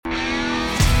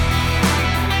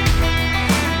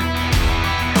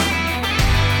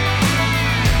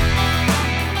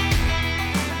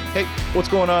What's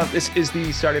going on? This is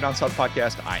the Saturday Down South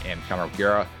podcast. I am Connor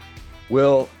O'Gara.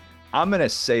 Will, I'm going to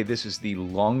say this is the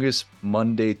longest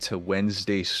Monday to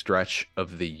Wednesday stretch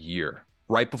of the year.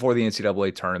 Right before the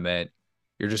NCAA tournament,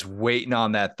 you're just waiting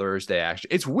on that Thursday action.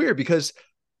 It's weird because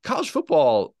college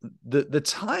football, the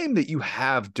time that you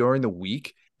have during the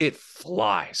week, it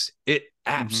flies. It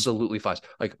absolutely flies.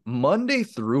 Like Monday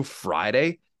through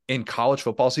Friday in college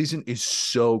football season is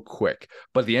so quick.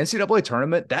 But the NCAA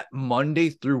tournament, that Monday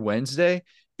through Wednesday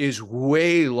is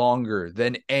way longer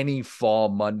than any fall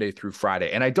Monday through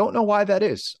Friday. And I don't know why that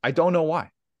is. I don't know why.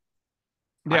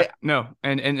 Yeah, no.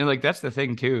 And like that's the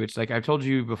thing too. It's like I've told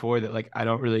you before that like I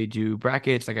don't really do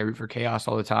brackets, like I root for chaos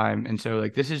all the time. And so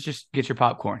like this is just get your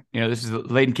popcorn. This is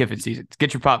Lane Kiffin season.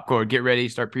 Get your popcorn, get ready,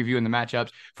 start previewing the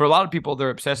matchups. For a lot of people, they're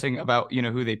obsessing about,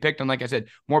 who they picked. And like I said,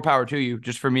 more power to you.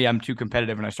 Just for me, I'm too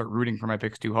competitive and I start rooting for my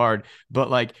picks too hard. But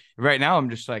like right now,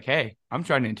 I'm just like, hey, I'm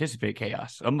trying to anticipate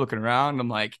chaos. I'm looking around, I'm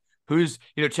like, who's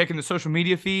checking the social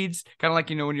media feeds, kind of like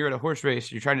when you're at a horse race,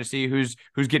 you're trying to see who's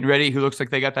getting ready, who looks like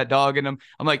they got that dog in them.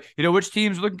 I'm like, which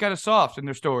team's looking kind of soft in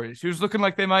their stories, who's looking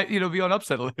like they might be on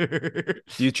upset alert.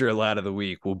 Future lad of the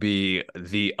week will be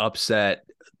the upset,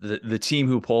 the team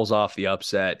who pulls off the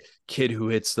upset, kid who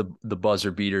hits the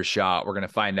buzzer beater shot. We're going to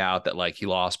find out that like he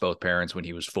lost both parents when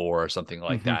he was 4 or something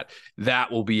like that.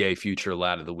 That will be a future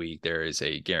lad of the week. There is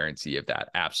a guarantee of that.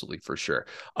 Absolutely, for sure.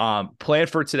 Plan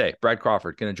for today. Brad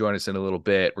Crawford going to join us in a little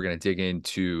bit. We're going to dig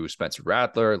into Spencer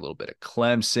Rattler, a little bit of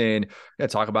Clemson. We're going to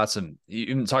talk about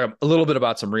a little bit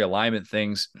about some realignment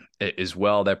things as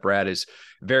well that Brad is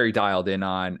very dialed in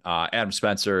on. Adam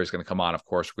Spencer is going to come on. Of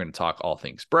course, we're going to talk all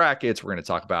things brackets. We're going to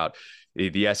talk about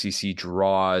the SEC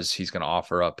draws. He's going to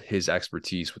offer up his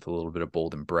expertise with a little bit of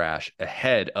bold and brash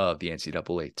ahead of the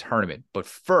NCAA tournament. But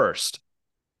first,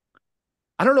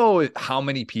 I don't know how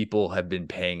many people have been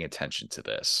paying attention to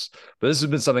this, but this has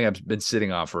been something I've been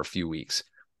sitting on for a few weeks.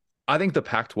 I think the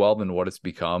Pac-12 and what it's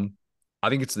become, I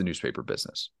think it's the newspaper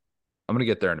business. I'm going to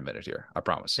get there in a minute here. I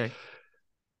promise. Okay.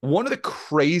 One of the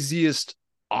craziest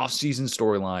offseason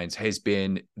storylines has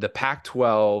been the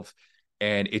Pac-12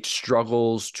 and it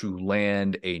struggles to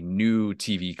land a new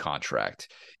TV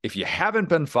contract. If you haven't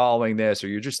been following this, or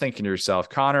you're just thinking to yourself,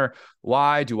 Connor,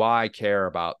 why do I care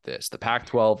about this? The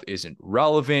Pac-12 isn't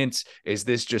relevant. Is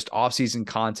this just offseason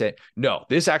content? No,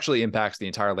 this actually impacts the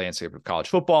entire landscape of college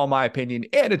football, in my opinion.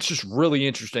 And it's just really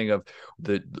interesting of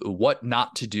the what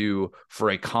not to do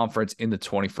for a conference in the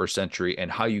 21st century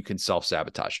and how you can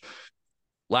self-sabotage.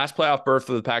 Last playoff berth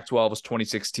for the Pac-12 was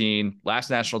 2016. Last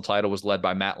national title was led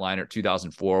by Matt Leinart,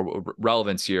 2004.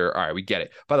 Relevance here. All right, we get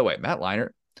it. By the way, Matt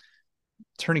Leinart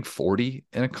turning 40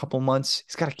 in a couple months.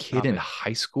 He's got a kid in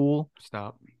high school.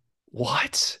 Stop.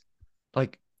 What?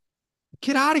 Like,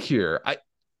 get out of here.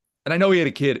 I know he had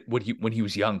a kid when he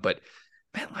was young, but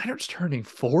Matt Leinart's turning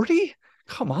 40?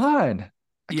 Come on.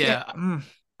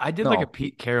 I did like a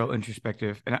Pete Carroll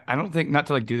introspective, and I don't think, not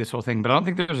to like do this whole thing, but I don't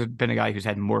think there's been a guy who's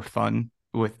had more fun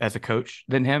as a coach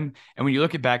than him. And when you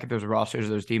look back at those rosters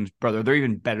of those teams, brother, they're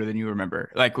even better than you remember.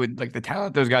 Like with like the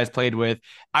talent those guys played with.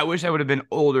 I wish I would have been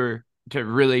older to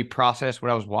really process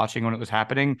what I was watching when it was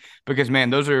happening, because man,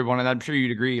 those are one, and I'm sure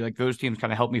you'd agree, like those teams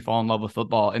kind of helped me fall in love with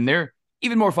football, and they're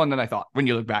even more fun than I thought when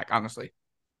you look back, honestly.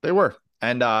 They were.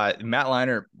 And Matt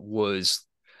Leinart was,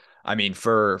 I mean,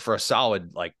 for a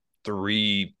solid like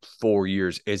 3-4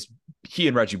 years, is he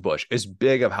and Reggie Bush as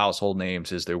big of household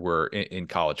names as there were in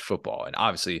college football. And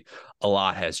obviously a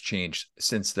lot has changed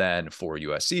since then for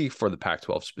USC, for the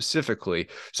Pac-12 specifically.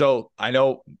 So I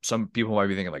know some people might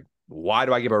be thinking like, why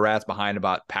do I give a rat's behind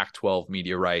about Pac-12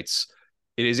 media rights?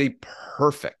 It is a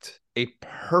perfect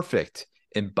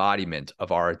embodiment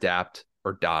of our adapt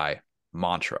or die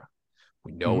mantra.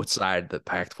 We know what side the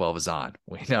Pac-12 is on.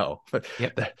 We know, but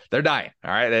they're dying. All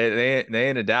right. They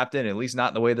ain't adapting, at least not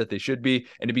in the way that they should be.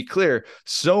 And to be clear,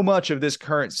 so much of this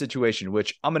current situation,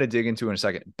 which I'm going to dig into in a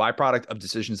second, byproduct of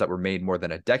decisions that were made more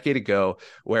than a decade ago,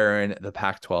 wherein the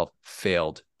Pac-12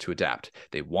 failed to adapt.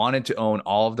 They wanted to own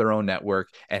all of their own network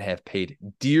and have paid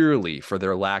dearly for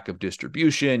their lack of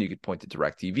distribution. You could point to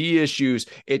DirecTV issues.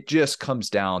 It just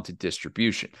comes down to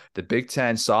distribution. The Big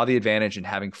Ten saw the advantage in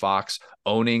having Fox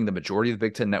owning the majority of the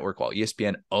Big Ten network, while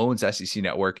ESPN owns SEC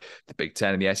network. The Big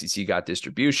Ten and the SEC got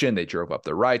distribution. They drove up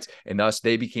their rights, and thus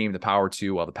they became the power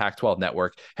two, while the Pac-12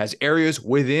 network has areas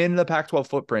within the Pac-12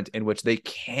 footprint in which they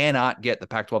cannot get the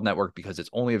Pac-12 network because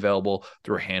it's only available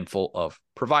through a handful of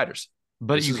providers.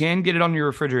 But you can get it on your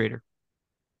refrigerator.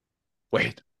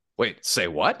 Wait, say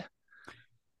what?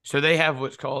 So they have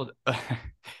what's called an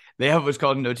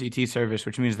OTT service,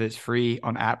 which means that it's free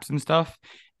on apps and stuff.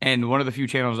 And one of the few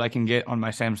channels I can get on my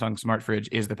Samsung smart fridge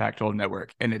is the Pac-12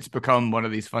 network. And it's become one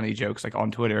of these funny jokes like on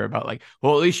Twitter about like,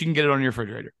 well, at least you can get it on your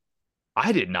refrigerator.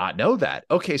 I did not know that.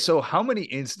 Okay, so how many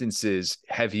instances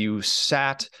have you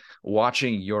sat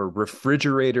watching your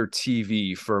refrigerator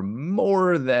TV for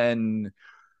more than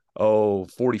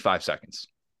 45 seconds?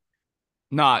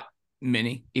 Not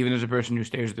many, even as a person who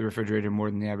stares at the refrigerator more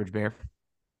than the average bear.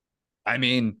 I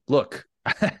mean, look,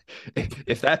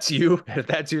 if that's you, if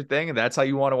that's your thing, and that's how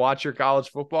you want to watch your college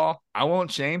football, I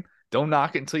won't shame. Don't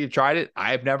knock it until you've tried it.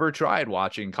 I've never tried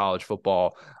watching college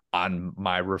football on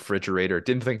my refrigerator.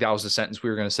 Didn't think that was the sentence we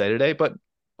were going to say today, but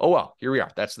oh well, here we are.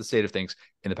 That's the state of things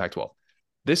in the Pac-12.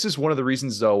 This is one of the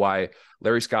reasons, though, why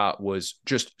Larry Scott was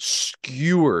just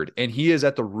skewered, and he is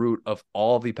at the root of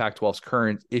all of the Pac-12's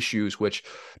current issues, which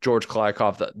George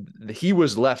Kliavkoff, he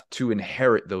was left to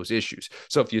inherit those issues.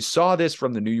 So if you saw this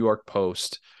from the New York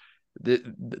Post,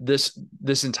 this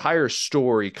entire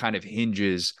story kind of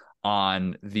hinges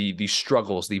on the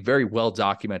struggles, the very well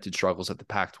documented struggles that the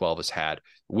Pac-12 has had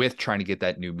with trying to get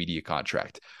that new media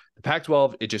contract. The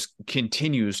Pac-12, it just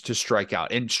continues to strike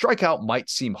out. And strike out might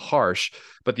seem harsh,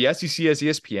 but the SEC has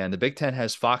ESPN, the Big Ten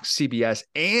has Fox, CBS,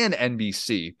 and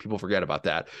NBC. People forget about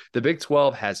that. The Big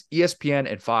 12 has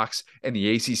ESPN and Fox, and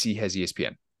the ACC has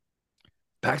ESPN.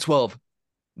 Pac-12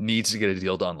 needs to get a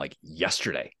deal done like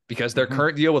yesterday because their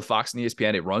current deal with Fox and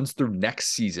ESPN, it runs through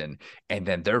next season, and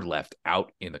then they're left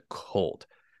out in the cold.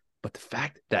 But the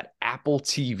fact that Apple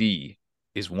TV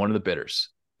is one of the bidders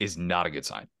is not a good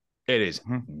sign. It is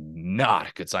not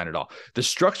a good sign at all. The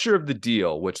structure of the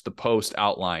deal, which the Post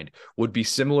outlined, would be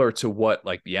similar to what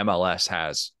like the MLS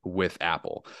has with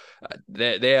Apple.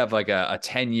 They have like a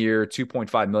 10-year,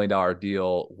 $2.5 million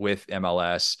deal with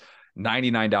MLS,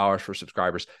 $99 for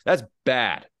subscribers. That's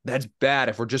bad. That's bad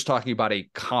if we're just talking about a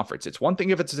conference. It's one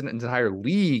thing if it's an entire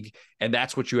league and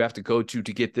that's what you have to go to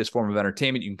get this form of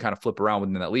entertainment. You can kind of flip around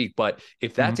within that league. But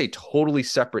if that's a totally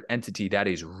separate entity, that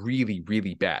is really,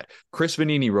 really bad. Chris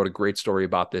Vanini wrote a great story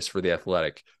about this for The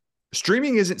Athletic.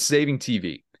 Streaming isn't saving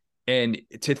TV. And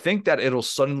to think that it'll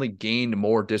suddenly gain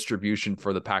more distribution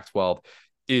for the Pac-12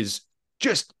 is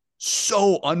just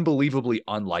so unbelievably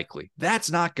unlikely. That's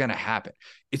not going to happen.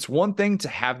 It's one thing to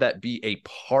have that be a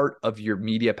part of your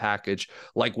media package,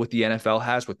 like what the NFL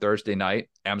has with Thursday night,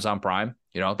 Amazon Prime.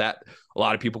 You know, that a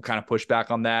lot of people kind of push back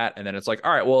on that. And then it's like,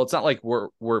 all right, well, it's not like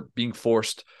we're being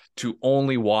forced to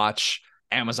only watch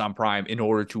Amazon Prime in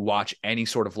order to watch any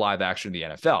sort of live action in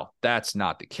the NFL. That's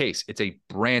not the case. It's a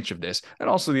branch of this. And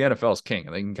also the NFL is king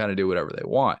and they can kind of do whatever they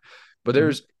want. But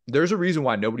there's a reason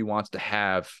why nobody wants to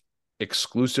have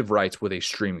exclusive rights with a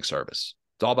streaming service.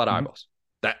 It's all about eyeballs.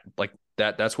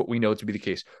 That's what we know to be the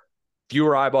case.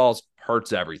 Fewer eyeballs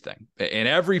hurts everything. In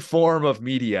every form of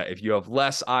media, if you have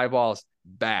less eyeballs,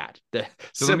 bad.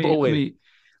 So simple way.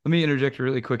 Let me interject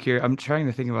really quick here. I'm trying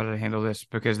to think about how to handle this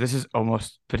because this is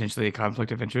almost potentially a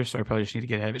conflict of interest. So I probably just need to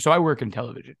get ahead of it. So I work in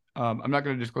television. I'm not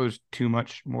going to disclose too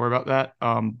much more about that.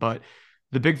 But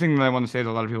the big thing that I want to say that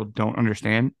a lot of people don't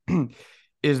understand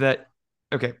is that,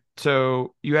 okay,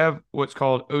 so you have what's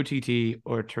called OTA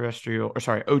or terrestrial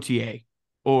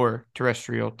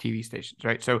TV stations,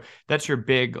 right? So that's your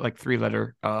big like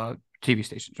 3-letter TV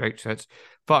stations, right? So that's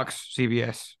Fox,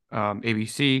 CBS,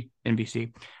 ABC,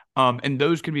 NBC. And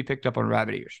those can be picked up on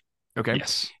rabbit ears. Okay.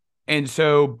 Yes. And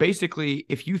so basically,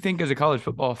 if you think as a college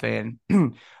football fan,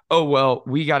 oh, well,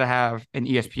 we got to have an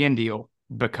ESPN deal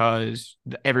because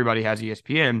everybody has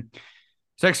ESPN,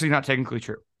 it's actually not technically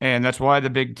true. And that's why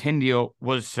the Big Ten deal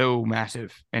was so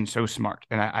massive and so smart.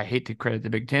 And I hate to credit the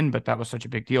Big Ten, but that was such a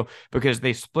big deal because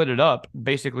they split it up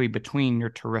basically between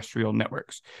your terrestrial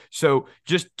networks. So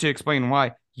just to explain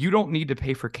why, you don't need to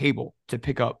pay for cable to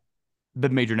pick up the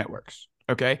major networks.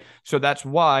 Okay. So that's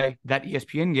why that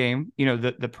ESPN game, you know,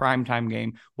 the primetime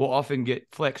game will often get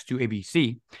flexed to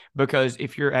ABC because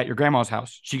if you're at your grandma's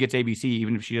house, she gets ABC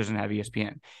even if she doesn't have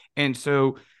ESPN. And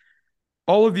so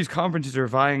all of these conferences are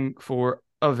vying for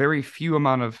a very few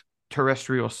amount of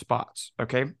terrestrial spots.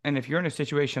 Okay. And if you're in a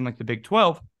situation like the Big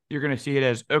 12, you're going to see it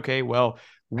as, okay, well,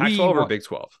 Pac-12 or Big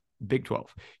 12? Big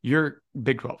 12. You're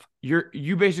Big 12.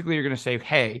 You basically are going to say,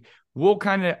 hey, we'll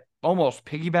kind of almost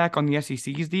piggyback on the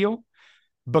SEC's deal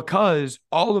because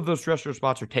all of those terrestrial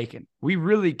spots are taken. We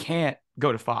really can't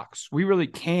go to Fox. We really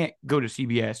can't go to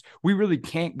CBS. We really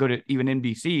can't go to even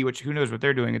NBC, which who knows what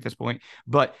they're doing at this point.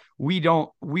 But we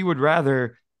would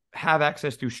rather have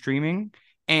access through streaming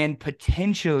and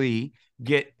potentially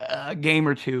get a game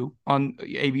or two on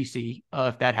ABC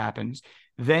if that happens,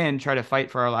 then try to fight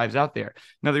for our lives out there.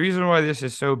 Now, the reason why this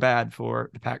is so bad for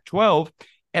the Pac-12,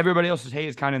 everybody else's hay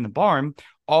is kind of in the barn.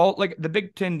 All like the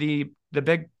Big Ten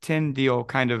deal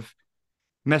kind of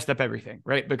messed up everything,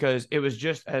 right? Because it was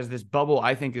just as this bubble,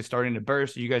 I think, is starting to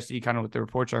burst. You guys see kind of what the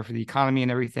reports are for the economy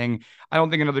and everything. I don't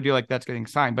think another deal like that's getting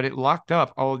signed, but it locked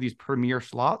up all of these premier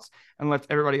slots and left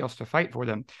everybody else to fight for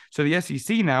them. So the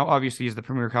SEC now obviously is the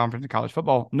premier conference in college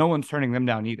football. No one's turning them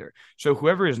down either. So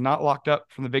whoever is not locked up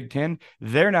from the Big Ten,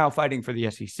 they're now fighting for the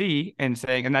SEC and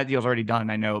saying, and that deal's already done,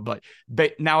 I know, but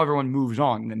now everyone moves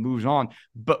on and then moves on.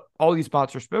 But all these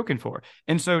spots are spoken for.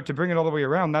 And so to bring it all the way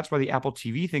around, that's why the Apple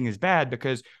TV thing is bad,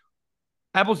 because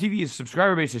Apple TV's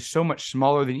subscriber base is so much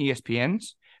smaller than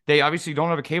ESPN's. They obviously don't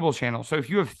have a cable channel. So if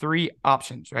you have three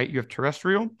options, right? You have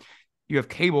terrestrial, you have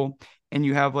cable, and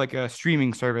you have like a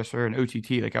streaming service or an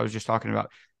OTT, like I was just talking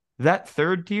about. That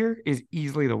third tier is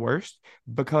easily the worst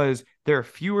because there are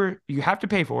fewer, you have to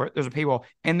pay for it. There's a paywall,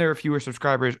 and there are fewer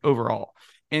subscribers overall.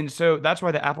 And so that's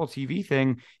why the Apple TV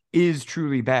thing is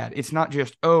truly bad. It's not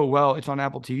just, oh, well, it's on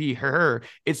Apple TV.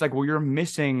 It's like, well, you're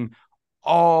missing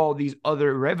all these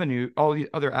other avenues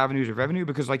of revenue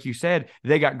because, like you said,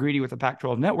 they got greedy with the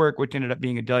Pac-12 network, which ended up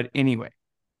being a dud anyway.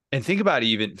 And think about it,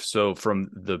 even so from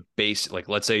the base, like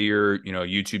let's say you're,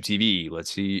 YouTube TV,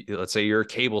 let's say you're a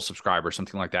cable subscriber,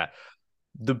 something like that.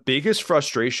 The biggest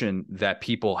frustration that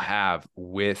people have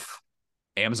with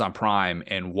Amazon Prime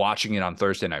and watching it on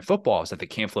Thursday Night Football is that they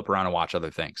can't flip around and watch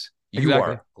other things. Exactly. You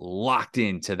are locked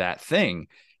into that thing.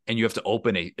 And you have to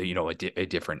open a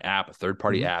different app, a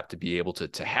third-party app, to be able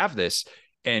to have this.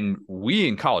 And we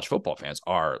in college football fans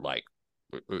are like,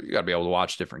 you got to be able to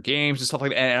watch different games and stuff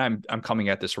like that. And I'm coming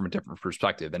at this from a different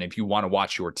perspective. And if you want to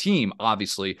watch your team,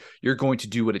 obviously you're going to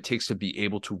do what it takes to be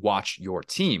able to watch your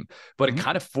team. But it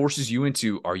kind of forces you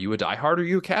into, are you a diehard or are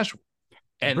you a casual?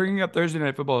 And bringing up Thursday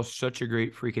Night Football is such a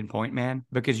great freaking point, man,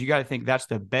 because you got to think that's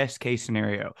the best case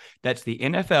scenario. That's the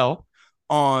NFL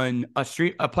on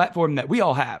a platform that we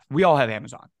all have. We all have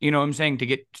Amazon, you know what I'm saying, to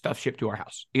get stuff shipped to our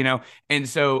house, And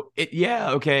so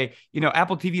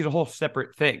Apple TV is a whole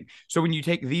separate thing. So when you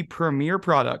take the premier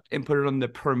product and put it on the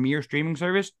premier streaming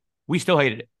service, we still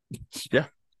hated it. Yeah.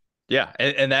 Yeah.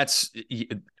 And that's,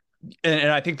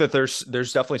 and I think that there's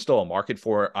definitely still a market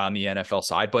for it on the NFL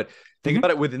side, but think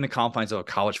about it within the confines of a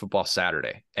college football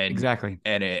Saturday. And exactly.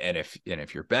 And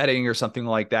if you're betting or something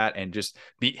like that, and just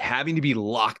having to be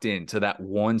locked into that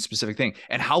one specific thing,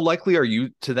 and how likely are you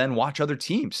to then watch other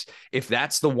teams? If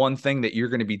that's the one thing that you're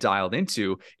going to be dialed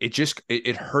into,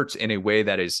 it hurts in a way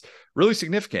that is really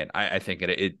significant. I think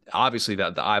it obviously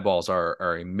that the eyeballs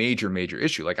are a major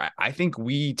issue. Like I think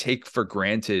we take for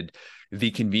granted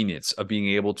the convenience of being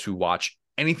able to watch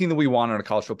anything that we want on a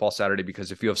college football Saturday, because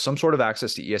if you have some sort of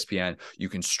access to ESPN, you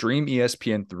can stream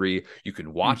ESPN3, you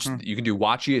can watch, you can do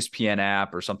watch ESPN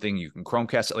app or something, you can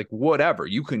Chromecast it, like whatever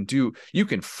you can do, you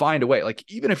can find a way. Like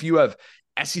even if you have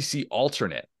SEC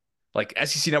alternate, like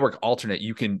SEC network alternate,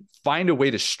 you can find a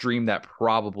way to stream that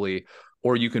probably,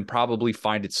 or you can probably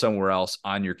find it somewhere else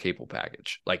on your cable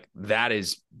package. Like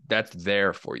that's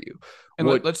there for you. And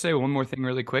let's say one more thing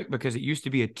really quick, because it used to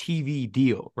be a TV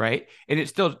deal, right? And it's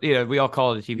still, we all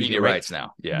call it a TV media deal, rights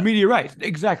now. Yeah. Media rights.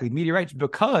 Exactly. Media rights,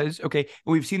 because,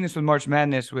 we've seen this with March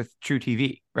Madness with True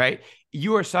TV, right?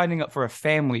 You are signing up for a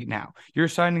family now. You're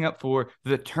signing up for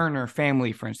the Turner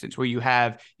family, for instance, where you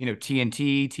have,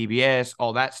 TNT, TBS,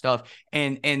 all that stuff.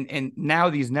 And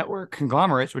now these network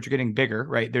conglomerates, which are getting bigger,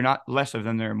 right? They're not less of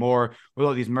them. They're more with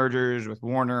all these mergers with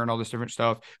Warner and all this different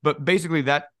stuff. But basically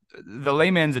the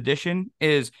layman's edition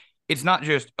is, it's not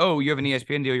just, oh, you have an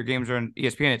ESPN deal, your games are on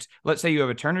ESPN. It's, let's say you have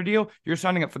a Turner deal, you're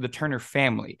signing up for the Turner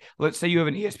family. Let's say you have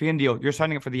an ESPN deal, you're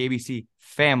signing up for the ABC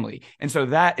family. And so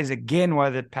that is, again,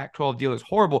 why the Pac-12 deal is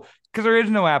horrible, because there is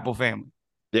no Apple family.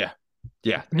 Yeah.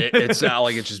 Yeah. It's not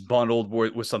like it's just bundled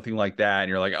with something like that. And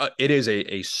you're like, it is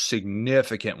a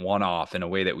significant one-off in a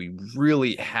way that we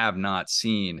really have not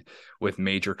seen with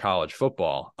major college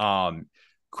football.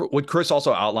 What Chris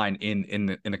also outlined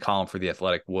in the column for The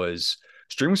Athletic was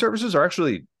streaming services are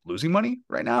actually losing money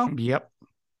right now. Yep.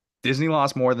 Disney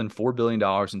lost more than $4 billion in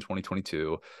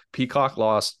 2022. Peacock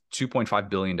lost $2.5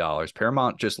 billion.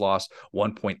 Paramount just lost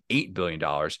 $1.8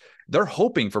 billion. They're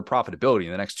hoping for profitability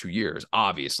in the next 2 years.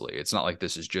 Obviously, it's not like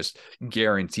this is just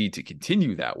guaranteed to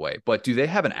continue that way, but do they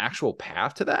have an actual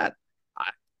path to that?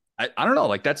 I don't know.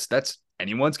 Like that's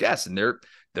anyone's guess. And they're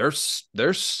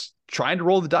trying to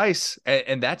roll the dice,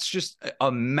 and that's just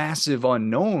a massive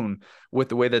unknown with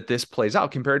the way that this plays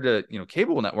out compared to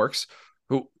cable networks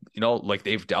who like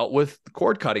they've dealt with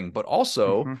cord cutting, but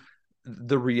also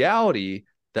the reality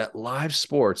that live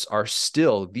sports are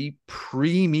still the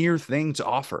premier thing to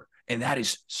offer. And that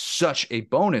is such a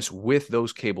bonus with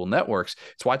those cable networks.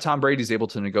 It's why Tom Brady is able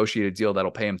to negotiate a deal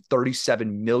that'll pay him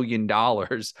 $37 million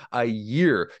a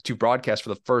year to broadcast for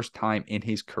the first time in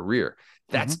his career.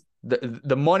 That's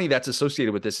the money that's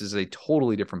associated with this is a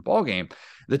totally different ballgame.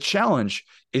 The challenge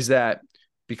is that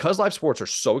because live sports are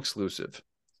so exclusive,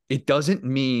 it doesn't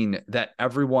mean that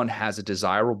everyone has a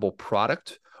desirable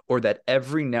product or that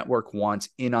every network wants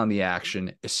in on the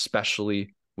action,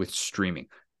 especially with streaming.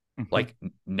 Like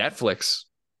Netflix.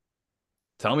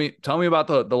 Tell me about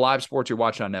the live sports you're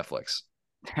watching on Netflix.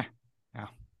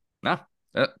 No.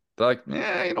 They're like,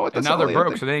 yeah, you know what? And now they're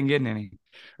broke, so they ain't getting any.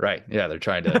 Right. Yeah, they're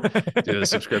trying to do the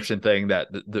subscription thing that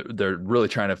they're really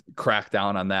trying to crack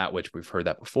down on that, which we've heard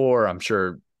that before. I'm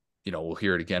sure, we'll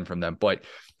hear it again from them. But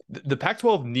the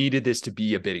Pac-12 needed this to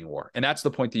be a bidding war. And that's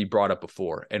the point that you brought up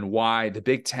before and why the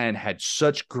Big Ten had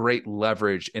such great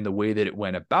leverage in the way that it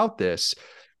went about this.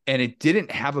 And it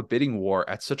didn't have a bidding war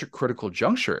at such a critical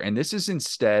juncture. And this is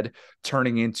instead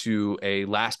turning into a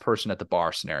last person at the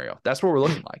bar scenario. That's what we're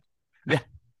looking like. Yeah.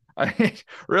 I mean,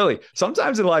 really,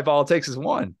 sometimes in life, all it takes is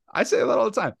one. I say that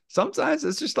all the time. Sometimes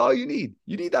it's just all you need.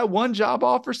 You need that one job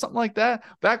offer, something like that.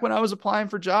 Back when I was applying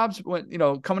for jobs, when,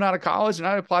 coming out of college, and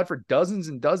I applied for dozens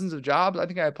and dozens of jobs. I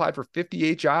think I applied for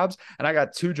 58 jobs and I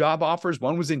got 2 job offers.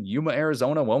 One was in Yuma,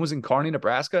 Arizona. One was in Kearney,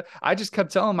 Nebraska. I just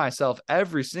kept telling myself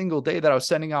every single day that I was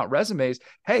sending out resumes,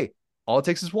 hey, all it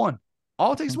takes is one.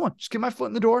 All it takes is one. Just get my foot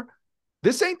in the door.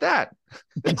 This ain't that.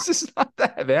 This is not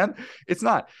that, man. It's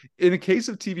not. In the case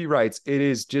of TV rights, it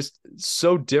is just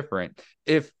so different.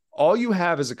 If all you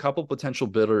have is a couple potential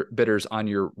bidders on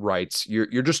your rights,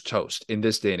 you're just toast in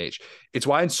this day and age. It's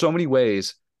why in so many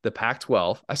ways, the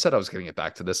Pac-12, I said I was going to get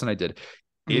back to this and I did.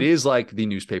 It is like the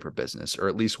newspaper business, or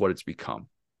at least what it's become.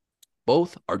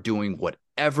 Both are doing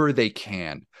whatever they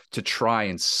can to try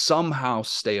and somehow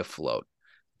stay afloat.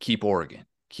 Keep Oregon,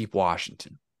 keep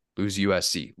Washington, lose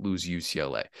USC, lose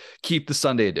UCLA, keep the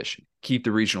Sunday edition, keep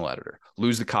the regional editor,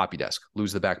 lose the copy desk,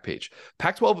 lose the back page.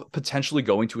 Pac-12 potentially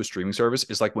going to a streaming service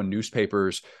is like when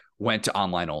newspapers went to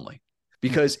online only.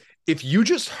 Because if you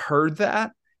just heard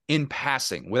that in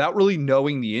passing without really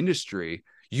knowing the industry,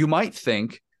 you might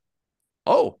think,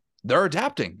 oh, they're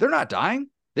adapting. They're not dying.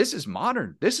 This is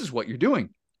modern. This is what you're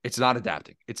doing. It's not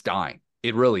adapting. It's dying.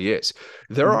 It really is.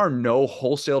 There are no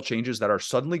wholesale changes that are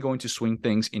suddenly going to swing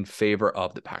things in favor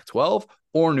of the Pac-12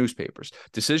 or newspapers.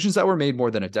 Decisions that were made more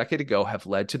than a decade ago have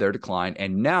led to their decline,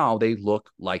 and now they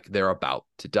look like they're about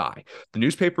to die. The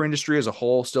newspaper industry as a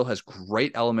whole still has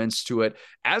great elements to it,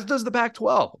 as does the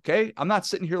Pac-12, okay? I'm not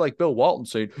sitting here like Bill Walton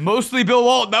saying... Mostly Bill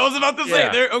Walton. I was about to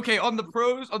say, they're okay, on the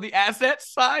pros, on the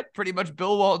assets side, pretty much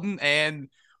Bill Walton and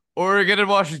Oregon and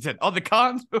Washington. On the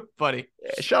cons, buddy.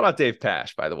 Yeah, shout out Dave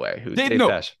Pash, by the way. Dave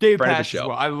Pash, friend of the show.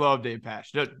 Well. I love Dave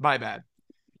Pash. My bad.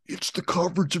 It's the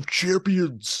Conference of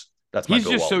Champions. That's my He's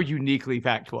Bill just Walton. so uniquely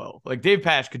Pac-12. Like Dave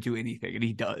Pash could do anything, and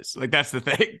he does. Like that's the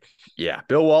thing. Yeah,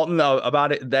 Bill Walton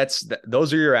about it.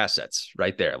 Those are your assets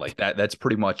right there. Like that. That's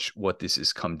pretty much what this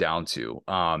has come down to.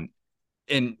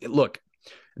 And look,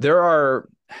 there are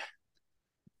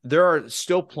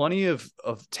still plenty of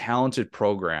talented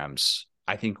programs,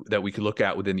 I think, that we could look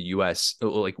at within the U.S.,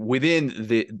 like within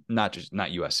the not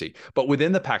USC, but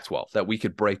within the Pac-12 that we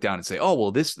could break down and say, oh,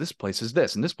 well, this place is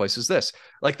this and this place is this.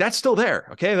 Like that's still there.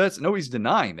 Okay, that's nobody's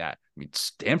denying that. I mean,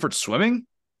 Stanford swimming,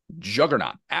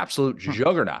 juggernaut, absolute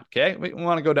juggernaut. Okay, we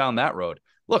want to go down that road.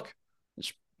 Look,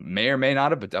 this may or may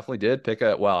not have, but definitely did pick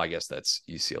I guess that's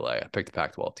UCLA. I picked the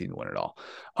Pac-12 team to win it all.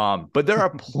 But there are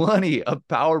plenty of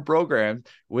power programs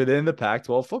within the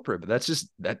Pac-12 footprint, but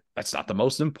that's not the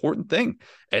most important thing.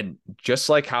 And just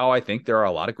like how I think there are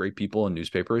a lot of great people in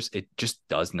newspapers, it just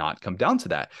does not come down to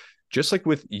that. Just like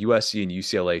with USC and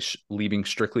UCLA leaving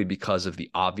strictly because of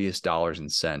the obvious dollars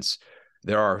and cents,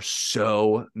 there are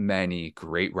so many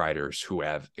great writers who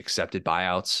have accepted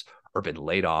buyouts or been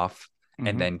laid off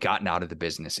and then gotten out of the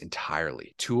business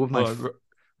entirely. Two of my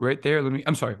right there.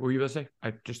 I'm sorry. What were you going to say?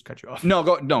 I just cut you off. No,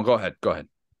 go ahead. Go ahead.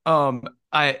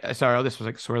 Sorry, this was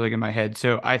like swirling in my head.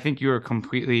 So I think you are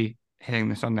completely hitting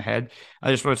this on the head.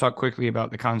 I just want to talk quickly about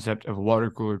the concept of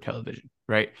water cooler television,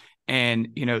 right? And,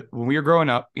 when we were growing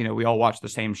up, we all watched the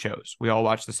same shows. We all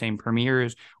watched the same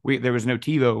premieres. There was no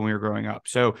TiVo when we were growing up.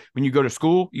 So when you go to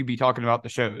school, you'd be talking about the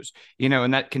shows,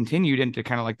 and that continued into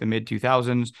kind of like the mid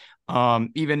 2000s,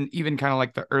 even kind of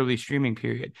like the early streaming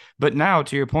period. But now,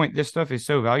 to your point, this stuff is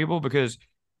so valuable because,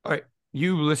 all right,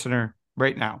 you listener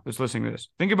right now that's listening to this,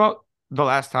 think about the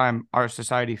last time our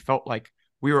society felt like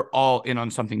we were all in on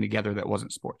something together that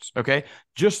wasn't sports, okay?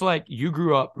 Just like you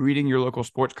grew up reading your local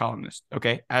sports columnist,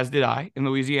 okay? As did I in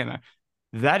Louisiana.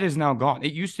 That is now gone.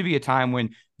 It used to be a time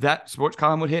when that sports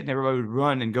column would hit and everybody would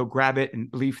run and go grab it and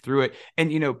leaf through it.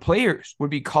 And, players would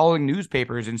be calling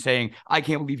newspapers and saying, I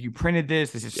can't believe you printed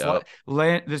this. This is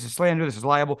this is slander. This is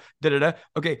libel.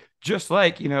 Okay, just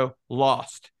like,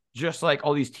 Lost just like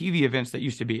all these TV events that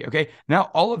used to be. Okay. Now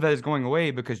all of that is going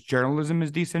away because journalism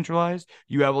is decentralized.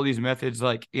 You have all these methods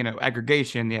like,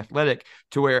 aggregation, the Athletic,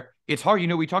 to where it's hard.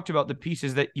 We talked about the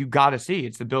pieces that you got to see.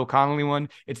 It's the Bill Connolly one.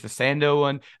 It's the Sando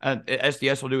one.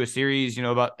 SDS will do a series,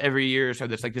 about every year. So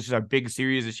that's like, this is our big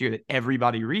series this year that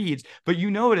everybody reads. But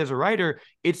it as a writer,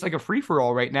 it's like a free for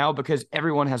all right now because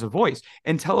everyone has a voice,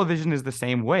 and television is the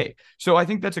same way. So I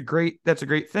think that's a great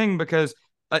thing, because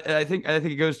I think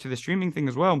it goes to the streaming thing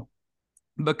as well,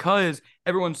 because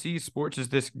everyone sees sports as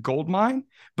this gold mine.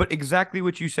 But exactly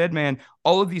what you said, man,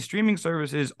 all of these streaming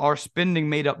services are spending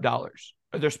made up dollars.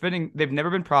 They've never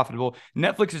been profitable.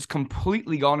 Netflix has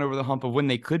completely gone over the hump of when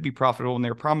they could be profitable, and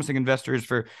they're promising investors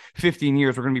for 15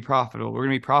 years, we're going to be profitable. We're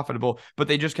going to be profitable. But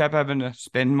they just kept having to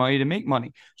spend money to make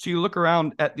money. So you look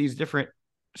around at these different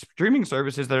streaming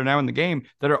services that are now in the game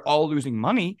that are all losing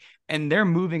money, and they're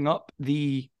moving up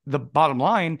the bottom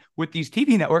line with these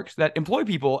TV networks that employ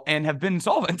people and have been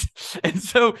insolvent. And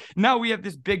so now we have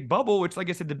this big bubble, which, like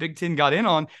I said, the Big Ten got in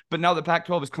on, but now the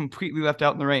Pac-12 is completely left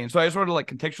out in the rain. So I just wanted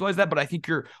to contextualize that, but I think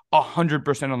you're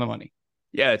 100% on the money.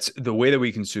 Yeah, it's the way that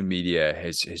we consume media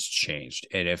has changed.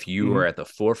 And if you are at the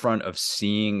forefront of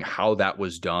seeing how that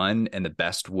was done and the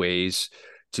best ways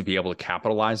to be able to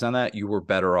capitalize on that, you were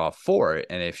better off for it.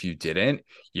 And if you didn't,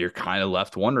 you're kind of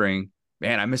left wondering,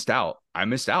 man, I missed out.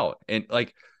 And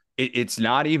it's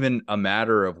not even a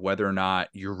matter of whether or not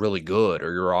you're really good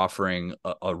or you're offering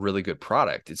a really good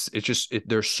product. It's just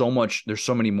there's so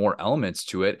many more elements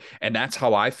to it. And that's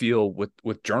how I feel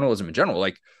with journalism in general.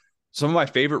 Like, some of my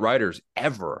favorite writers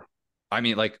ever, I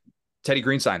mean, like Teddy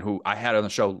Greenstein, who I had on the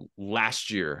show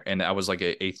last year, and that was like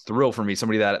a thrill for me.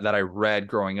 Somebody that I read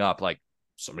growing up, like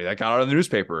somebody that got out of the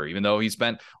newspaper, even though he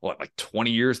spent like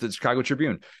 20 years at the Chicago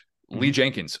Tribune. Lee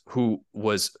Jenkins, who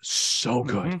was so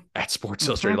good at Sports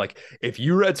Illustrated. Like, if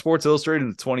you read Sports Illustrated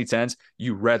in the 2010s,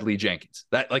 you read Lee Jenkins.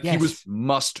 He was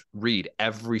must read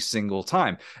every single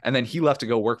time. And then he left to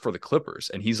go work for the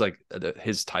Clippers. And he's like,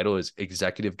 his title is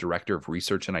Executive Director of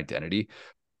Research and Identity.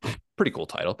 Pretty cool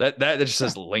title. That just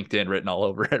says LinkedIn written all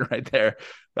over it right there.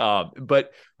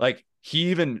 But like, he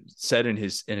even said in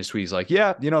his tweet, he's like,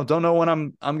 yeah, don't know when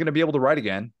I'm going to be able to write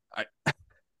again.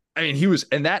 I mean, he was,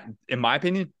 and that, in my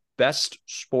opinion, best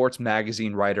sports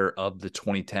magazine writer of the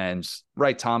 2010s.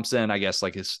 Wright Thompson, I guess,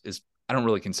 like is I don't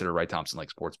really consider Wright Thompson like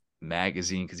sports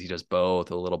magazine because he does both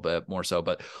a little bit more so.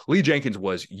 But Lee Jenkins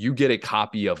was, you get a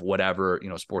copy of whatever,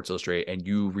 Sports Illustrated, and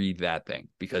you read that thing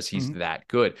because he's that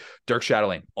good. Dirk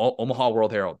Chatelain, Omaha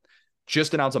World Herald,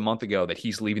 just announced a month ago that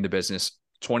he's leaving the business.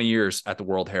 20 years at the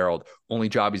World Herald, only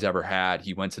job he's ever had.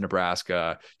 He went to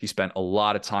Nebraska. He spent a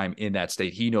lot of time in that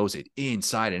state. He knows it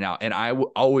inside and out. And I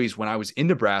always, when I was in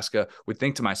Nebraska, would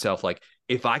think to myself, like,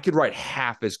 if I could write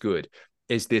half as good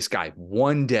as this guy,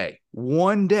 one day,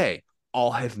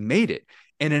 I'll have made it.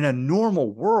 And in a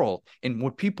normal world, and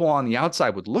what people on the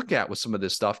outside would look at with some of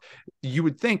this stuff, you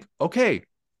would think, okay,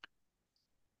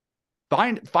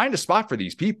 find a spot for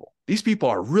these people. These people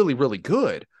are really, really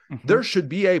good. There should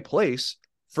be a place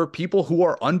for people who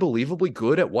are unbelievably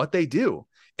good at what they do.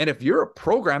 And if you're a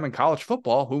program in college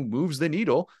football who moves the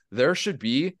needle, there should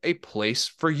be a place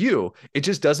for you. It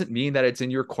just doesn't mean that it's in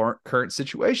your current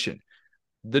situation.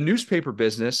 The newspaper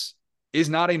business is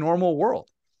not a normal world.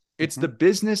 It's the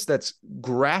business that's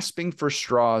grasping for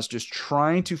straws, just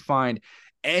trying to find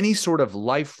any sort of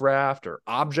life raft or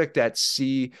object at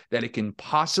sea that it can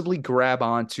possibly grab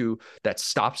onto that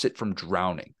stops it from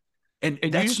drowning. And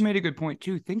you just made a good point,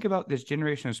 too. Think about this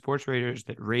generation of sports writers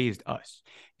that raised us.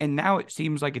 And now it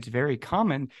seems like it's very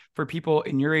common for people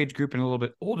in your age group and a little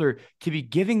bit older to be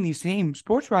giving these same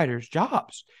sports writers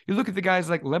jobs. You look at the guys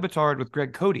like Le Batard with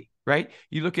Greg Cody, right?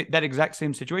 You look at that exact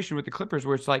same situation with the Clippers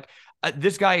where it's like,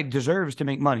 this guy deserves to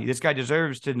make money. This guy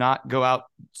deserves to not go out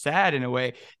sad in a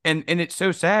way. And it's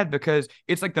so sad because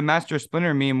it's like the Master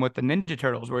Splinter meme with the Ninja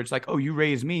Turtles where it's like, oh, you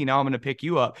raised me, now I'm going to pick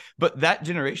you up. But that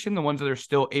generation, the ones that are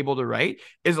still able to write,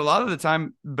 is a lot of the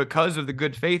time because of the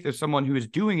good faith of someone who is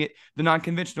doing it the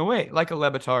non-conventional way, like a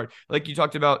Le Batard, like you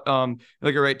talked about,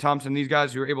 like a Wright Thompson, these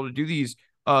guys who are able to do these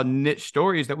niche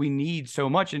stories that we need so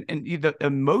much, and the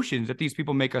emotions that these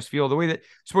people make us feel, the way that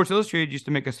Sports Illustrated used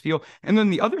to make us feel. And then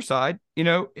the other side,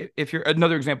 if you're,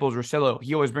 another example is Russillo.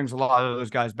 He always brings a lot of those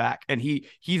guys back, and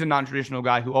he's a non-traditional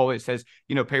guy who always says,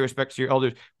 pay respect to your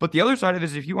elders. But the other side of it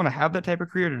is, if you want to have that type of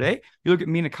career today, you look at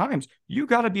Mina Kimes, you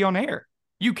got to be on air.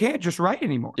 You can't just write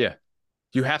anymore. Yeah.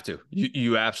 You have to.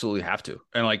 You absolutely have to.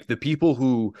 And like the people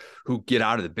who get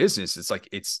out of the business, it's like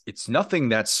it's nothing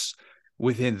that's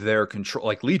within their control.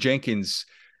 Like Lee Jenkins,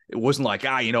 it wasn't like,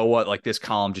 you know what, like this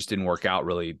column just didn't work out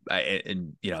really.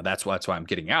 And you know, that's why I'm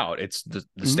getting out. It's the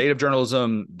state of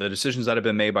journalism, the decisions that have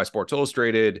been made by Sports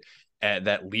Illustrated,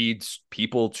 that leads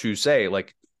people to say,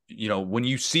 like, you know, when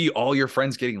you see all your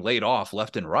friends getting laid off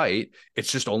left and right,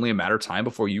 it's just only a matter of time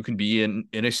before you can be in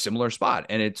a similar spot.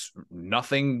 And it's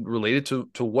nothing related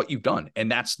to what you've done.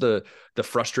 And that's the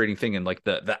frustrating thing. And like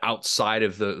the outside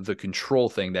of the control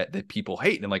thing that people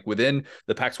hate. And like within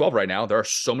the Pac-12 right now, there are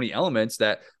so many elements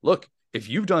that, look, if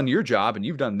you've done your job and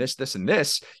you've done this, this, and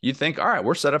this, you'd think, all right,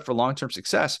 we're set up for long-term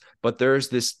success. But there's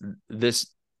this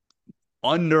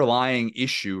underlying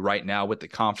issue right now with the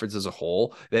conference as a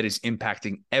whole that is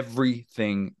impacting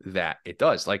everything that it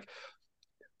does. Like,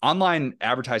 online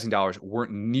advertising dollars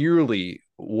weren't nearly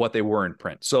what they were in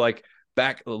print. So like,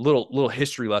 back a little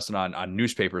history lesson on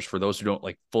newspapers for those who don't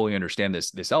like fully understand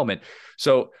this element.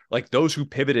 So like, those who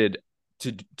pivoted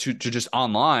to just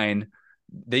online,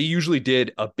 they usually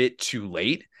did a bit too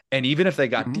late. And even if they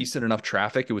got decent enough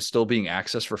traffic, it was still being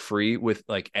accessed for free with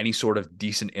like any sort of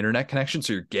decent internet connection.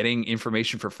 So you're getting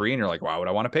information for free and you're like, why would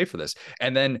I want to pay for this?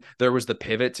 And then there was the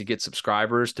pivot to get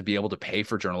subscribers to be able to pay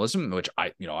for journalism, which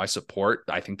I support.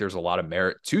 I think there's a lot of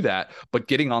merit to that, but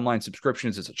getting online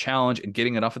subscriptions is a challenge, and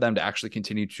getting enough of them to actually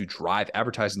continue to drive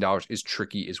advertising dollars is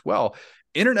tricky as well.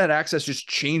 Internet access just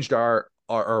changed our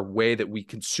way that we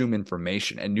consume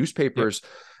information, and newspapers,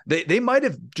 they might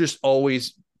have just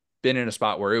always been in a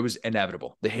spot where it was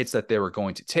inevitable, the hits that they were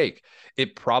going to take.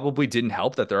 It probably didn't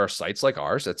help that there are sites like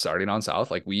ours at Saturday Down South.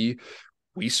 Like we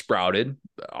sprouted.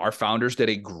 Our founders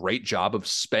did a great job of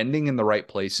spending in the right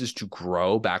places to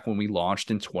grow back when we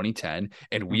launched in 2010.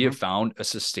 And we have found a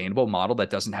sustainable model that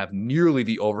doesn't have nearly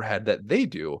the overhead that they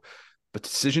do. But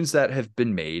decisions that have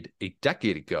been made a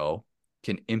decade ago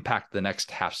can impact the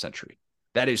next half century.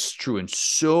 That is true in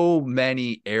so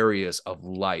many areas of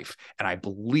life. And I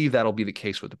believe that'll be the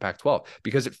case with the Pac-12,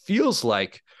 because it feels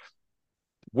like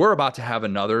we're about to have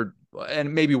another,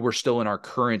 and maybe we're still in our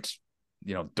current,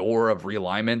 door of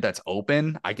realignment that's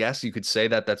open. I guess you could say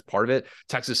that that's part of it.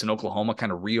 Texas and Oklahoma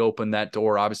kind of reopened that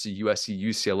door. Obviously, USC,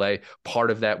 UCLA,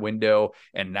 part of that window.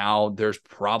 And now there's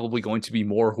probably going to be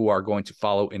more who are going to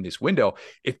follow in this window.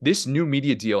 If this new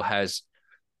media deal has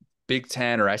Big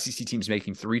Ten or SEC teams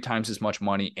making 3 times as much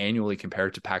money annually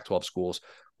compared to Pac-12 schools,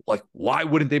 like, why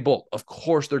wouldn't they bolt? Of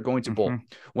course they're going to bolt.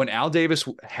 When Al Davis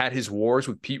had his wars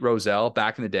with Pete Rozelle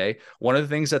back in the day, one of the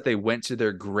things that they went to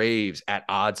their graves at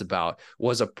odds about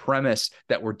was a premise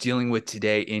that we're dealing with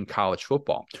today in college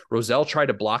football. Rozelle tried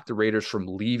to block the Raiders from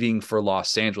leaving for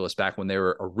Los Angeles back when they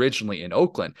were originally in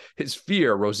Oakland. His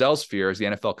fear, Rozelle's fear as the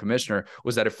NFL commissioner,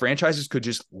 was that if franchises could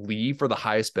just leave for the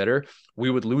highest bidder, we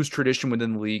would lose tradition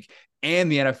within the league,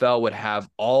 and the NFL would have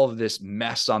all of this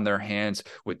mess on their hands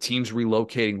with teams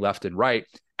relocating left and right.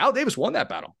 Al Davis won that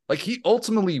battle. Like, he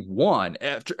ultimately won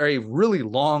after a really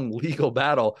long legal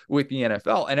battle with the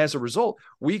NFL. And as a result,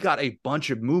 we got a bunch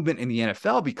of movement in the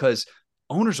NFL because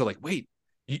owners are like, wait,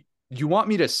 you want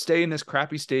me to stay in this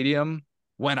crappy stadium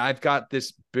when I've got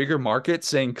this bigger market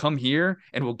saying, come here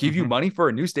and we'll give you money for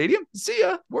a new stadium? See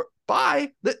ya.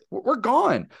 We're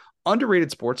gone. Underrated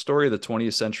sports story of the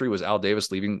 20th century was Al Davis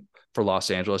leaving for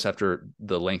Los Angeles after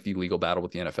the lengthy legal battle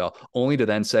with the NFL, only to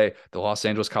then say the Los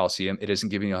Angeles Coliseum, it isn't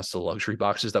giving us the luxury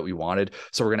boxes that we wanted.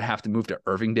 So we're going to have to move to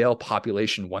Irvingdale,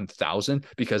 population 1,000,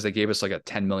 because they gave us like a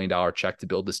 $10 million check to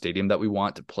build the stadium that we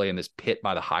want to play in this pit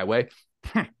by the highway.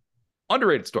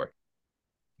 Underrated story.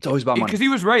 It's always about money. Because he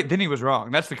was right, then he was wrong.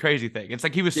 That's the crazy thing. It's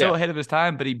like he was so ahead of his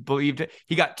time, but he believed it.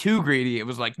 He got too greedy. It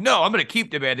was like, no, I'm going to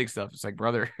keep demanding stuff. It's like,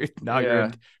 brother, now you're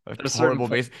in a horrible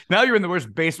base. Now you're in the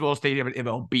worst baseball stadium in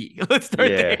MLB. Let's start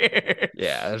there.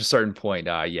 Yeah, at a certain point,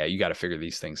 you got to figure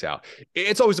these things out.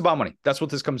 It's always about money. That's what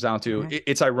this comes down to.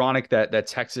 It's ironic that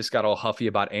Texas got all huffy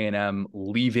about A&M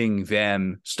leaving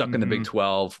them stuck in the Big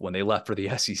 12 when they left for the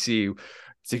SEC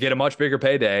to get a much bigger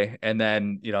payday. And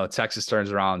then, Texas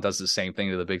turns around and does the same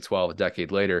thing to the Big 12 a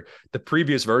decade later. The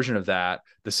previous version of that,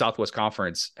 the Southwest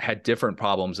Conference, had different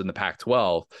problems in the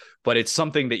Pac-12, but it's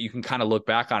something that you can kind of look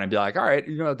back on and be like, all right,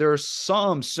 there are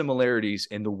some similarities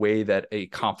in the way that a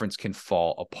conference can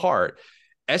fall apart.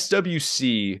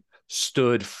 SWC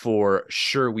stood for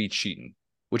Sure We Cheatin',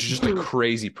 which is just a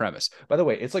crazy premise. By the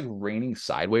way, it's like raining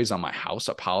sideways on my house.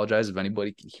 I apologize if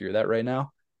anybody can hear that right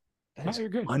now. That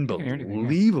is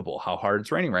unbelievable how hard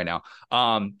it's raining right now.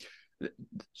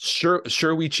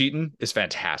 Sure We Cheatin' is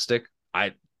fantastic.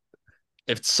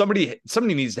 If somebody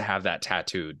needs to have that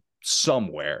tattooed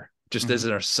somewhere, just as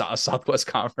a Southwest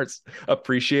Conference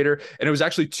appreciator. And it was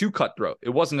actually too cutthroat. It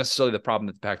wasn't necessarily the problem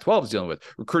that the Pac-12 was dealing with.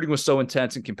 Recruiting was so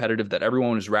intense and competitive that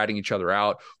everyone was ratting each other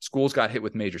out. Schools got hit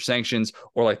with major sanctions,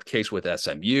 or like the case with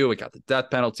SMU, it got the death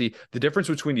penalty. The difference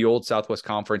between the old Southwest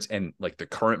Conference and like the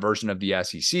current version of the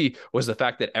SEC was the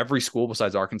fact that every school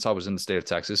besides Arkansas was in the state of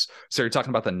Texas. So you're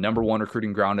talking about the number one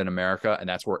recruiting ground in America, and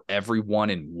that's where everyone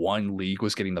in one league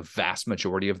was getting the vast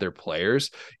majority of their players.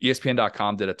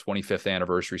 ESPN.com did a 25th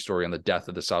anniversary story on the death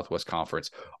of the Southwest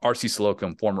Conference. R.C.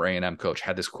 Slocum, former A&M coach,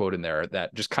 had this quote in there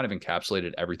that just kind of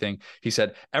encapsulated everything. He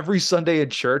said, every Sunday in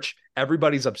church,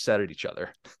 everybody's upset at each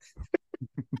other.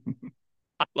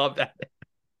 I love that.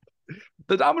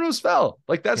 The dominoes fell.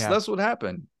 Like that's what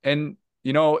happened. And,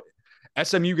 you know,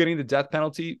 SMU getting the death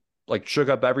penalty, like shook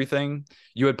up everything.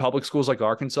 You had public schools like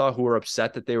Arkansas who were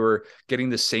upset that they were getting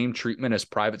the same treatment as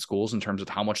private schools in terms of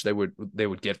how much they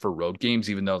would get for road games,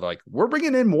 even though like, we're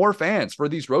bringing in more fans for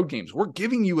these road games. We're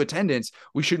giving you attendance.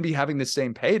 We shouldn't be having the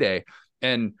same payday.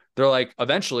 And they're like,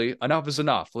 eventually, enough is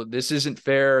enough. This isn't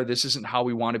fair. This isn't how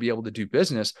we want to be able to do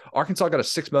business. Arkansas got a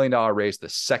 $6 million raise the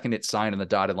second it signed on the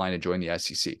dotted line to join the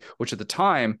SEC, which at the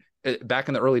time, back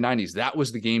in the early 90s, that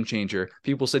was the game changer.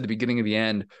 People said the beginning of the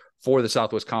end for the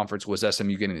Southwest Conference was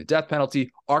SMU getting the death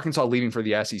penalty, Arkansas leaving for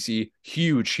the SEC,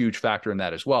 huge factor in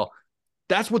that as well.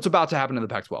 That's what's about to happen in the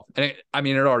Pac-12. And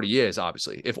it already is,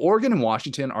 obviously. If Oregon and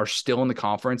Washington are still in the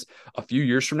conference a few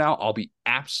years from now, I'll be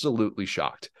absolutely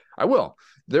shocked. I will.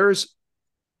 There's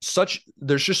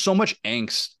just so much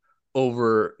angst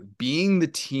over being the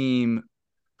team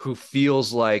who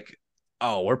feels like,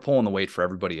 oh, we're pulling the weight for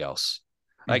everybody else.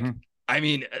 Like,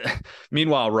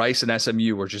 meanwhile, Rice and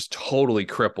SMU were just totally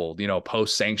crippled,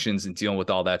 post sanctions and dealing with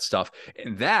all that stuff.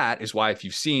 And that is why, if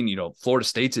you've seen, Florida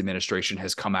State's administration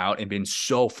has come out and been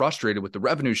so frustrated with the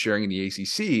revenue sharing in the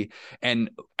ACC, and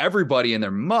everybody and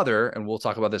their mother, and we'll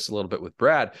talk about this a little bit with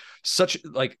Brad,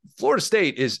 Florida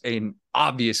State is an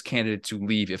obvious candidate to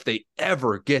leave if they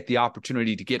ever get the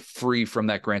opportunity to get free from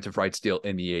that grant of rights deal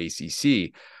in the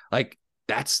ACC. Like,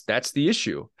 that's the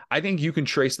issue. I think you can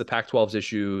trace the Pac-12's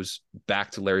issues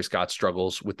back to Larry Scott's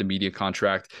struggles with the media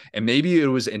contract. And maybe it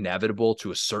was inevitable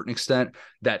to a certain extent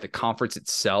that the conference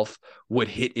itself would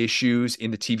hit issues in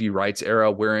the TV rights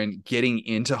era, wherein getting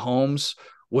into homes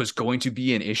was going to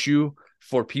be an issue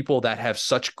for people that have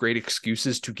such great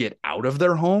excuses to get out of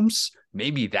their homes.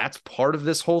 Maybe that's part of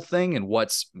this whole thing and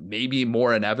what's maybe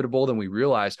more inevitable than we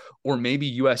realize. Or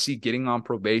maybe USC getting on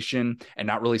probation and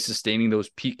not really sustaining those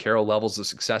Pete Carroll levels of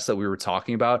success that we were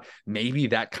talking about. Maybe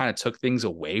that kind of took things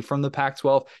away from the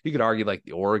Pac-12. You could argue like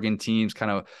the Oregon teams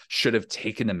kind of should have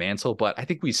taken the mantle, but I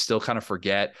think we still kind of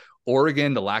forget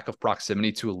Oregon, the lack of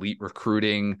proximity to elite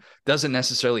recruiting, doesn't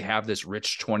necessarily have this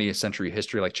rich 20th century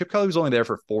history. Like Chip Kelly was only there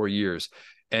for 4 years.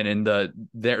 And in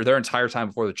their entire time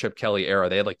before the Chip Kelly era,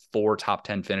 they had like 4 top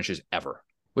 10 finishes ever,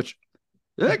 which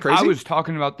isn't that crazy? I was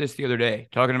talking about this the other day,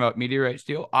 talking about media rights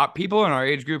deal. People in our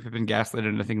age group have been gaslit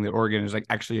into thinking that Oregon is like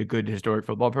actually a good historic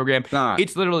football program.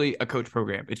 It's literally a coach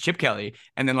program. It's Chip Kelly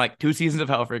and then like 2 seasons of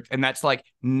Helfrich. And that's like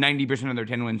 90% of their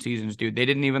 10-win seasons, dude. They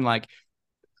didn't even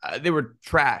they were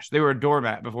trash. They were a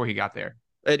doormat before he got there.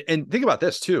 And think about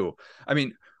this too.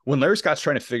 When Larry Scott's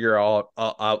trying to figure out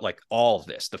like all of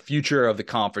this, the future of the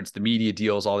conference, the media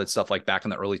deals, all that stuff, like back in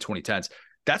the early 2010s,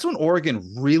 that's when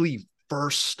Oregon really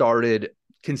first started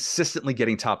consistently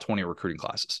getting top 20 recruiting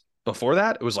classes. Before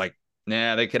that, it was like,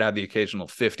 they could have the occasional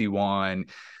 51.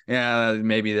 Yeah,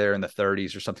 maybe they're in the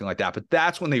 30s or something like that. But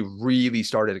that's when they really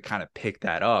started to kind of pick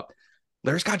that up.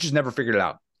 Larry Scott just never figured it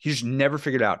out. He just never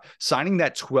figured it out. Signing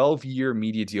that 12-year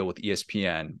media deal with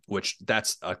ESPN, which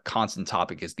that's a constant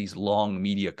topic, is these long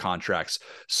media contracts.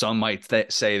 Some might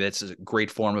say that's a great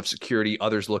form of security.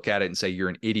 Others look at it and say, you're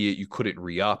an idiot. You couldn't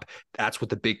re-up. That's what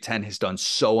the Big Ten has done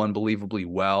so unbelievably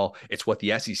well. It's what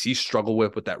the SEC struggled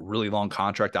with that really long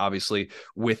contract, obviously,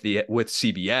 with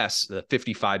CBS, the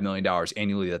 $55 million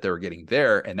annually that they were getting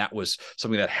there. And that was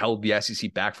something that held the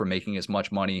SEC back from making as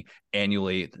much money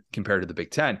annually compared to the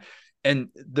Big Ten. And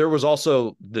there was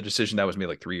also the decision that was made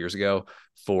like 3 years ago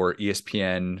for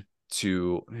ESPN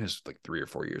it was like 3 or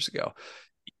 4 years ago.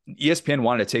 ESPN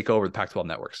wanted to take over the Pac-12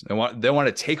 networks. They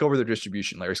wanted to take over their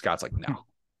distribution. Larry Scott's like,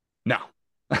 no.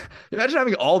 Imagine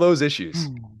having all those issues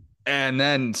and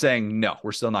then saying, no,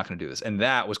 we're still not going to do this. And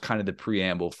that was kind of the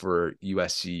preamble for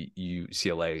USC,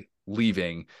 UCLA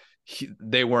leaving.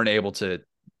 They weren't able to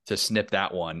snip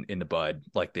that one in the bud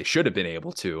like they should have been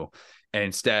able to. And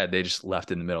instead, they just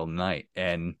left in the middle of the night.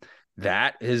 And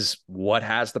that is what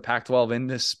has the Pac-12 in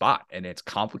this spot. And it's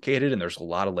complicated, and there's a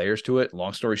lot of layers to it.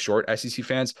 Long story short, SEC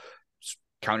fans,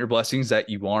 count your blessings that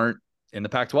you aren't in the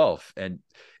Pac-12. And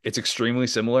it's extremely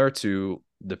similar to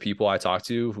the people I talked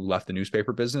to who left the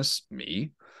newspaper business,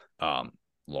 me,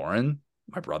 Lauren,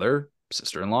 my brother,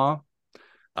 sister-in-law,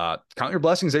 count your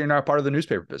blessings that you're not part of the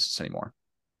newspaper business anymore.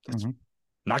 It's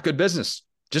not good business.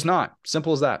 Just not.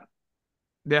 Simple as that.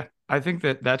 Yeah, I think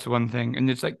that's one thing. And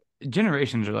it's like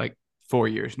generations are like 4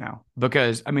 years now,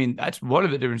 because I mean, that's one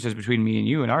of the differences between me and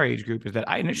you and our age group, is that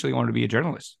I initially wanted to be a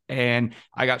journalist and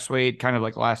I got swayed kind of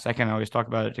like last second. I always talk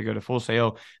about it, to go to Full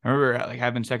Sail. I remember like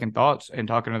having second thoughts and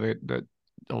talking to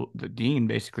the dean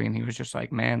basically. And he was just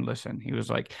like, man, listen, he was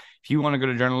like, if you want to go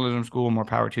to journalism school, more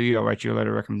power to you. I'll write you a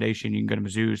letter of recommendation. You can go to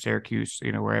Mizzou, Syracuse,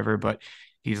 wherever. But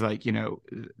he's like,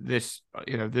 this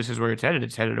is where it's headed.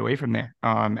 It's headed away from there.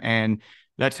 And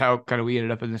that's how kind of we ended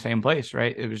up in the same place,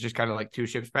 right? It was just kind of like two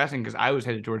ships passing, because I was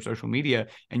headed towards social media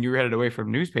and you were headed away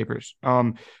from newspapers.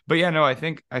 But yeah, no, I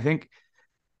think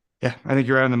you're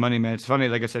right on the money, man. It's funny,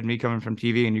 like I said, me coming from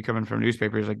TV and you coming from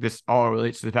newspapers, like this all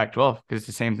relates to the Pac-12, because it's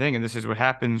the same thing. And this is what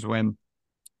happens when,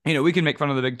 we can make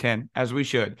fun of the Big Ten, as we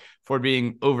should, for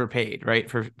being overpaid, right?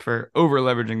 For over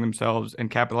leveraging themselves and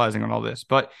capitalizing on all this.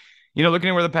 But looking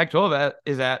at where the Pac-12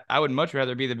 is at, I would much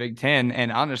rather be the Big Ten. And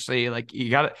honestly, like, you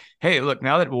got to, hey, look,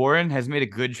 now that Warren has made a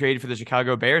good trade for the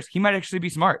Chicago Bears, he might actually be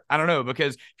smart. I don't know,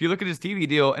 because if you look at his TV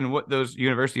deal and what those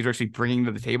universities are actually bringing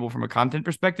to the table from a content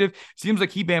perspective, seems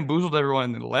like he bamboozled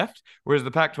everyone in the left, whereas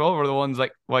the Pac-12 are the ones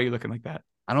like, why are you looking like that?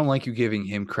 I don't like you giving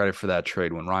him credit for that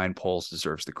trade when Ryan Poles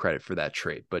deserves the credit for that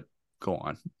trade, but go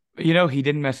on. He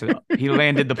didn't mess it up. He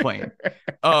landed the plane.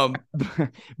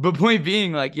 But point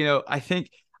being, like, I think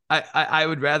I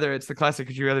would rather, it's the classic,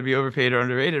 would you rather be overpaid or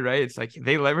underrated, right? It's like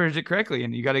they leverage it correctly,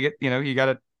 and you got to get, you got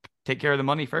to take care of the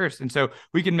money first. And so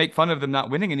we can make fun of them not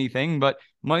winning anything, but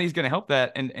money's going to help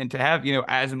that. And to have,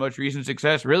 as much recent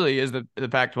success really is the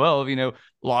Pac-12,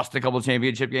 lost a couple of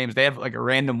championship games. They have like a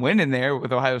random win in there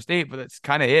with Ohio State, but that's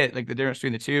kind of it. Like the difference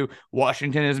between the two.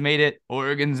 Washington has made it.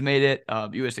 Oregon's made it.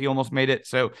 USC almost made it.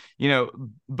 So,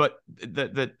 but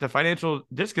the financial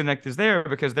disconnect is there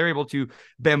because they're able to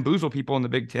bamboozle people in the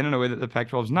Big Ten in a way that the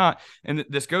Pac-12 is not. And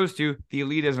this goes to the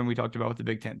elitism we talked about with the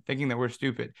Big Ten, thinking that we're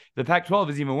stupid. The Pac-12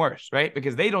 is even worse, right?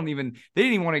 Because they didn't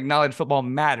even want to acknowledge football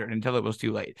mattered until it was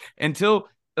too late. Until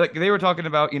like they were talking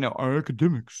about, our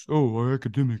academics. Oh, our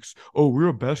academics. Oh, we're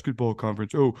a basketball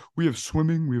conference. Oh, we have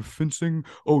swimming. We have fencing.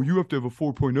 Oh, you have to have a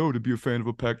 4.0 to be a fan of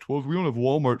a Pac-12. We don't have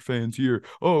Walmart fans here.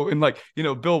 Oh, and like,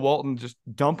 Bill Walton just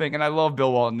dumping. And I love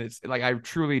Bill Walton. It's like, I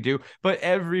truly do. But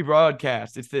every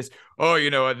broadcast, it's this,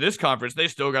 at this conference, they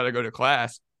still got to go to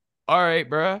class. All right,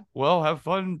 bruh. Well, have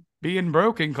fun being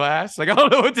broke in class. Like, I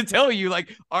don't know what to tell you.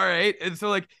 Like, all right. And so,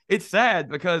 like, it's sad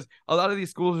because a lot of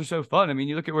these schools are so fun. I mean,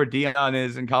 you look at where Deion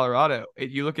is in Colorado.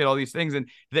 You look at all these things, and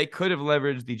they could have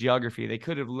leveraged the geography. They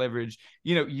could have leveraged,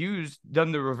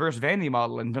 done the reverse Vandy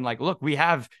model and been like, look, we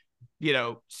have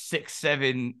 6,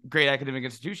 7 great academic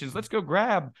institutions. Let's go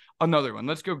grab another one.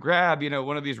 Let's go grab,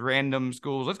 one of these random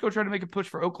schools. Let's go try to make a push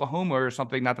for Oklahoma or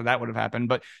something. Not that would have happened,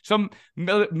 but some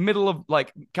middle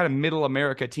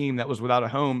America team that was without a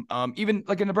home. Even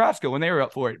like in Nebraska when they were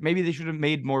up for it, maybe they should have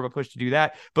made more of a push to do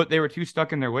that, but they were too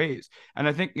stuck in their ways. And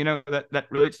I think, that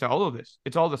relates to all of this.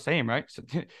 It's all the same, right? So,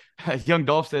 young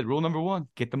Dolph said, rule number 1,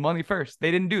 get the money first. They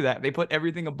didn't do that. They put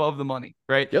everything above the money,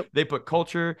 right? Yep. They put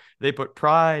culture, they put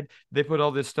pride, they put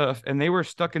all this stuff, and they were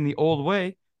stuck in the old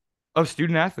way of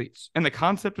student athletes. And the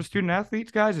concept of student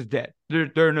athletes, guys, is dead.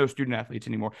 There are no student athletes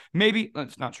anymore. Maybe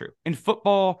that's not true. In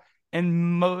football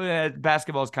and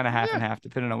basketball is kind of half and half,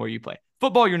 depending on where you play.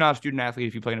 Football, you're not a student athlete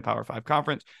if you play in a Power 5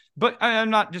 conference. But I'm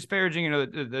not disparaging,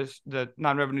 the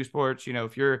non-revenue sports.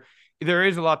 There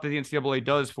is a lot that the NCAA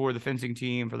does for the fencing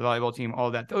team, for the volleyball team,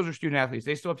 all that. Those are student athletes.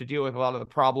 They still have to deal with a lot of the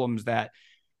problems that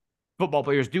football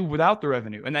players do without the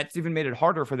revenue. And that's even made it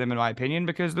harder for them, in my opinion,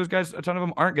 because those guys, a ton of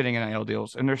them aren't getting NIL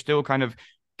deals, and they're still kind of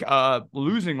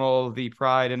losing all of the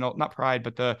pride and not pride,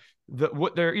 but the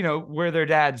what they're, where their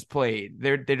dads played.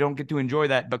 They don't get to enjoy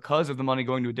that because of the money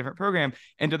going to a different program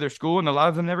into their school. And a lot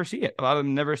of them never see it. A lot of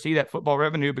them never see that football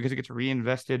revenue because it gets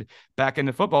reinvested back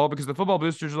into football, because the football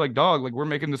boosters are like, dog, like, we're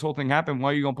making this whole thing happen.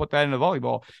 Why are you going to put that into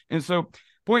volleyball? And so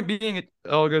point being, it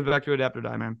all goes back to adapt or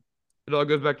die, man. It all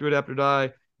goes back to adapt or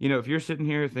die. If you're sitting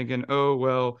here thinking, oh,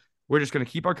 well, we're just going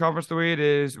to keep our conference the way it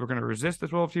is. We're going to resist the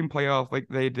 12-team playoff like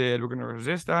they did. We're going to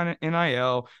resist on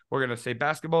NIL. We're going to say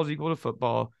basketball is equal to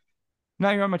football.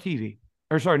 Now you're on my TV.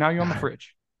 Or sorry, now you're on my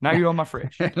fridge. Now you're on my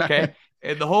fridge. Okay?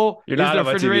 And the whole, is the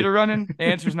refrigerator running? The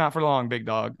answer's not for long, big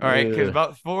dog. All right? Because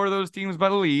about 4 of those teams about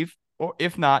to leave, or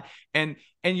if not. And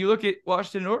you look at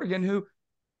Washington and Oregon, who,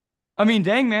 I mean,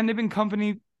 dang, man, they've been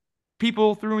company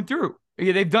people through and through.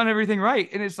 Yeah, they've done everything right.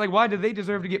 And it's like, why do they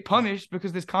deserve to get punished?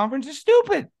 Because this conference is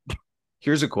stupid.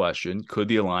 Here's a question. Could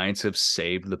the Alliance have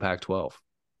saved the Pac-12?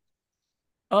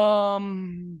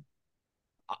 Um,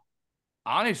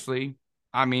 honestly,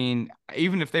 I mean,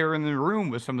 even if they were in the room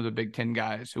with some of the Big Ten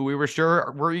guys who we were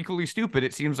sure were equally stupid,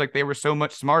 it seems like they were so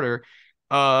much smarter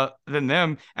than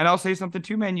them. And I'll say something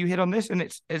too, man. You hit on this, and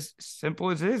it's as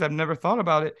simple as it is. I've never thought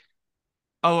about it.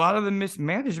 A lot of the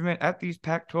mismanagement at these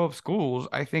Pac-12 schools,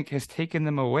 I think, has taken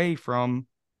them away from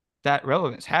that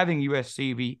relevance. Having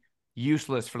USC be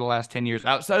useless for the last 10 years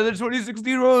outside of the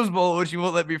 2016 Rose Bowl, which you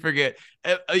won't let me forget.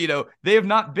 They have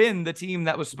not been the team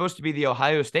that was supposed to be the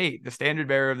Ohio State, the standard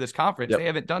bearer of this conference. Yep. They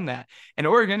haven't done that. And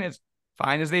Oregon, as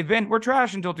fine as they've been, we're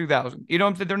trash until 2000. You know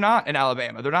what I'm saying? They're not in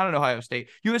Alabama. They're not in Ohio State.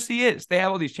 USC is. They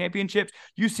have all these championships.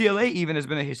 UCLA even has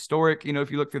been a historic,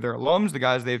 if you look through their alums, the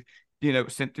guys they've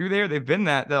sent through there, they've been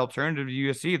that alternative to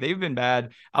USC. They've been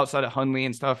bad outside of Hundley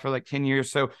and stuff for like 10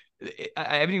 years. So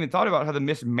I haven't even thought about how the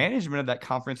mismanagement of that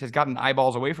conference has gotten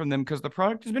eyeballs away from them because the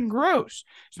product has been gross.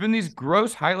 It's been these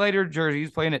gross highlighter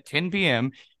jerseys playing at 10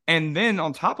 p.m. And then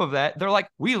on top of that, they're like,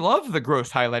 we love the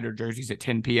gross highlighter jerseys at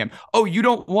 10 p.m. Oh, you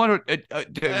don't want to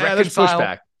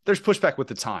reconcile? There's pushback with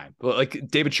the time. Like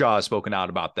David Shaw has spoken out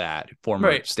about that,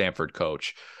 former Stanford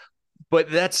coach.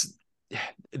 But that's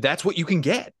what you can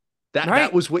get.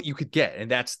 That was what you could get. And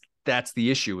that's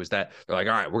the issue, is that they're like,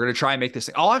 all right, we're going to try and make this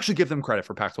thing. I'll actually give them credit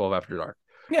for Pac-12 After Dark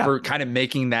for kind of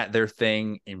making that their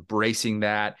thing, embracing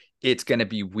that. It's going to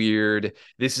be weird.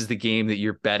 This is the game that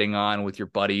you're betting on with your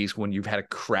buddies when you've had a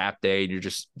crap day and you're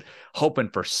just hoping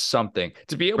for something.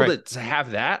 To be able to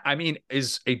have that, I mean,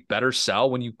 is a better sell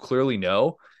when you clearly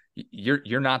know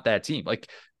you're not that team. Like,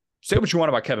 say what you want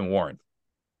about Kevin Warren,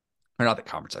 or not the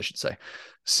conference, I should say.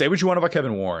 Say what you want about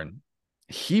Kevin Warren.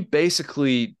 He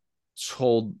basically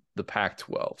told the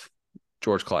Pac-12,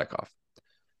 George Kliavkoff,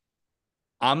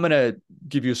 I'm going to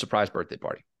give you a surprise birthday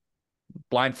party.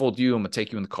 Blindfold you, I'm going to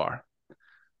take you in the car.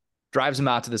 Drives him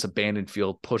out to this abandoned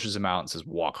field, pushes him out and says,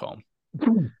 walk home.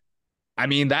 I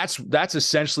mean, that's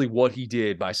essentially what he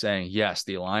did by saying, yes,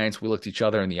 the alliance, we looked each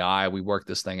other in the eye, we worked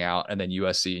this thing out, and then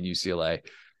USC and UCLA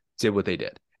did what they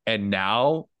did. And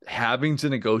now having to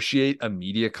negotiate a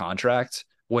media contract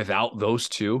without those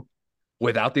two,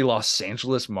 without the Los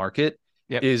Angeles market,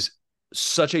 is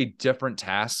such a different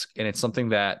task. And it's something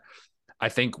that I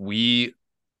think we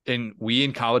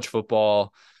in college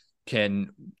football can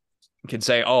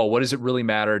say, oh, what does it really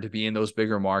matter to be in those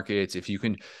bigger markets? If you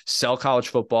can sell college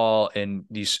football and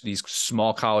these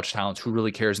small college towns, who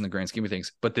really cares in the grand scheme of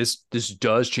things? But this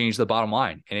does change the bottom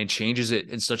line, and it changes it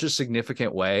in such a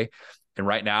significant way. And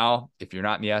right now, if you're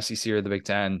not in the SEC or the Big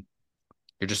Ten,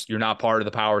 you're not part of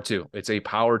the Power Two. It's a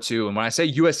Power Two. And when I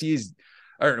say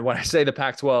when I say the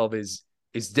Pac-12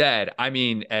 is dead, I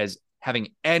mean as having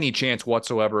any chance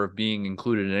whatsoever of being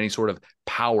included in any sort of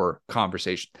power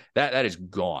conversation. That is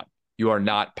gone. You are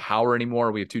not power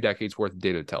anymore. We have 2 decades worth of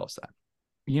data to tell us that.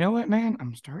 You know what, man?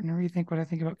 I'm starting to rethink what I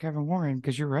think about Kevin Warren,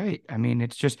 because you're right. I mean,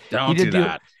 it's just don't do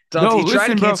that. He tried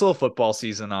to cancel a football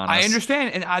season on us. I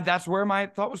understand, and that's where my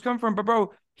thought was coming from. But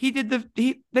bro,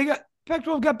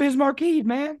 Pac-12 got Biz Markie,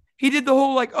 man. He did the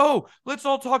whole like, oh, let's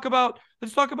talk about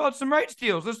some rights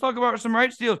deals. Let's talk about some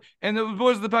rights deals. And the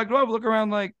boys of the Pac-12 look around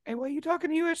like, hey, why are you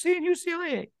talking to USC and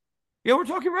UCLA? Yeah, we're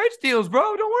talking rights deals,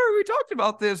 bro. Don't worry, we talked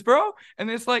about this, bro. And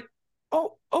it's like,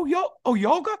 y'all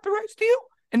got the rights deal?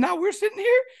 And now we're sitting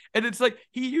here? And it's like,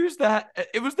 he used that.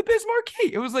 It was the Biz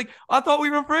Markie. It was like, I thought we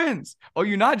were friends. Oh,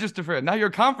 you're not just a friend. Now you're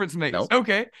conference mates. Nope.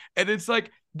 Okay. And it's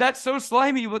like, that's so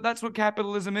slimy, but that's what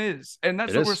capitalism is. And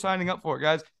that's what we're signing up for,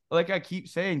 guys. Like I keep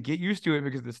saying, get used to it,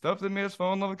 because the stuff that made us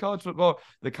fall in love with college football,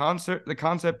 the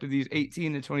concept of these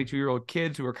 18 to 22-year-old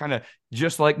kids who are kind of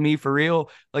just like me for real,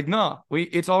 like,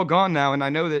 it's all gone now. And I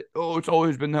know that, it's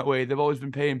always been that way. They've always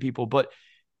been paying people, but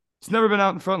it's never been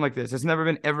out in front like this. It's never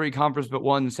been every conference but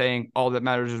one saying all that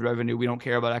matters is revenue. We don't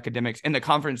care about academics. And the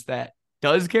conference that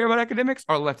does care about academics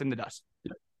are left in the dust.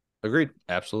 Agreed.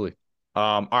 Absolutely.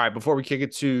 All right, before we kick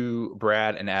it to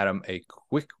Brad and Adam, a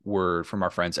quick word from our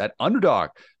friends at Underdog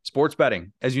Sports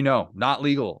Betting. As you know, not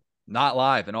legal, not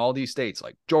live in all these states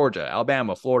like Georgia,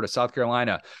 Alabama, Florida, South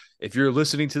Carolina. If you're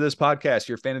listening to this podcast,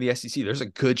 you're a fan of the SEC, there's a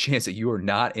good chance that you are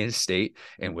not in a state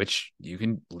in which you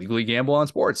can legally gamble on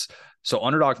sports. So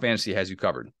Underdog Fantasy has you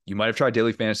covered. You might have tried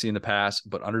Daily Fantasy in the past,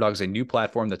 but Underdog is a new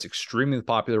platform that's extremely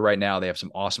popular right now. They have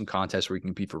some awesome contests where you can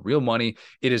compete for real money.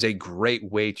 It is a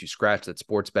great way to scratch that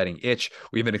sports betting itch.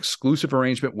 We have an exclusive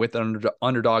arrangement with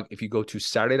Underdog. If you go to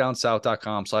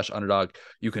SaturdayDownSouth.com/underdog,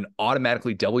 you can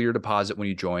automatically double your deposit when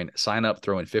you join. Sign up,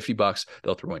 throw in $50.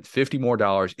 They'll throw in $50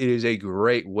 more. It is a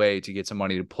great way to get some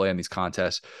money to play on these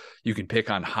contests. You can pick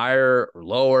on higher or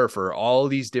lower for all of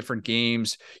these different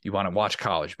games. You want to watch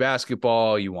college basketball,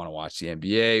 basketball, you want to watch the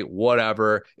NBA,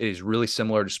 whatever. It is really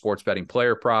similar to sports betting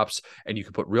player props, and you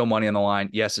can put real money on the line.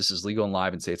 Yes, this is legal and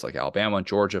live in states like Alabama,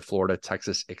 Georgia, Florida,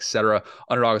 Texas, etc.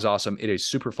 Underdog is awesome. It is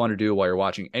super fun to do while you're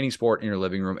watching any sport in your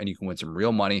living room, and you can win some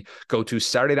real money. Go to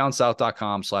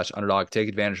SaturdayDownSouth.com/underdog. Take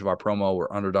advantage of our promo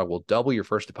where Underdog will double your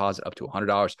first deposit up to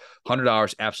 $100.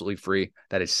 $100 absolutely free.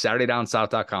 That is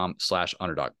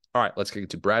SaturdayDownSouth.com/underdog. All right, let's get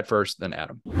to Brad first, then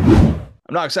Adam.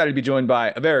 I'm not excited to be joined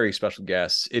by a very special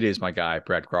guest. It is my guy,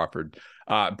 Brad Crawford.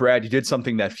 Brad, you did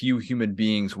something that few human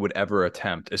beings would ever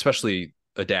attempt, especially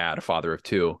a dad, a father of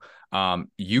two.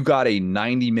 You got a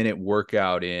 90-minute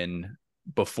workout in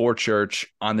before church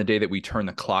on the day that we turn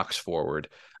the clocks forward.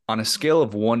 On a scale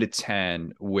of 1 to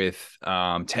 10, with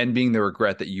 10 being the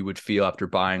regret that you would feel after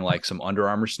buying like some Under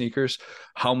Armour sneakers,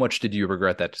 how much did you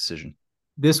regret that decision?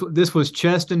 This was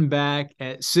chest and back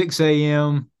at 6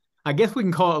 a.m. I guess we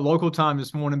can call it local time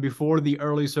this morning before the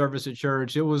early service at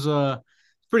church. It was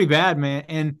pretty bad, man.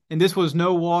 And this was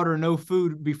no water, no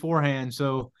food beforehand.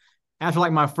 So after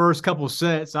like my first couple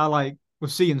sets, I like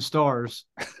was seeing stars.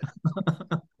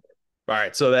 All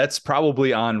right. So that's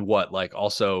probably on what, like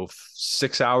also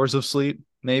 6 hours of sleep,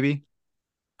 maybe?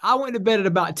 I went to bed at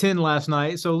about 10 last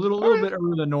night. So a little bit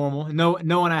earlier than normal.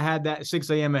 Knowing I had that 6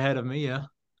 a.m. ahead of me. Yeah.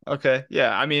 Okay.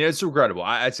 Yeah. I mean, it's regrettable.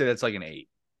 I'd say that's like an 8,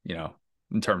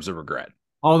 in terms of regret.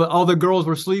 All the girls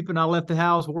were sleeping. I left the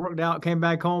house, worked out, came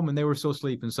back home, and they were still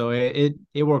sleeping. So it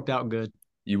worked out good.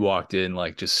 You walked in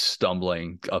like just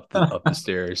stumbling up the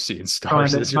stairs, seeing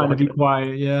stars. Trying to be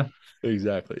quiet. Yeah.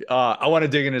 Exactly. I want to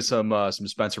dig into some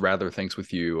Spencer Rattler things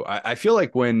with you. I feel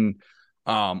like when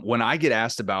I get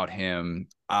asked about him,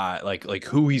 like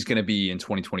who he's going to be in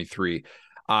 2023,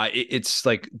 it's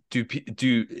like,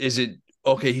 is it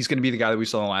okay, he's going to be the guy that we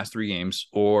saw in the last 3 games,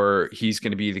 or he's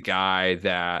going to be the guy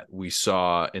that we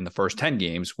saw in the first 10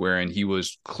 games, wherein he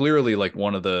was clearly like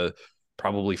one of the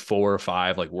probably 4 or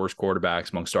 5 like worst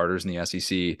quarterbacks among starters in the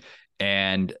SEC.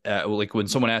 And like when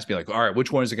someone asks me like, all right,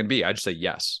 which one is it going to be? I just say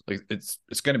yes. Like it's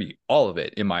going to be all of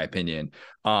it, in my opinion.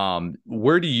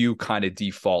 Where do you kind of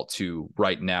default to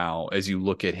right now as you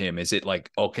look at him? Is it like,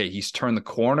 okay, he's turned the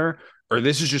corner, or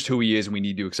this is just who he is and we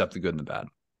need to accept the good and the bad?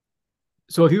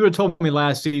 So if you would have told me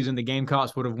last season the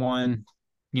Gamecocks would have won,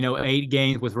 8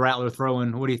 games with Rattler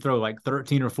throwing, what did he throw, like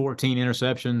 13 or 14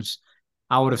 interceptions,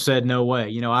 I would have said no way.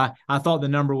 I thought the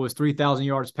number was 3,000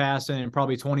 yards passing and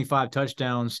probably 25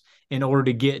 touchdowns in order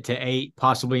to get to 8,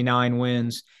 possibly 9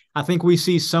 wins. I think we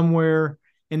see somewhere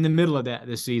in the middle of that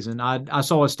this season. I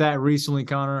saw a stat recently,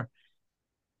 Connor.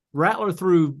 Rattler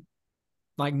threw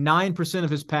like 9% of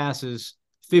his passes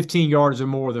 15 yards or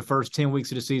more the first 10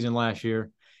 weeks of the season last year.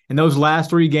 In those last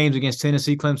 3 games against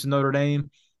Tennessee, Clemson, Notre Dame,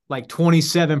 like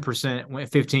 27% went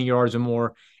 15 yards or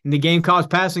more. And the Gamecocks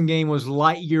passing game was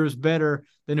light years better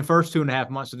than the first 2.5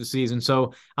 months of the season.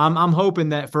 So I'm hoping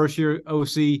that first-year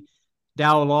OC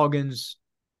Dowell Loggins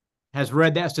has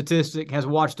read that statistic, has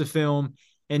watched the film,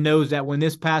 and knows that when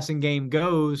this passing game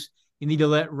goes, you need to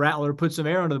let Rattler put some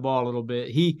air under the ball a little bit.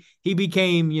 He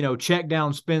became, check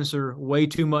down Spencer way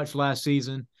too much last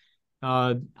season.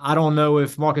 I don't know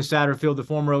if Marcus Satterfield, the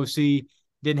former OC,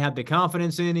 didn't have the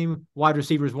confidence in him. Wide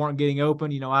receivers weren't getting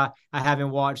open. I haven't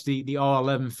watched the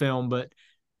All-11 film, but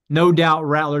no doubt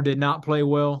Rattler did not play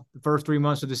well the first 3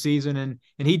 months of the season, and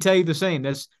he'd tell you the same.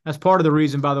 That's part of the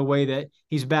reason, by the way, that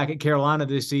he's back at Carolina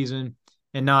this season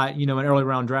and not, an early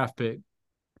round draft pick.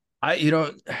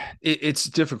 It's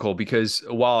difficult because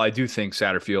while I do think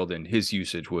Satterfield and his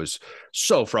usage was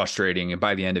so frustrating, and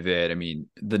by the end of it, I mean,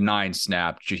 the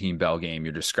 9-snap Jaheim Bell game,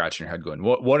 you're just scratching your head going,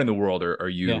 what in the world are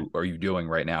you doing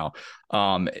right now?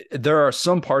 There are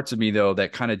some parts of me though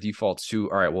that kind of defaults to,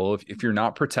 all right, well, if you're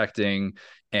not protecting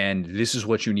and this is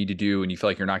what you need to do, and you feel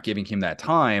like you're not giving him that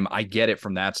time, I get it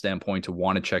from that standpoint to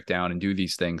want to check down and do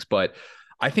these things, but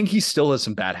I think he still has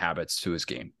some bad habits to his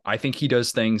game. I think he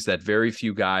does things that very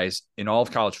few guys in all of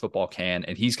college football can,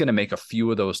 and he's going to make a few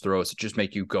of those throws that just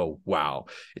make you go, wow.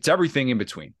 It's everything in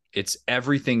between. It's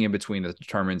everything in between that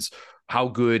determines how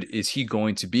good is he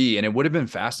going to be. And it would have been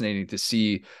fascinating to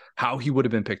see how he would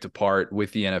have been picked apart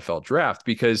with the NFL draft,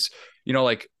 because,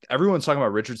 like everyone's talking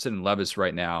about Richardson and Levis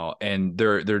right now, and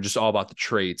they're just all about the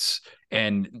traits.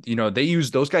 And, they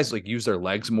use those guys use their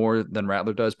legs more than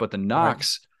Rattler does, but the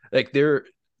Knox,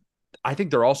 I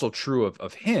think they're also true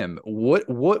of him. What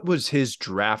was his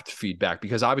draft feedback?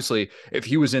 Because obviously, if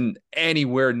he was in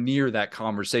anywhere near that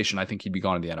conversation, I think he'd be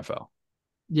gone to the NFL.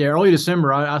 Yeah, early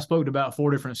December, I spoke to about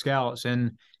 4 different scouts,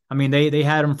 and I mean they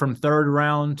had him from 3rd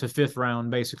round to 5th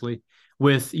round, basically,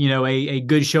 with a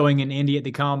good showing in Indy at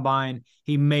the combine.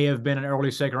 He may have been an early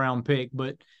 2nd round pick,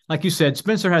 but like you said,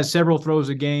 Spencer has several throws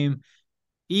a game.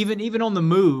 even on the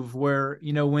move, where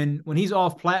when he's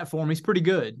off platform, he's pretty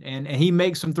good, and he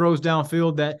makes some throws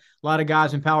downfield that a lot of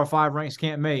guys in Power 5 ranks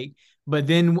can't make. But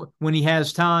then when he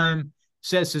has time,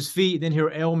 sets his feet, then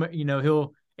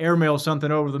he'll airmail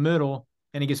something over the middle,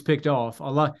 and he gets picked off. A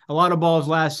lot of balls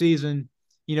last season,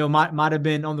 might have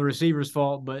been on the receiver's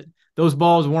fault, but those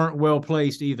balls weren't well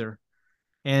placed either.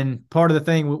 And part of the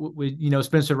thing with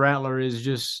Spencer Rattler is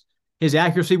just his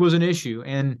accuracy was an issue,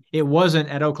 and it wasn't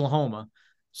at Oklahoma.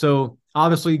 So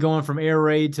obviously going from air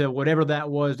raid to whatever that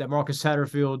was that Marcus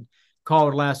Satterfield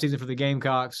called last season for the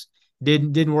Gamecocks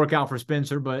didn't work out for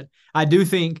Spencer. But I do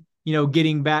think,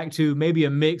 getting back to maybe a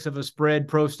mix of a spread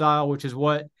pro style, which is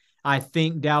what I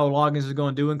think Dowell Loggins is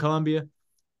going to do in Columbia,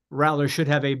 Rattler should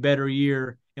have a better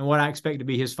year and what I expect to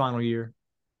be his final year.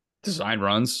 Design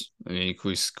runs. I mean,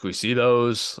 can we see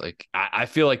those? Like, I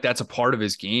feel like that's a part of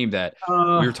his game that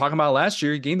we were talking about last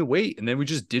year. He gained the weight, and then we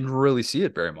just didn't really see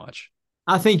it very much.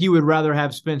 I think you would rather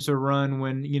have Spencer run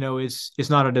when it's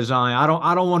not a design. I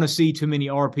don't want to see too many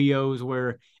RPOs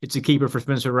where it's a keeper for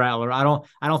Spencer Rattler. I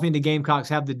don't think the Gamecocks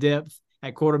have the depth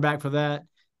at quarterback for that.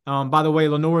 By the way,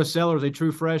 Lenora Sellers, a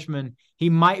true freshman, he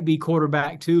might be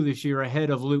quarterback 2 this year ahead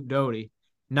of Luke Doty.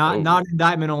 Not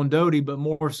indictment on Doty, but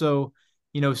more so,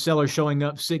 Sellers showing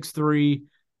up 6'3",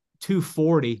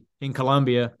 240 in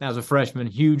Columbia as a freshman,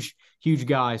 huge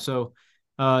guy. So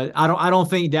I don't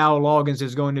think Dowell Loggins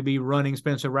is going to be running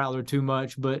Spencer Rattler too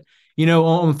much. But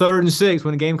on 3rd and 6,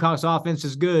 when the Gamecocks offense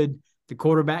is good, the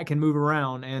quarterback can move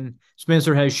around, and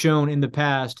Spencer has shown in the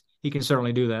past he can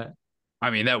certainly do that. I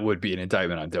mean, that would be an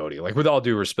indictment on Doty. Like, with all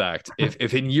due respect,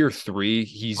 if in year 3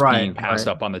 he's being passed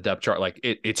up on the depth chart, like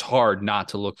it's hard not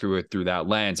to look through it through that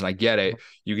lens. And I get it.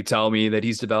 You could tell me that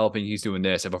he's developing, he's doing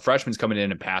this. If a freshman's coming in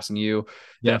and passing you,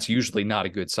 that's usually not a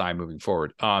good sign moving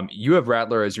forward. You have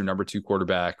Rattler as your number 2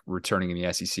 quarterback returning in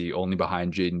the SEC, only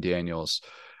behind Jaden Daniels.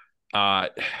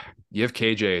 You have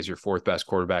KJ as your 4th best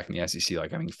quarterback in the SEC.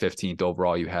 Like, I mean, 15th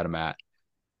overall, you had him at.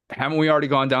 Haven't we already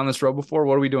gone down this road before?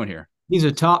 What are we doing here? He's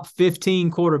a top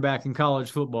 15 quarterback in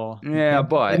college football. Yeah,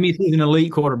 but that means he's an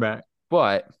elite quarterback.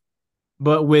 But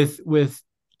with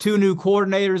 2 new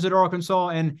coordinators at Arkansas,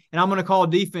 and I'm going to call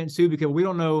defense too, because we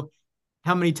don't know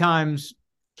how many times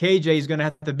KJ is going to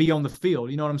have to be on the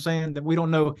field. You know what I'm saying? That we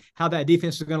don't know how that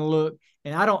defense is going to look,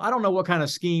 and I don't know what kind of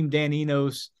scheme Dan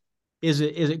Enos is.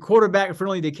 It quarterback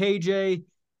friendly to KJ?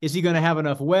 Is he going to have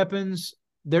enough weapons?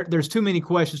 There's too many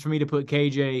questions for me to put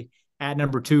KJ at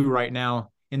number 2 right now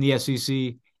in the SEC,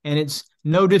 and it's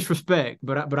no disrespect,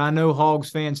 but I know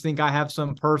Hogs fans think I have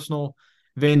some personal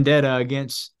vendetta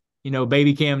against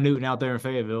baby Cam Newton out there in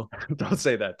Fayetteville. Don't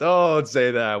say that. Don't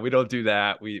say that. We don't do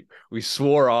that. We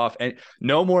swore off, and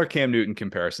no more Cam Newton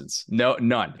comparisons. No,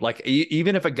 none. Like,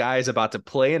 even if a guy is about to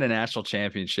play in a national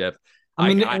championship,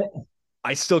 I mean,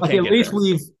 I still can't.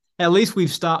 At least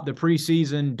we've stopped the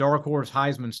preseason dark horse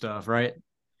Heisman stuff, right?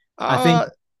 I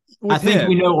think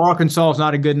we know Arkansas is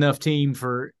not a good enough team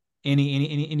for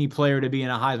any player to be in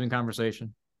a Heisman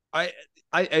conversation. I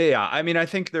mean, I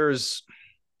think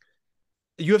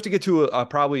you have to get to a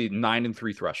probably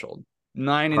 9-3 threshold.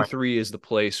 9-3 is the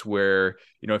place where,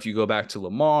 if you go back to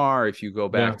Lamar, if you go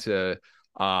back to,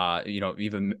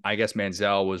 even I guess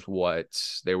Manziel was what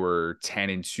they were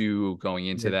 10-2 going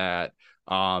into that.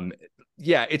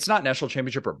 It's not national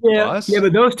championship or bust. Yeah,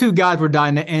 but those 2 guys were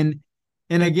dying,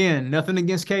 and again, nothing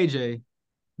against KJ.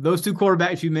 Those 2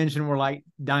 quarterbacks you mentioned were like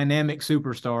dynamic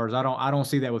superstars. I don't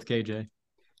see that with KJ.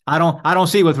 I don't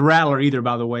see it with Rattler either,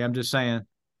 by the way. I'm just saying.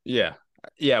 Yeah.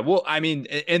 Yeah. Well, I mean,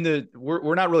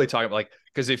 we're not really talking about, like,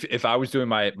 because if I was doing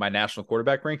my national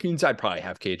quarterback rankings, I'd probably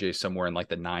have KJ somewhere in like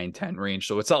the 9-10 range.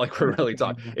 So it's not like we're really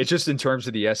talking. It's just in terms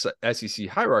of the SEC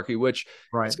hierarchy, which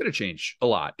it's going to change a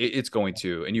lot. It's going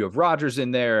to, and you have Rodgers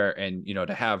in there, and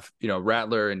to have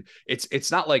Rattler, and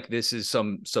it's not like this is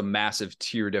some massive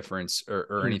tier difference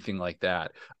or anything like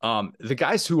that. The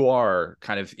guys who are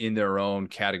kind of in their own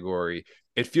category,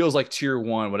 it feels like tier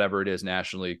 1, whatever it is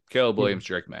nationally, Caleb Williams,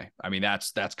 Drake May. I mean,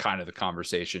 that's kind of the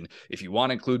conversation. If you want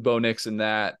to include Bo Nix in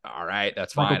that, all right,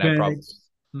 that's fine.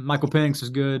 Michael Penix is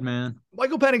good, man.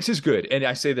 Michael Penix is good. And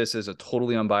I say this as a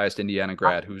totally unbiased Indiana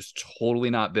grad who's totally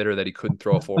not bitter that he couldn't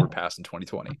throw a forward pass in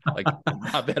 2020. Like,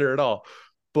 not bitter at all.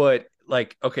 But,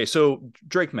 like, okay, so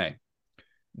Drake May.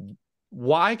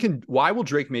 Why will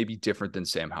Drake May be different than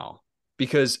Sam Howell?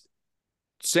 Because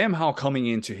Sam Howell coming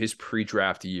into his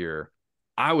pre-draft year,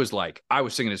 I was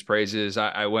singing his praises.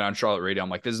 I went on Charlotte radio. I'm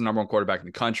like, this is the number 1 quarterback in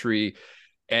the country.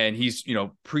 And he's,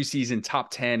 preseason top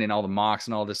 10 in all the mocks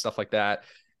and all this stuff like that.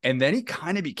 And then he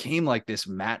kind of became like this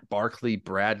Matt Barkley,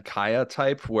 Brad Kaya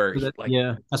type where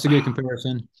that's a good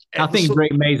comparison. I think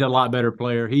Drake May's a lot better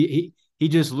player. He he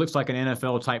just looks like an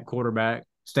NFL type quarterback.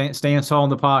 Stands tall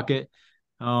in the pocket.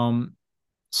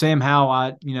 Sam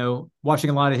Howell,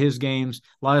 watching a lot of his games,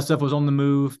 a lot of stuff was on the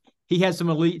move. He had some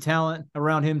elite talent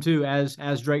around him too,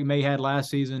 as Drake May had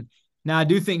last season. Now, I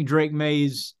do think Drake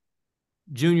May's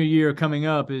junior year coming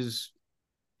up his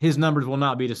numbers will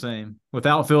not be the same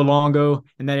without Phil Longo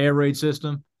and that air raid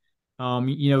system.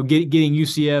 Getting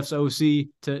UCF's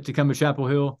OC to come to Chapel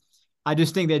Hill. I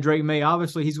just think that Drake May,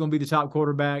 obviously, he's going to be the top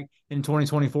quarterback in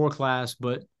 2024 class,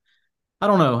 but I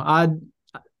don't know.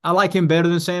 I like him better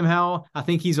than Sam Howell. I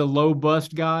think he's a low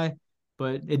bust guy,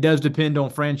 but it does depend on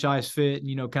franchise fit,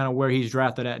 kind of where he's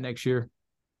drafted at next year.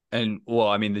 And well,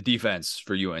 I mean, the defense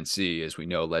for UNC, as we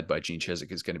know, led by Gene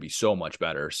Chizik, is going to be so much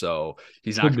better. So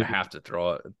he's not going to have to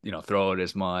throw it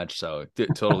as much. So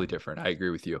totally different. I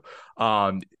agree with you.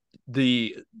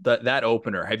 That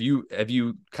opener, have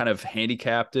you kind of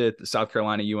handicapped it, the South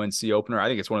Carolina UNC opener? I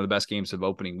think it's one of the best games of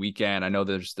opening weekend. I know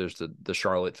there's the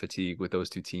Charlotte fatigue with those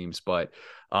two teams, but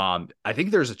I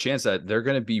think there's a chance that they're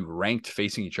going to be ranked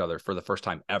facing each other for the first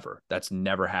time ever. That's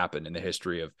never happened in the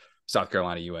history of South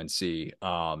Carolina UNC.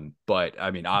 But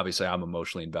I mean, obviously I'm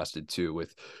emotionally invested too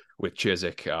with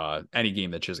Chizik, any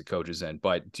game that Chizik coaches in.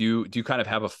 But do you kind of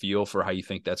have a feel for how you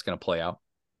think that's going to play out?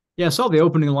 Yeah, I saw the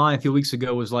opening line a few weeks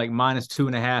ago was like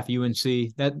 -2.5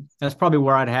 UNC. That's probably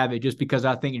where I'd have it, just because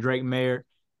I think Drake Mayer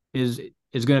is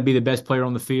going to be the best player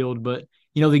on the field. But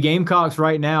the Gamecocks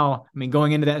right now, I mean,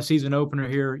 going into that season opener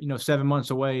here, 7 months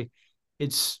away,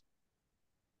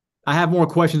 I have more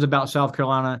questions about South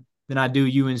Carolina than I do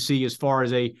UNC as far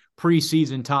as a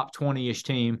preseason top 20-ish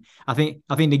team. I think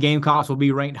the Gamecocks will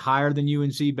be ranked higher than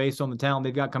UNC based on the talent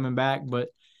they've got coming back. But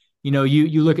you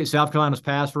look at South Carolina's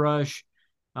pass rush.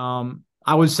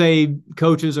 I would say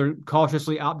coaches are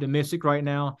cautiously optimistic right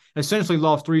now. Essentially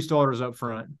lost 3 starters up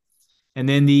front. And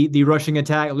then the rushing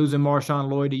attack, losing Marshawn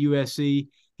Lloyd to USC.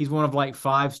 He's one of like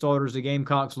 5 starters the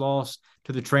Gamecocks lost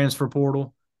to the transfer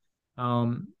portal.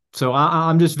 So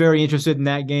I'm just very interested in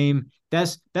that game.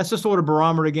 That's the sort of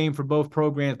barometer game for both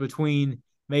programs between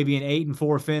maybe an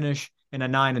 8-4 finish and a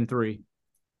 9-3.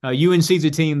 UNC's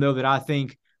a team, though, that I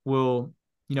think will,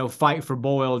 fight for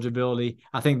bowl eligibility.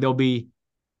 I think they'll be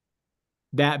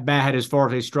that bad as far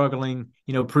as a struggling,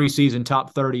 preseason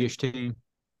top 30-ish team.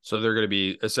 So they're going to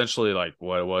be essentially like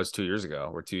what it was 2 years ago,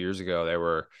 where 2 years ago they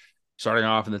were starting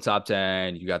off in the top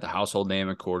 10. You got the household name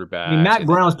at quarterback. I mean, Matt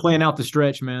Brown's playing out the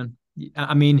stretch, man.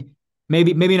 I mean,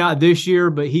 maybe not this year,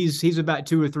 but he's about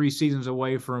 2 or 3 seasons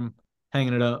away from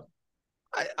hanging it up.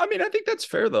 I mean, I think that's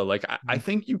fair though. Like, I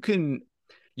think you can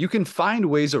find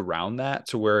ways around that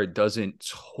to where it doesn't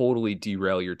totally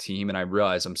derail your team. And I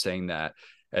realize I'm saying that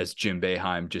as Jim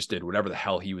Boeheim just did whatever the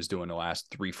hell he was doing the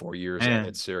last 3-4 years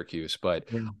at Syracuse. But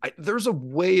there's a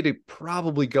way to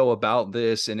probably go about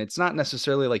this. And it's not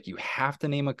necessarily like you have to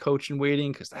name a coach in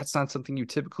waiting, because that's not something you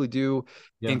typically do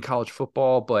in college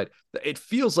football. But it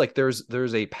feels like there's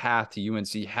a path to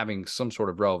UNC having some sort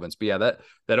of relevance. But yeah,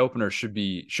 that opener should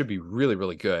be really,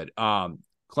 really good.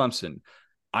 Clemson,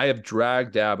 I have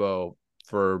dragged Dabo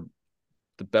for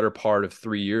the better part of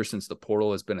 3 years since the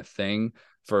portal has been a thing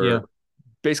for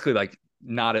basically like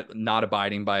not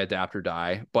abiding by adapt or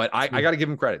die. But I got to give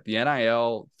him credit. The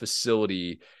NIL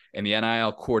facility and the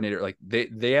NIL coordinator, like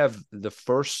they have the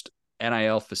first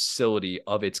NIL facility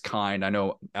of its kind. I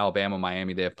know Alabama,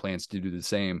 Miami, they have plans to do the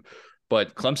same,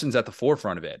 but Clemson's at the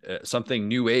forefront of it. Something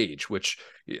new age, which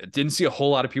didn't see a whole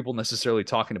lot of people necessarily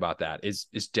talking about that. Is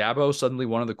Dabo suddenly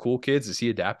one of the cool kids? Is he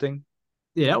adapting?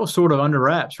 Yeah, that was sort of under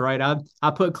wraps, right?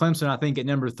 I put Clemson, I think, at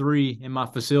number 3 in my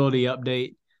facility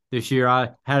update this year.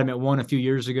 I had them at 1 a few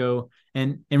years ago,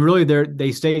 and really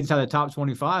they stayed inside the top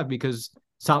 25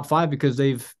 top 5 because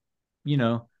they've,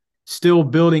 still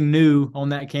building new on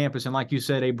that campus, and like you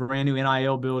said, a brand new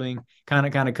NIL building, kind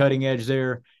of cutting edge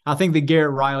there. I think the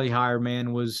Garrett Riley hire,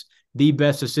 man, was the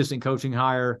best assistant coaching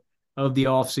hire of the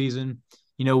offseason.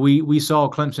 We saw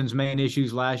Clemson's main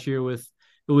issues last year with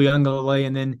Uiagalelei,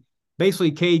 and then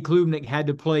basically Cade Klubnik had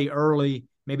to play early.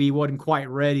 Maybe he wasn't quite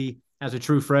ready as a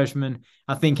true freshman.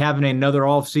 I think having another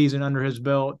offseason under his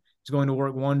belt is going to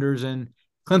work wonders. And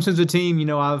Clemson's a team,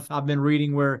 I've been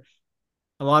reading where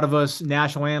a lot of us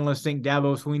national analysts think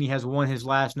Dabo Swinney has won his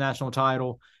last national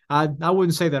title. I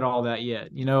wouldn't say that all that yet.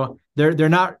 They're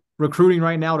not recruiting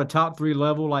right now at a top 3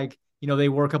 level like, they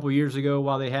were a couple of years ago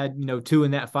while they had, 2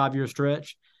 in that 5-year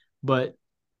stretch. But,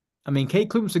 I mean, Cade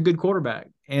Klubnik's a good quarterback,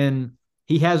 and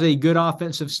he has a good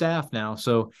offensive staff now.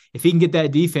 So if he can get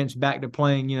that defense back to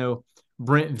playing,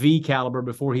 Brent V caliber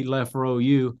before he left for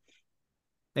OU,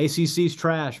 ACC's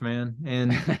trash, man,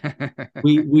 and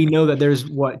we know that there's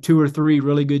two or three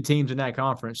really good teams in that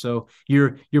conference. So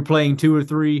you're playing two or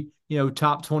three,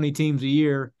 top 20 teams a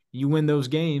year. You win those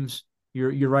games,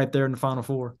 you're right there in the Final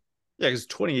Four. Yeah, because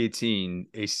 2018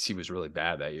 ACC was really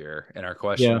bad that year, and our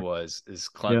question was: Is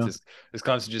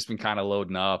Clemson just been kind of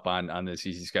loading up on this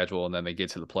easy schedule, and then they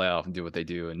get to the playoff and do what they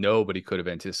do, and nobody could have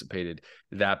anticipated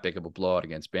that big of a blowout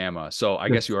against Bama. So I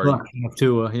guess you already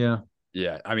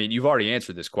yeah. I mean, you've already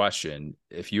answered this question.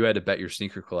 If you had to bet your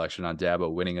sneaker collection on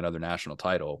Dabo winning another national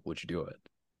title, would you do it?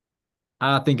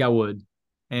 I think I would,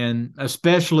 and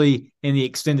especially in the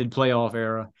extended playoff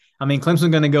era. I mean, Clemson's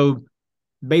going to go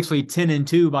basically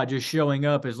 10-2 by just showing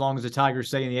up as long as the Tigers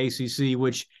stay in the ACC,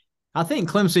 which I think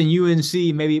Clemson,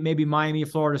 UNC, maybe Miami,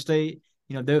 Florida State,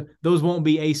 those won't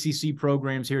be ACC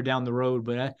programs here down the road,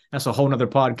 but that's a whole nother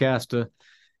podcast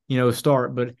to,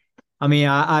 start. But I mean,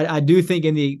 I do think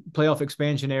in the playoff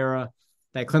expansion era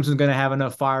that Clemson's going to have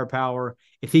enough firepower.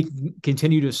 If he can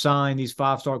continue to sign these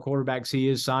 5-star quarterbacks he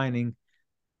is signing,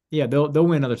 yeah, they'll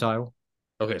win another title.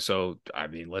 Okay, so I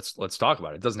mean, let's talk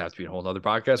about it. It doesn't have to be a whole other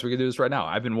podcast. We can do this right now.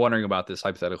 I've been wondering about this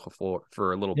hypothetical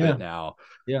for a little bit now.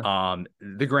 Yeah.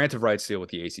 The grant of rights deal with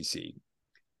the ACC.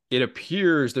 It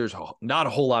appears there's not a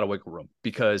whole lot of wiggle room,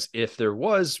 because if there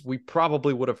was, we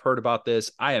probably would have heard about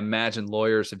this. I imagine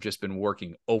lawyers have just been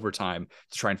working overtime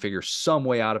to try and figure some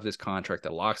way out of this contract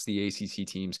that locks the ACC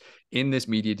teams in this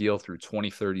media deal through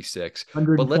 2036.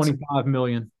 $125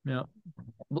 million. Yeah.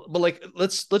 But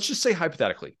let's just say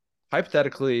hypothetically,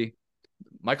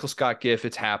 Michael Scott Giff,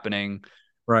 it's happening.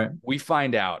 Right. We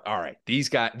find out, all right,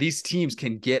 these teams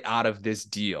can get out of this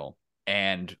deal,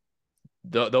 and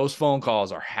those phone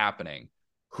calls are happening.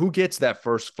 Who gets that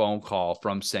first phone call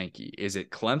from Sankey? Is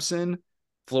it Clemson,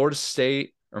 Florida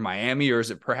State, or Miami, or is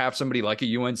it perhaps somebody like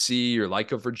a UNC or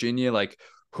like a Virginia? Like,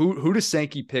 who does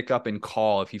Sankey pick up and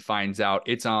call if he finds out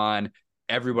it's on,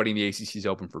 everybody in the ACC is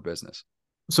open for business?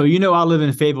 So, I live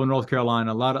in Fayetteville, North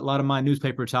Carolina. A lot of my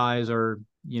newspaper ties are,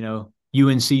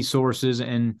 UNC sources,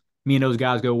 and me and those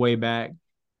guys go way back.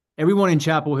 Everyone in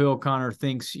Chapel Hill, Connor,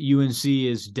 thinks UNC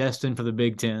is destined for the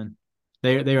Big Ten.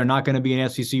 They are not going to be an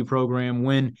SEC program.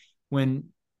 When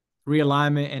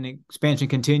realignment and expansion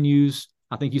continues,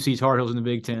 I think you see Tar Heels in the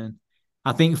Big Ten.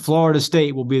 I think Florida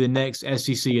State will be the next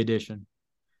SEC edition.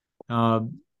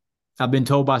 I've been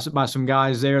told by some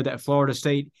guys there that Florida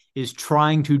State is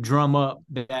trying to drum up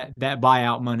that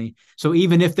buyout money. So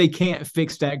even if they can't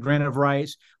fix that grant of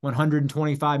rights,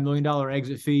 $125 million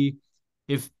exit fee,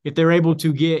 if they're able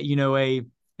to get,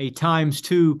 a times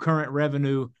 2 current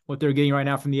revenue, what they're getting right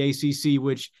now from the ACC,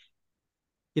 which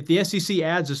if the SEC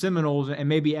adds the Seminoles and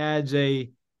maybe adds a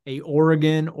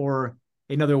Oregon or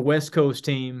another West Coast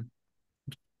team,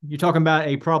 you're talking about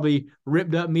a probably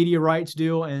ripped up media rights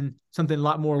deal and something a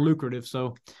lot more lucrative.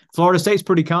 So Florida State's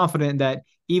pretty confident that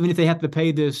even if they have to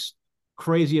pay this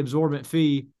crazy absorbent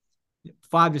fee,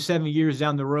 5 to 7 years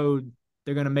down the road,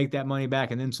 they're going to make that money back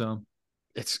and then some.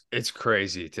 It's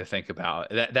crazy to think about.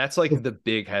 That's like the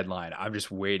big headline I'm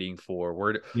just waiting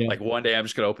for. Like one day I'm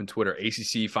just going to open Twitter,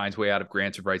 ACC finds way out of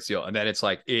grants of rights deal. And then it's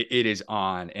like, it is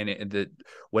on. And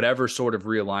whatever sort of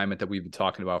realignment that we've been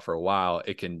talking about for a while,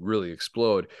 it can really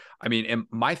explode. I mean, and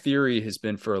my theory has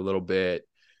been for a little bit,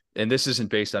 and this isn't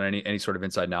based on any sort of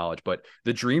inside knowledge, but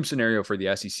the dream scenario for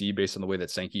the SEC, based on the way that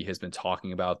Sankey has been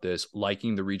talking about this,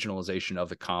 liking the regionalization of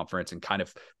the conference and kind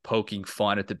of poking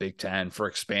fun at the Big Ten for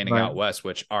expanding out west,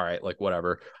 which, all right, like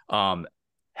whatever.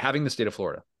 Having the state of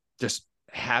Florida, just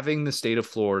having the state of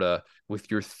Florida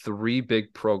with your 3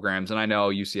 big programs. And I know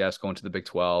UCS going to the Big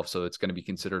 12, so it's going to be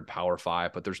considered Power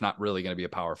 5, but there's not really going to be a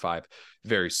Power 5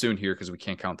 very soon here because we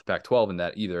can't count the Pac-12 in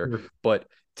that either. Mm-hmm. But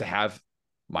to have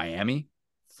Miami,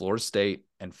 Florida State,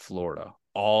 and Florida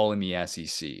all in the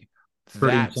SEC,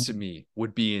 that to me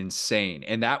would be insane.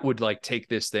 And that would take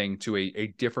this thing to a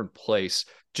different place,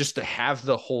 just to have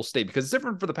the whole state, because it's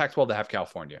different for the Pac-12 to have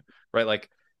California, right? Like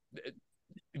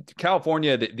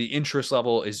California, the interest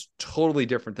level is totally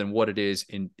different than what it is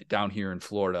down here in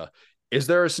Florida. Is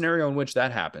there a scenario in which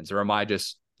that happens, or am I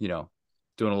just, doing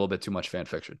a little bit too much fan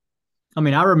fiction? I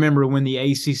mean, I remember when the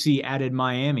ACC added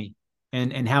Miami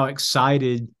and how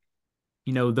excited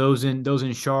those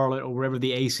in Charlotte or wherever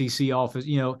the ACC office,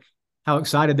 how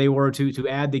excited they were to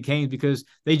add the Canes, because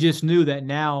they just knew that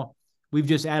now we've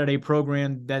just added a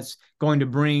program that's going to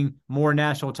bring more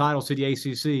national titles to the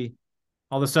ACC.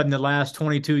 All of a sudden, the last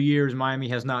 22 years, Miami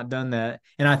has not done that,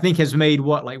 and I think has made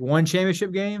one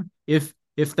championship game, if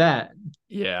that.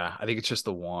 Yeah, I think it's just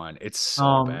the one. It's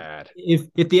so bad.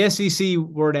 If the SEC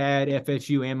were to add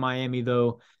FSU and Miami,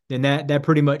 though, then that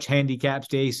pretty much handicaps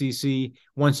the ACC.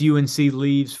 Once UNC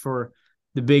leaves for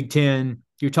the Big Ten,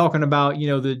 you're talking about,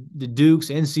 the Dukes,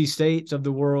 NC States of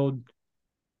the world,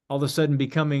 all of a sudden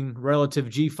becoming relative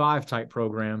G5 type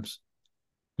programs.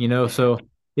 So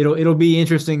it'll be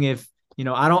interesting if,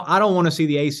 I don't want to see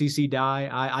the ACC die.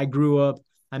 I grew up,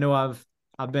 I know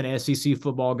I've been an SEC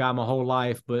football guy my whole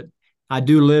life, but I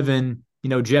do live in,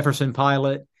 Jefferson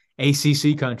Pilot,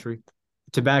 ACC country.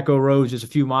 Tobacco Road's just a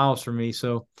few miles from me.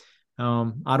 So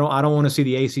I don't want to see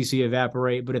the ACC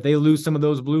evaporate, but if they lose some of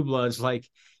those blue bloods like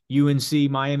UNC,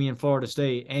 Miami, and Florida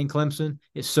State and Clemson,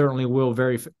 it certainly will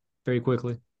very, very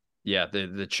quickly. Yeah,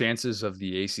 the chances of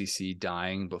the ACC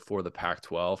dying before the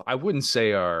Pac-12, I wouldn't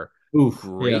say are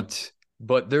great,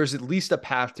 but there's at least a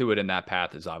path to it, and that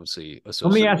path is obviously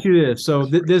associated. Let me ask you this: so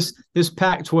this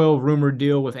Pac-12 rumored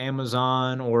deal with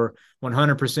Amazon or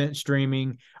 100%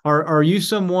 streaming, are you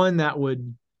someone that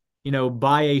would,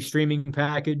 buy a streaming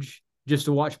package just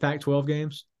to watch Pac-12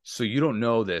 games? So you don't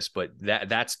know this, but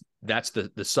that's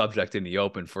the subject in the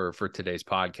open for today's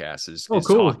podcast is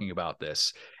cool. Talking about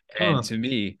this. And to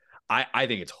me, I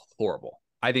think it's horrible.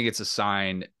 I think it's a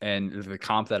sign. And the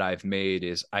comp that I've made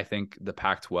is I think the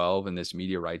Pac-12 and this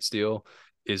media rights deal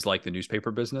is like the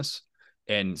newspaper business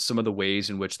and some of the ways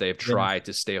in which they have tried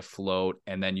to stay afloat.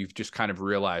 And then you've just kind of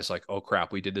realized like, oh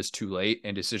crap, we did this too late.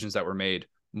 And decisions that were made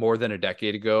more than a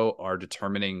decade ago are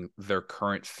determining their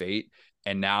current fate.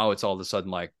 And now it's all of a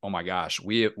sudden like, oh my gosh,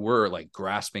 we're like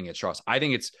grasping at straws. I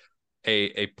think it's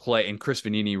a play, and Chris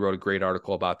Vanini wrote a great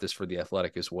article about this for The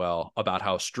Athletic as well, about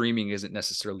how streaming isn't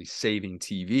necessarily saving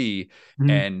TV.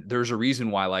 And there's a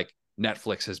reason why like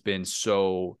Netflix has been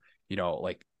so,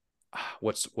 like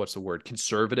what's the word,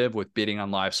 conservative with bidding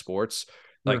on live sports.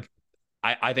 Like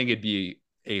I think it'd be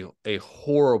a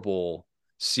horrible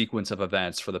sequence of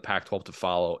events for the Pac-12 to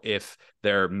follow if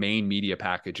their main media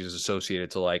package is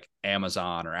associated to like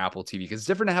Amazon or Apple TV, because it's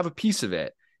different to have a piece of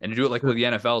it and to do it like what the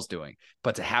NFL is doing,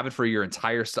 but to have it for your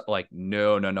entire stuff, like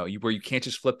no, where you can't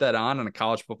just flip that on a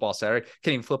college football Saturday,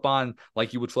 can't even flip on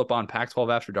like you would flip on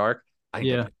Pac-12 After Dark. I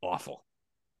think that'd be awful.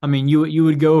 I mean, you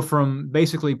would go from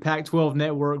basically Pac-12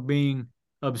 network being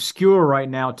obscure right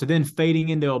now to then fading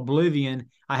into oblivion.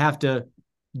 I have to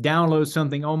download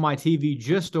something on my TV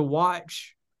just to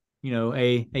watch,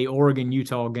 a Oregon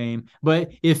Utah game.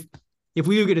 But if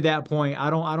we do get to that point,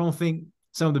 I don't think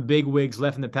some of the big wigs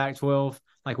left in the Pac-12,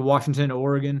 like Washington and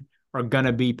Oregon, are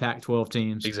gonna be Pac-12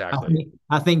 teams. Exactly.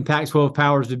 I think Pac-12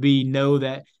 powers to be know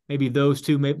that maybe those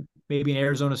two, maybe in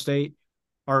Arizona State,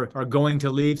 are going to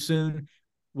leave soon,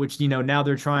 which now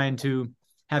they're trying to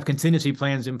have contingency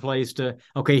plans in place to,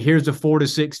 okay, here's the 4 to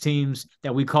 6 teams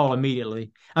that we call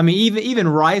immediately. I mean, even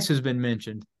Rice has been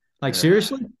mentioned. Like,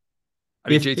 seriously? I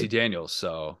mean, JT Daniels,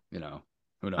 so, who knows?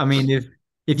 I mean,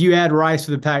 if you add Rice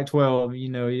to the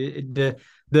Pac-12,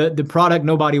 the product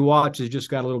nobody watches just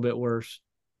got a little bit worse.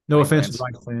 No offense to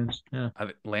Rice fans. Yeah.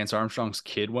 Lance Armstrong's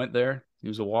kid went there. He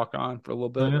was a walk-on for a little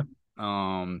bit.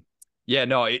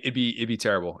 It'd be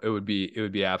terrible. It would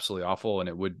be absolutely awful. And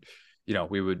it would,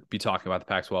 we would be talking about the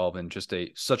Pac-12 in just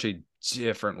such a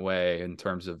different way in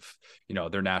terms of,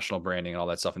 their national branding and all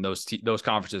that stuff. And those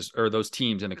conferences or those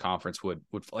teams in the conference would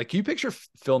like, can you picture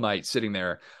Phil Knight sitting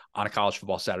there on a college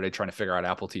football Saturday trying to figure out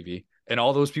Apple TV and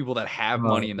all those people that have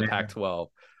money in the Pac-12?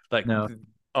 Like, no.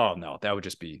 Oh no,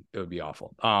 it would be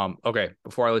awful. Okay.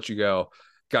 Before I let you go,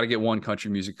 got to get one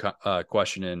country music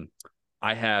question in.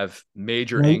 I have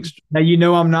major angst.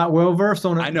 Now I'm not well versed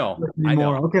on it. I know.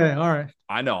 Okay, all right.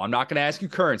 I know. I'm not going to ask you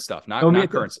current stuff. Not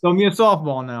current stuff. Throw me a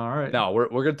softball now. All right. No, we're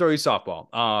going to throw you a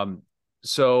softball.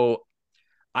 So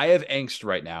I have angst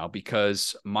right now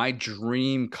because my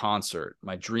dream concert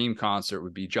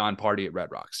would be Jon Pardi at Red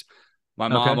Rocks. My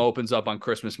mom opens up on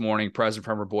Christmas morning, present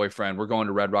from her boyfriend. We're going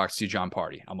to Red Rocks to see Jon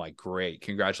Pardi. I'm like, great.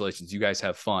 Congratulations. You guys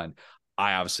have fun.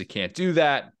 I obviously can't do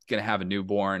that. Going to have a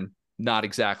newborn. Not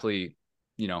exactly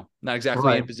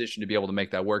in position to be able to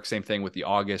make that work. Same thing with the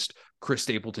August Chris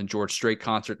Stapleton, George Strait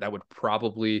concert. That would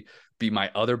probably be my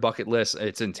other bucket list.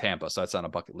 It's in Tampa, so that's not a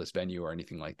bucket list venue or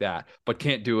anything like that, but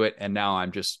can't do it. And now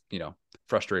I'm just,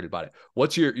 frustrated about it.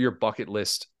 What's your bucket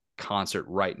list concert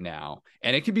right now?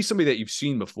 And it could be somebody that you've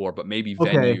seen before, but maybe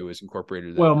venue is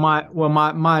incorporated.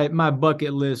 My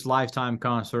bucket list lifetime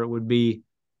concert would be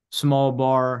small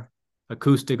bar,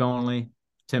 acoustic only,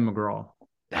 Tim McGraw.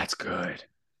 That's good.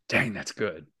 Dang, that's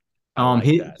good.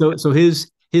 So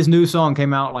his new song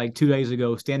came out like 2 days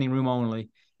ago, Standing Room Only.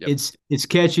 Yep. It's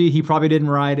catchy. He probably didn't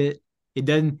write it. It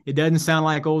doesn't sound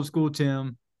like old school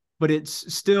Tim, but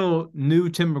it's still new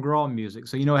Tim McGraw music.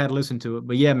 So I had to listen to it.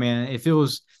 But yeah, man, if it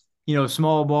was,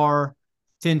 small bar,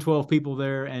 10, 12 people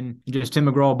there and just Tim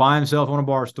McGraw by himself on a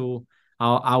bar stool,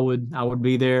 I would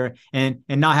be there and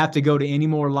not have to go to any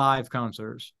more live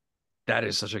concerts. That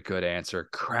is such a good answer.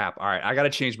 Crap. All right, I got to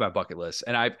change my bucket list.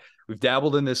 And we've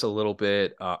dabbled in this a little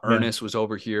bit. Ernest was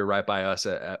over here right by us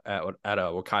at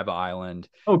Wakaiba Island.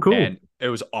 Oh, cool. And it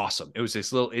was awesome. It was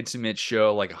this little intimate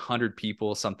show, like 100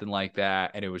 people, something like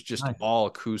that, and it was just Nice. all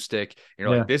acoustic. You're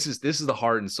like, this is the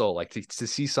heart and soul. Like to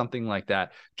see something like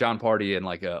that, John Party in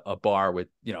like a bar with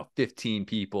 15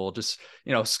 people, just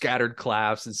scattered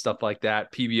claps and stuff like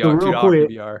that. PBR, So real $2 quick,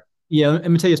 PBR. yeah,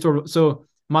 let me tell you a story. So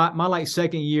my like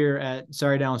second year at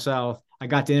Sorry Down South, I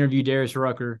got to interview Darius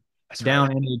Rucker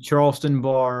down in a Charleston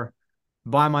bar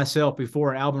by myself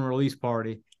before an album release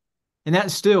party. And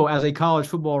that's still, as a college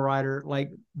football writer,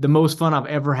 like the most fun I've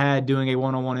ever had doing a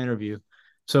one-on-one interview.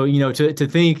 So, to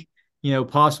think,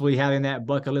 possibly having that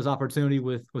bucket list opportunity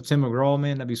with Tim McGraw,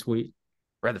 man, that'd be sweet.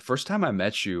 Brad, the first time I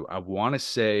met you, I want to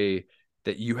say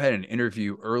that you had an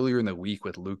interview earlier in the week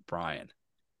with Luke Bryan.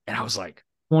 And I was like,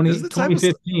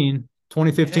 2015,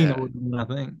 yeah. I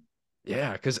think.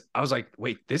 Yeah, because I was like,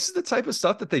 wait, this is the type of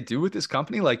stuff that they do with this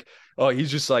company? Like, oh,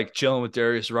 he's just like chilling with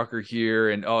Darius Rucker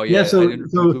here. And oh, yeah. So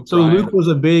Luke was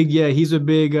he's a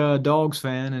big Dogs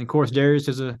fan. And of course, Darius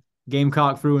is a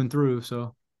Gamecock through and through.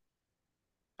 So,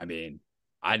 I mean,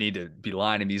 I need to be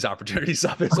lining these opportunities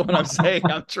up is what I'm saying.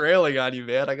 I'm trailing on you,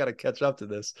 man. I got to catch up to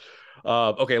this.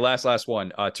 Okay, last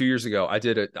one. 2 years ago, I'm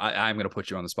going to put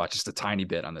you on the spot just a tiny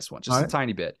bit on this one, just a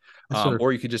tiny bit. Yes,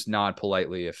 or you could just nod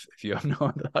politely if you have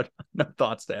no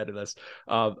thoughts to add to this.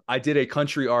 I did a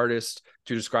country artist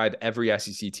to describe every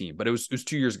SEC team, but it was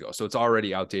 2 years ago, so it's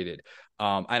already outdated.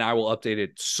 And I will update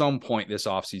it some point this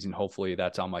offseason. Hopefully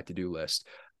that's on my to-do list.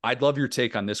 I'd love your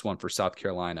take on this one for South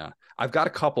Carolina. I've got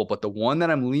a couple, but the one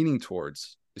that I'm leaning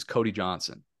towards is Cody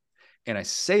Johnson. And I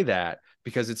say that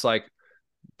because it's like,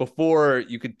 before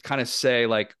you could kind of say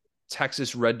like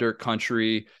Texas red dirt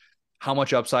country, how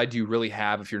much upside do you really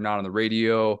have if you're not on the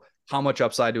radio? How much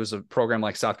upside does a program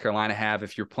like South Carolina have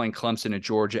if you're playing Clemson and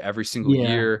Georgia every single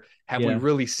year? Have we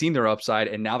really seen their upside?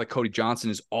 And now that Cody Johnson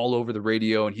is all over the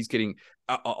radio and he's getting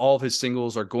all of his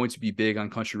singles are going to be big on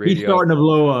country radio. He's starting to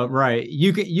blow up, right?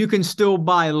 You can still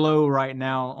buy low right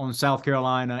now on South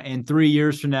Carolina, and 3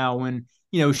 years from now, when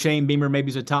Shane Beamer maybe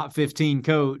is a top 15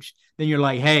 coach, then you're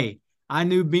like, hey, I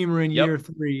knew Beamer in year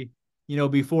 3,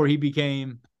 before he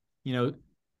became,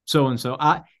 so and so.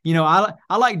 I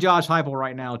like Josh Heupel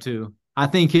right now too. I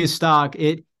think his stock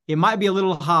it might be a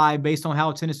little high based on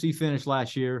how Tennessee finished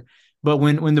last year, but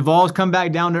when the Vols come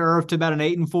back down to earth to about an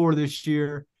 8-4 this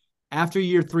year, after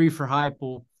year 3 for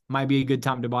Heupel, might be a good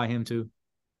time to buy him too.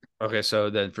 Okay, so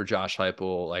then for Josh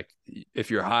Heupel, like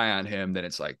if you're high on him, then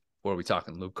it's like, what are we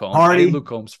talking? Luke Combs? Hardy. Luke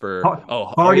Combs for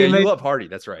Hardy. You love Hardy.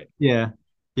 That's right. Yeah.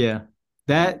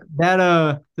 That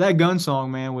gun song,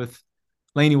 man, with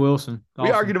Lainey Wilson. Awesome.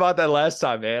 We argued about that last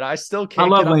time, man. I still can't.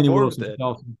 I love Lainey Wilson.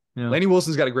 Awesome. Yeah. Lainey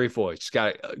Wilson's got a great voice. She's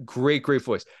got a great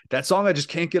voice. That song I just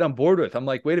can't get on board with. I'm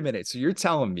like, wait a minute. So you're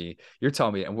telling me,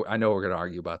 and I know we're going to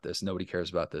argue about this. Nobody cares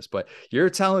about this, but you're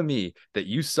telling me that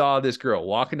you saw this girl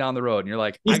walking down the road and you're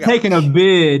like, he's taking a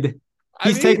bid.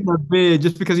 He's taking a bid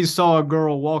just because he saw a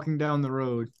girl walking down the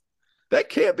road. That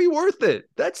can't be worth it.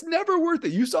 That's never worth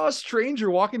it. You saw a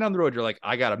stranger walking down the road. You're like,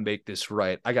 I got to make this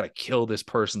right. I got to kill this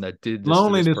person that did this.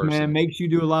 Loneliness, man, makes you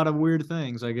do a lot of weird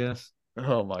things, I guess.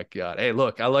 Oh my God. Hey,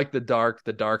 look, I like the dark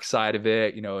side of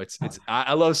it.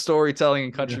 I love storytelling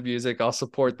and country music. I'll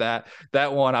support that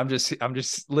one. I'm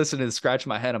just listening and scratching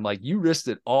my head. I'm like, you risked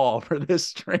it all for this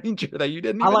stranger that you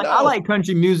didn't even know. I like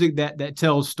country music that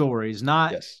tells stories,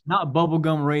 not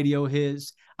bubblegum radio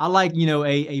hits. I like,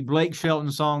 a Blake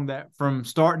Shelton song that from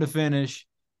start to finish,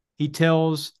 he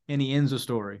tells and he ends a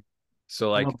story. So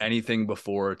like anything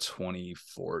before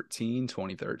 2014,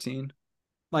 2013?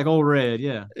 Like Old Red,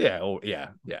 yeah. Yeah. Oh, yeah.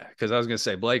 Yeah. Because I was going to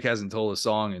say, Blake hasn't told a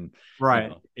song in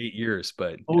 8 years,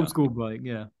 but old school Blake.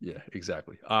 Yeah. Yeah,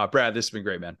 exactly. Brad, this has been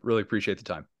great, man. Really appreciate the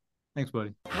time. Thanks,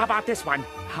 buddy. How about this one?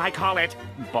 I call it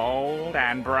bold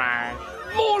and brash.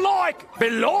 More like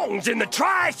belongs in the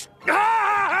trash.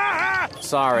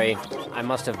 Sorry, I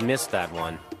must have missed that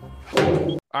one.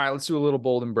 All right, let's do a little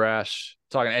bold and brash.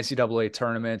 Talking NCAA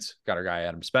tournaments. Got our guy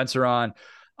Adam Spencer on.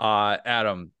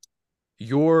 Adam,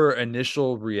 your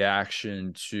initial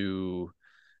reaction to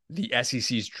the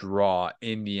SEC's draw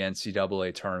in the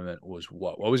NCAA tournament was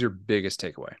what? What was your biggest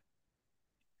takeaway?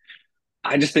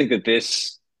 I just think that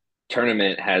this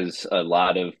tournament has a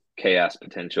lot of chaos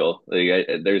potential.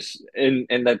 There's and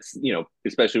that's,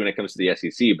 especially when it comes to the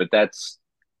SEC, but that's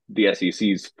the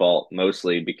SEC's fault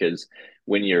mostly because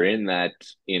when you're in that,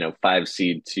 5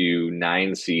 seed to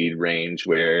 9 seed range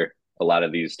where a lot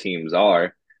of these teams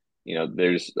are,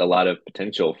 there's a lot of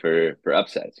potential for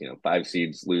upsets. 5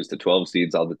 seeds lose to 12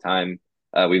 seeds all the time.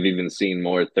 We've even seen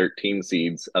more 13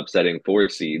 seeds upsetting 4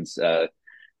 seeds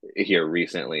here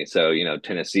recently. So,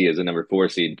 Tennessee as a number 4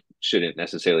 seed shouldn't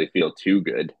necessarily feel too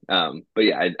good. But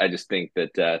yeah, I just think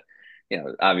that,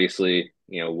 obviously,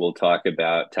 we'll talk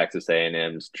about Texas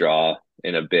A&M's draw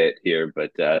in a bit here,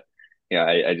 but,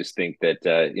 I just think that,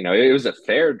 it was a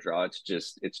fair draw. It's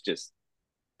just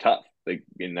tough. Like,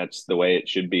 and that's the way it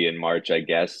should be in March, I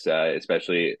guess,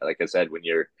 especially, like I said, when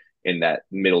you're in that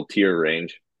middle tier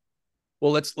range.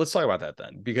 Well, let's talk about that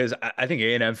then, because I think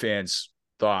A&M fans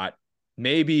thought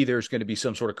maybe there's going to be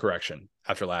some sort of correction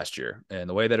after last year, and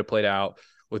the way that it played out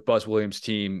with Buzz Williams'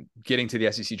 team getting to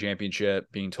the SEC championship,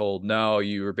 being told, no,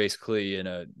 you were basically in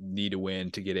a need to win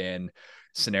to get in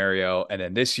scenario. And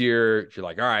then this year you're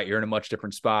like, all right, you're in a much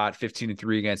different spot,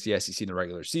 15-3 against the SEC in the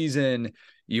regular season.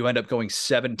 You end up going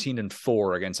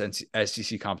 17-4 against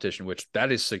SEC competition, which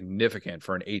that is significant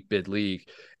for an 8-bid league.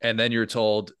 And then you're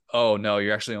told, oh no,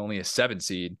 you're actually only a 7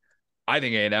 seed. I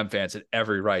think A&M fans had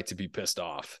every right to be pissed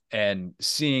off. And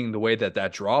seeing the way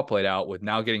that draw played out with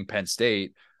now getting Penn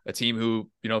State, a team who,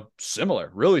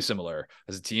 really similar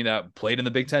as a team that played in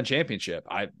the Big Ten championship.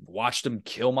 I watched them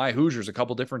kill my Hoosiers a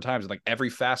couple different times in like every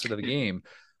facet of the game.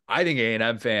 I think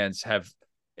A&M fans have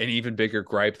an even bigger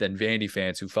gripe than Vandy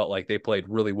fans who felt like they played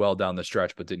really well down the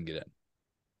stretch but didn't get in.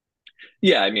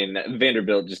 Yeah, I mean,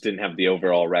 Vanderbilt just didn't have the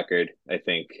overall record, I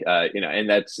think, and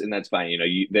that's fine.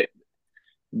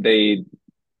 They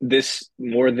this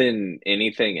more than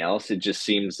anything else, it just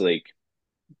seems like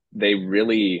they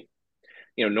really,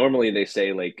 normally they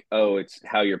say like, oh, it's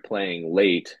how you're playing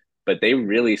late, but they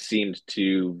really seemed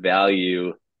to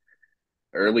value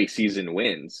early season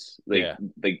wins,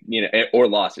 or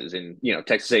losses. And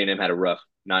Texas A&M had a rough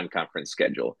non-conference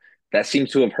schedule that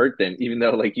seems to have hurt them, even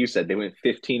though, like you said, they went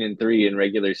 15-3 in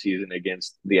regular season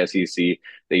against the SEC.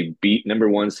 They beat number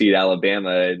 1 seed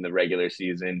Alabama in the regular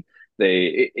season.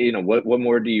 They, what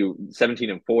more do you,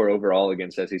 17-4 overall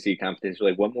against SEC competition?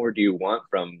 Like, what more do you want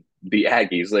from the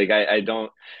Aggies? Like, I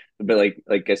don't, but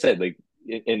like I said, like,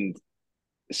 and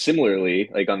similarly,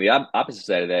 like on the opposite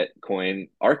side of that coin,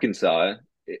 Arkansas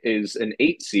is an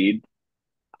 8 seed.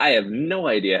 I have no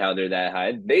idea how they're that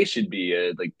high. They should be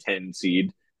a 10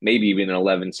 seed, maybe even an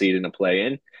 11 seed in a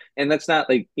play-in. And that's not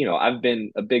like, I've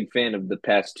been a big fan of the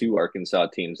past 2 Arkansas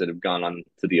teams that have gone on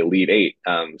to the Elite Eight.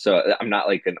 So I'm not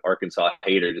like an Arkansas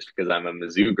hater just because I'm a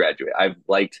Mizzou graduate. I've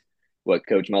liked what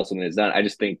Coach Musselman has done. I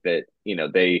just think that,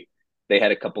 they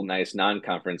had a couple nice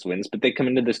non-conference wins, but they come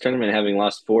into this tournament having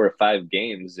lost 4 or 5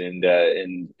 games, and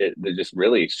they're just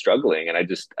really struggling. And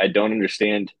I don't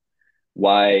understand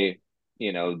why,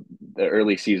 the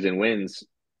early season wins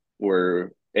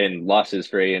were and losses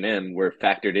for A&M were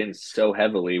factored in so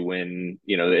heavily when,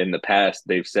 in the past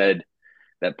they've said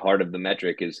that part of the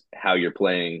metric is how you're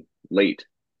playing late.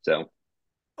 So.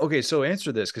 Okay, so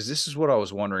answer this, because this is what I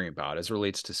was wondering about as it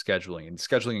relates to scheduling. And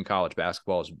scheduling in college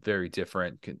basketball is very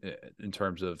different in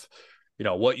terms of,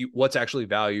 what's actually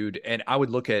valued. And I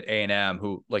would look at A&M,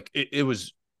 who it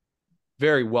was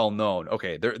very well known.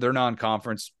 Okay, they're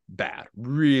non-conference bad,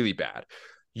 really bad.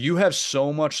 You have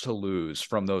so much to lose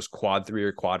from those quad 3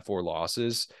 or quad 4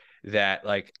 losses that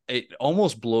it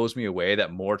almost blows me away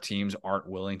that more teams aren't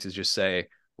willing to just say,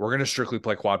 we're going to strictly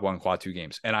play quad 1, quad 2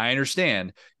 games. And I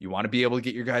understand you want to be able to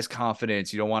get your guys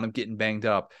confidence. You don't want them getting banged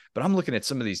up. But I'm looking at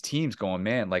some of these teams going,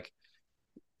 man,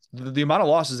 the amount of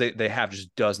losses they have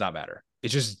just does not matter. It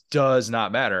just does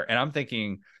not matter. And I'm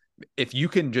thinking, if you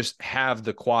can just have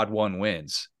the quad 1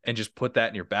 wins and just put that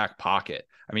in your back pocket.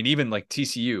 I mean, even like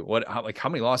TCU, how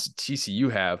many losses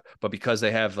TCU have, but because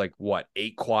they have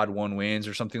 8 quad 1 wins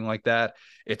or something like that,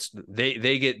 it's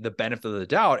they get the benefit of the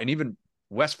doubt. And even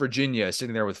West Virginia is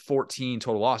sitting there with 14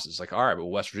 total losses. All right, but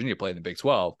West Virginia played in the Big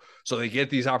 12. So they get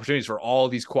these opportunities for all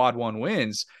of these quad 1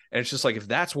 wins. And it's just if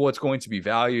that's what's going to be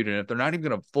valued, and if they're not even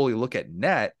going to fully look at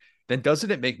net, then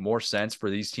doesn't it make more sense for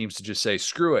these teams to just say,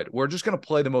 screw it, we're just going to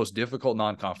play the most difficult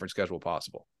non-conference schedule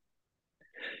possible?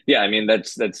 Yeah, I mean,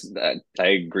 that's I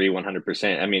agree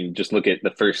 100%. I mean, just look at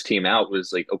the first team out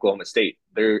was Oklahoma State.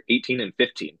 They're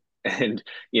 18-15. And,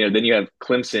 then you have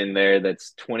Clemson there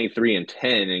that's 23-10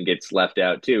 and gets left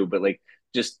out too. But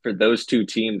just for those 2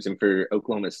 teams and for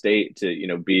Oklahoma State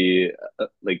to, be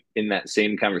in that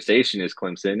same conversation as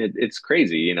Clemson, it's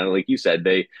crazy. Like you said,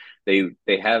 they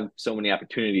have so many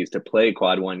opportunities to play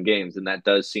quad 1 games, and that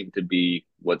does seem to be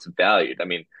what's valued. I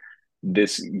mean,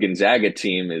 this Gonzaga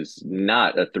team is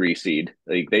not a 3 seed.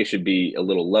 They should be a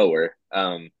little lower.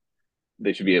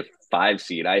 They should be a 5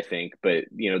 seed, I think. But,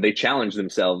 they challenge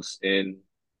themselves in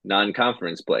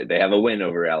non-conference play. They have a win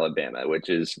over Alabama, which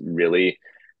is really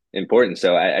important.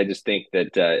 So I just think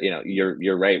that,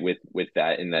 you're right with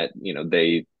that, in that,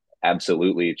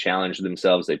 absolutely challenged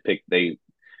themselves. They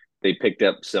picked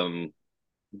up some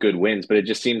good wins, but it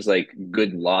just seems like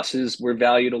good losses were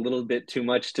valued a little bit too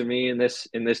much to me in this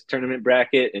tournament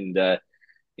bracket. And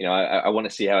I want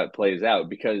to see how it plays out,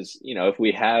 because if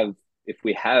we have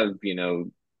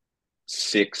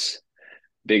 6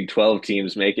 Big 12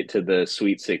 teams make it to the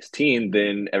Sweet 16,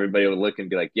 then everybody will look and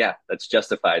be like, yeah, that's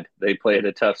justified. They played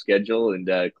a tough schedule, and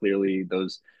clearly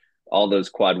all those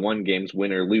quad one games,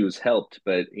 win or lose, helped.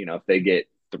 But if they get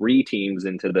 3 teams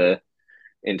into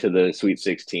the Sweet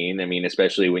 16, I mean,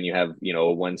 especially when you have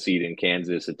a 1 seed in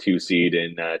Kansas, a 2 seed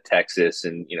in Texas,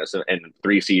 and and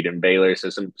 3 seed in Baylor,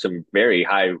 so some very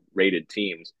high rated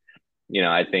teams.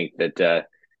 I think that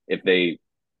if they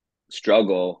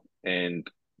struggle and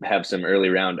have some early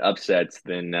round upsets,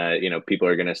 then people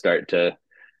are going to start to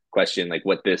question like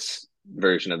what this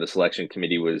version of the selection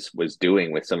committee was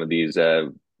doing with some of these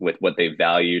with what they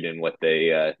valued and what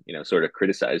they sort of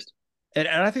criticized. And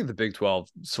I think the Big 12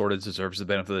 sort of deserves the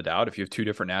benefit of the doubt. If you have 2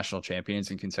 different national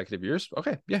champions in consecutive years,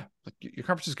 okay, yeah, like your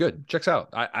conference is good, checks out.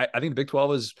 I think the Big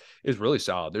 12 is really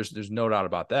solid. There's no doubt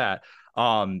about that.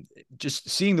 Just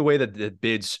seeing the way that the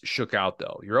bids shook out,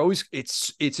 though,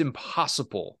 it's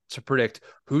impossible to predict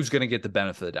who's going to get the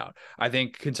benefit of the doubt. I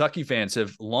think Kentucky fans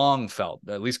have long felt,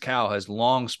 at least Cal has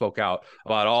long spoke out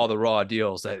about all the raw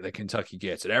deals that Kentucky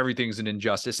gets, and everything's an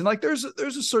injustice. And like, there's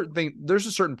a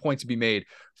certain point to be made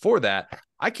for that.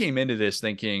 I came into this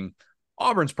thinking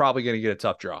Auburn's probably going to get a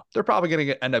tough draw. They're probably going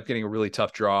to end up getting a really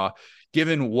tough draw,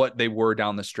 given what they were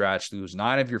down the stretch. Lose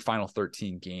 9 of your final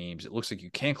 13 games. It looks like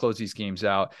you can't close these games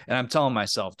out. And I'm telling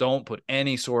myself, don't put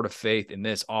any sort of faith in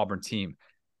this Auburn team.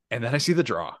 And then I see the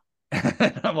draw.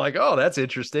 And I'm like, oh, that's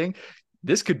interesting.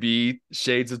 This could be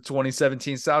shades of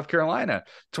 2017 South Carolina.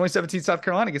 2017 South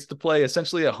Carolina gets to play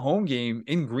essentially a home game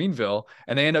in Greenville,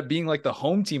 and they end up being like the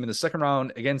home team in the second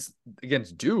round against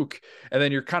Duke. And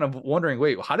then you're kind of wondering,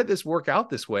 wait, how did this work out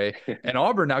this way? And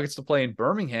Auburn now gets to play in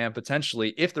Birmingham,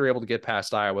 potentially, if they're able to get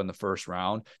past Iowa in the first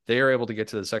round. They are able to get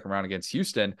to the second round against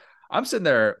Houston. I'm sitting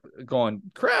there going,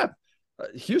 crap,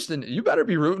 Houston, you better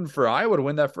be rooting for Iowa to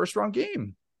win that first round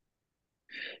game.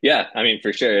 Yeah, I mean,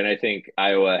 for sure. And I think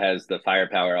Iowa has the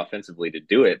firepower offensively to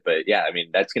do it. But yeah, I mean,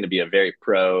 that's going to be a very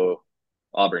pro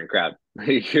Auburn crowd.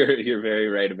 You're very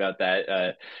right about that.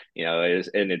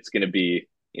 And it's going to be,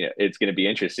 it's going to be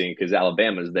interesting because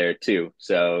Alabama's there too.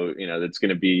 So, it's going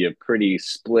to be a pretty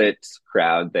split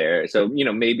crowd there. So,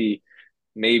 maybe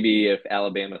if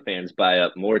Alabama fans buy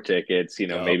up more tickets,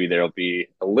 maybe there'll be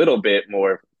a little bit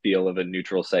more feel of a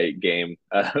neutral site game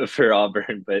for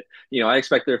Auburn. But I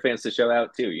expect their fans to show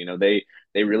out too.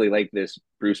 They really like this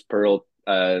Bruce Pearl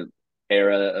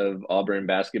era of Auburn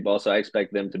basketball, so I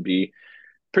expect them to be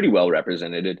pretty well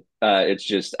represented. It's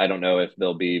just I don't know if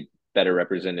they'll be better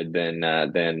represented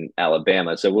than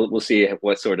Alabama. So we'll see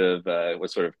what sort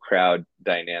of crowd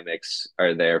dynamics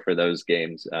are there for those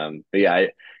games. But yeah,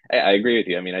 I agree with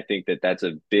you. I mean, I think that's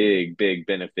a big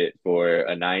benefit for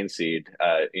a 9 seed.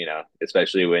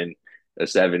 Especially when a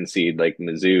 7 seed like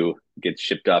Mizzou gets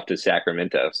shipped off to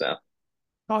Sacramento. So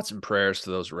thoughts and prayers to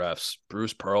those refs.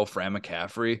 Bruce Pearl, Fran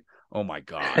McCaffrey. Oh my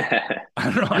God. I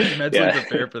don't know how you mentally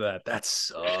prepare for that. That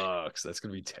sucks. That's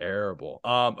gonna be terrible.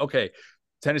 Okay.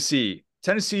 Tennessee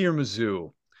or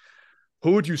Mizzou,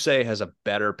 who would you say has a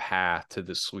better path to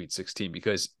the Sweet 16?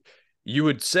 Because you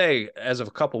would say, as of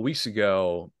a couple of weeks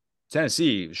ago,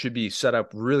 Tennessee should be set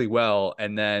up really well.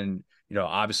 And then,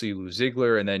 obviously you lose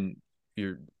Ziegler, and then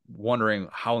you're wondering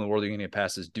how in the world are you going to get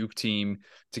past this Duke team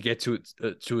to get to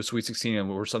a Sweet 16. And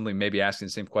we're suddenly maybe asking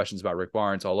the same questions about Rick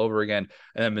Barnes all over again.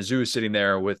 And then Mizzou is sitting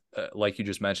there with, like you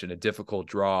just mentioned, a difficult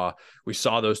draw. We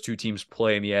saw those 2 teams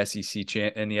play in the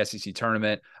SEC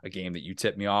tournament, a game that you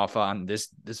tipped me off on this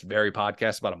very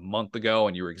podcast about a month ago.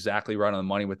 And you were exactly right on the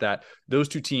money with that. Those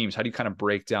 2 teams, how do you kind of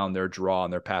break down their draw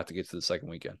and their path to get to the second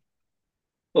weekend?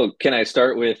 Well, can I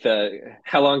start with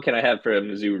how long can I have for a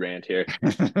Mizzou rant here?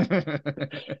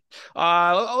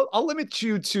 I'll limit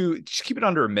you to just keep it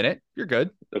under a minute. You're good.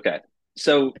 Okay.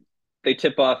 So they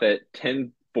tip off at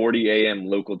 10:40 a.m.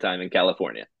 local time in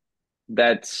California.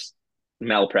 That's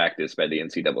malpractice by the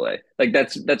NCAA. Like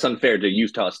that's unfair to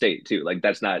Utah State too. Like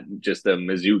that's not just the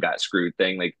Mizzou got screwed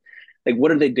thing. Like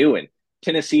what are they doing?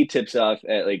 Tennessee tips off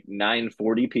at like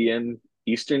 9:40 p.m.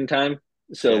 Eastern time.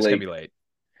 So it's gonna be late.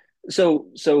 So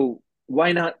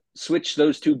why not switch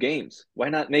those 2 games? Why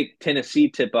not make Tennessee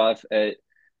tip off at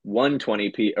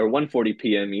 1:40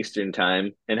 p.m. Eastern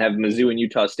time and have Mizzou and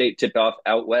Utah State tip off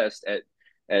out west at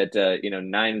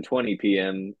 9:20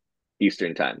 p.m.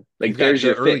 Eastern time? Like there's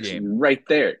your fix game right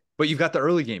there. But you've got the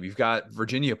early game. You've got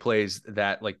Virginia plays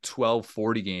that like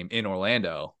 12:40 game in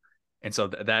Orlando. And so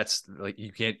that's like,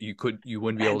 you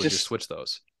wouldn't be able to just switch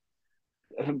those.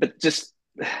 But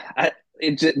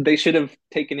they should have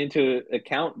taken into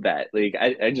account that. Like,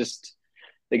 I just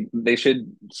like they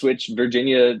should switch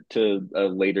Virginia to a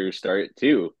later start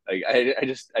too. Like, I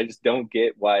just don't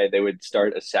get why they would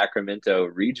start a Sacramento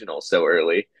regional so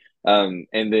early. And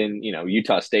then,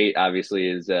 Utah State obviously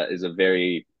is a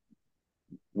very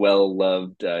well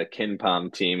loved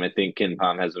KenPom team. I think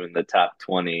KenPom has them in the top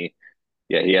 20.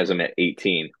 Yeah, he has them at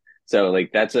 18. So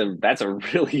like that's a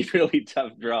really really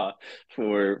tough draw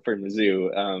for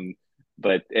Mizzou.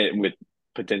 But with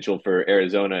potential for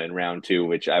Arizona in round 2,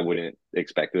 which I wouldn't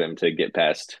expect them to get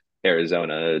past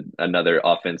Arizona, another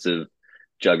offensive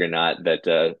juggernaut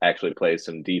that actually plays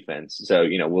some defense. So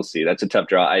we'll see. That's a tough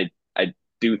draw. I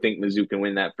do think Mizzou can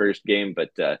win that first game, but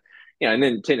and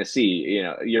then Tennessee.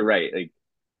 You're right. Like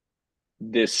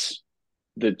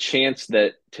the chance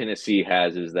that Tennessee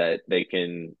has is that they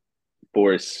can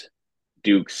force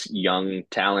Duke's young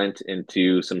talent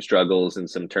into some struggles and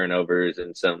some turnovers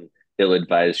and some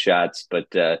ill-advised shots. But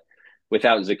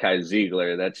without Zakai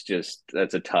Ziegler, that's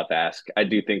a tough ask. I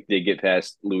do think they get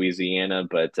past Louisiana,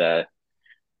 but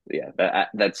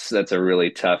that's a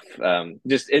really tough.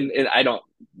 I don't.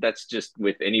 That's just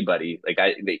with anybody. Like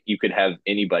you could have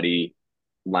anybody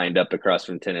lined up across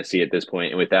from Tennessee at this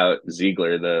point, and without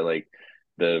Ziegler,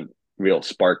 the real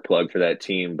spark plug for that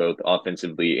team, both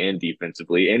offensively and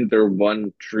defensively, and their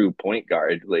one true point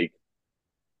guard. Like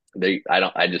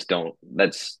I just don't.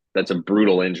 That's a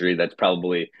brutal injury. That's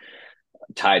probably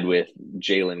tied with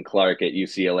Jalen Clark at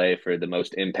UCLA for the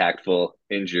most impactful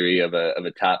injury of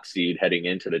a top seed heading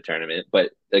into the tournament. But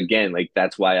again, like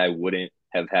that's why I wouldn't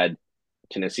have had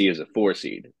Tennessee as a 4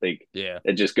 seed. Like, yeah,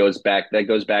 it just goes back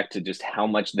to just how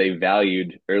much they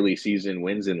valued early season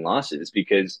wins and losses,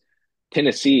 because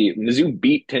Mizzou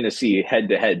beat Tennessee head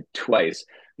to head twice.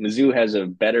 Mizzou has a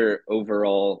better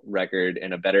overall record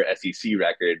and a better SEC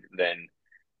record than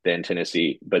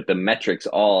Tennessee, but the metrics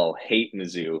all hate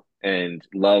Mizzou and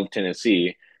love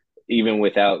Tennessee, even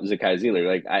without Zakai Ziegler.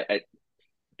 Like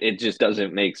it just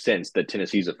doesn't make sense that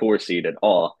Tennessee's a 4 seed at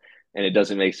all, and it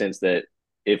doesn't make sense that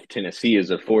if Tennessee is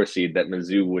a 4 seed, that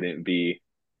Mizzou wouldn't be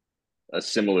a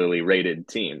similarly rated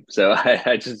team. So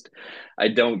I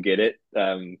don't get it.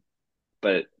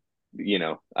 But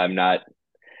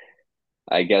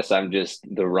I guess I'm just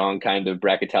the wrong kind of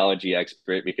bracketology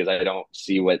expert, because I don't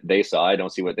see what they saw. I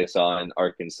don't see what they saw in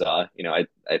Arkansas. I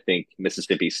think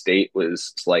Mississippi State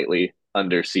was slightly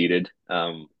underseeded.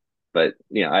 But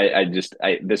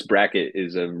this bracket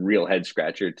is a real head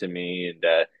scratcher to me, and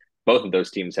both of those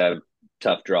teams have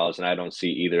tough draws, and I don't see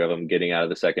either of them getting out of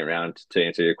the second round, to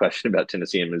answer your question about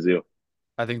Tennessee and Mizzou.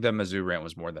 I think that Mizzou rant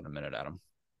was more than a minute, Adam.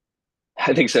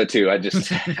 I think so too. I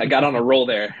got on a roll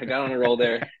there.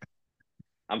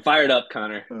 I'm fired up,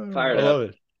 Connor. Fired up. I love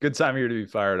it. Good time here to be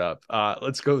fired up.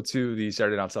 Let's go to the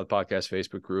Saturday Down South Podcast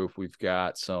Facebook group. We've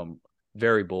got some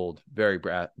very bold, very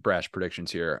brash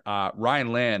predictions here.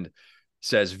 Ryan Land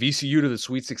says VCU to the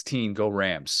Sweet 16. Go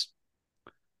Rams.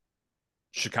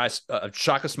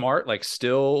 Shaka Smart, like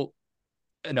still.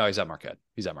 No, he's at Marquette.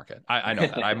 I know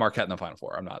that. I Marquette in the Final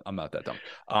Four. I'm not that dumb.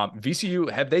 VCU,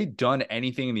 have they done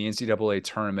anything in the NCAA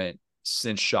tournament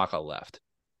since Shaka left?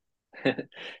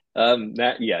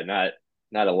 Not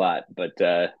a lot, but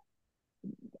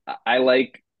I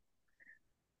like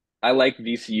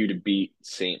VCU to beat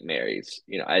St. Mary's.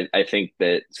 I think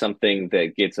that something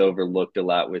that gets overlooked a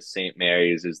lot with St.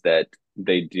 Mary's is that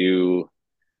they do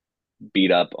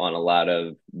beat up on a lot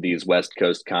of these West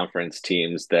Coast Conference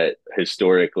teams that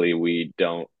historically we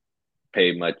don't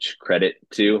pay much credit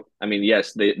to. I mean,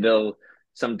 yes, they'll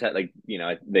sometimes, like,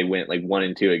 they went like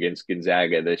 1-2 against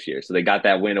Gonzaga this year, so they got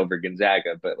that win over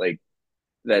Gonzaga. But like,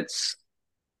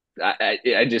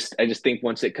 I just think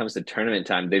once it comes to tournament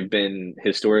time, they've been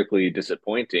historically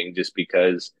disappointing, just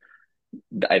because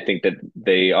I think that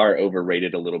they are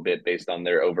overrated a little bit based on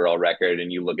their overall record. And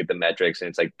you look at the metrics, and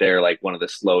it's like they're like one of the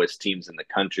slowest teams in the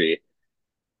country.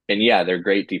 And yeah, they're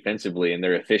great defensively and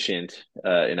they're efficient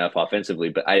enough offensively,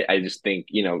 but I just think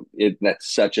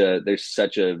there's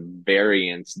such a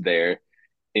variance there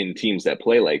in teams that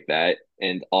play like that.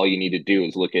 And all you need to do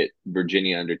is look at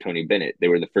Virginia under Tony Bennett. They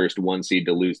were the first 1 seed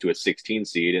to lose to a 16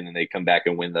 seed, and then they come back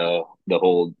and win the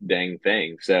whole dang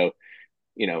thing. So,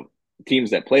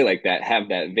 teams that play like that have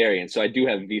that variance. So I do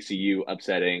have VCU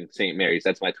upsetting St. Mary's.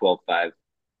 That's my 12-5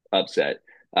 upset.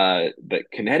 But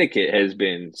Connecticut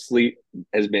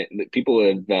people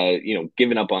have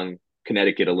given up on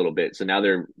Connecticut a little bit. So now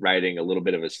they're riding a little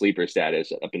bit of a sleeper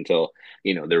status up until,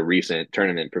 their recent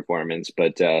tournament performance.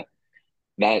 But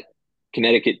that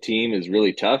Connecticut team is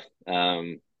really tough.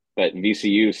 but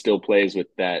VCU still plays with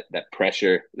that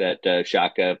pressure that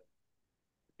Shaka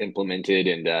implemented,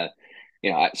 and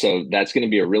so that's going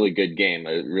to be a really good game,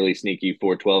 a really sneaky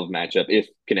 4-12 matchup if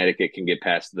Connecticut can get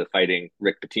past the Fighting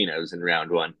Rick Pitino's in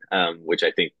round one, which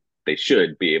I think they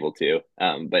should be able to.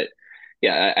 But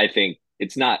yeah, I think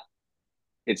it's not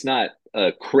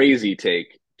a crazy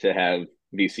take to have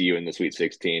VCU in the Sweet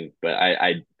 16, but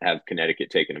I have Connecticut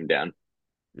taking them down.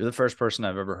 You're the first person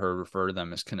I've ever heard refer to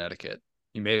them as Connecticut.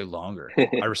 You made it longer.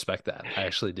 I respect that. I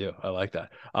actually do. I like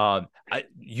that.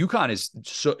 UConn is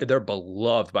they're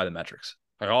beloved by the metrics.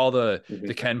 Like all the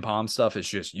KenPom stuff is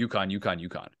just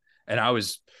UConn. And I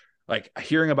was like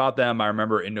hearing about them. I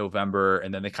remember in November,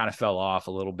 and then they kind of fell off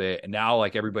a little bit. And now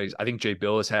like I think Jay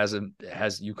Billis has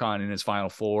UConn in his Final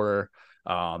Four.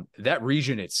 That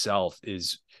region itself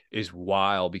is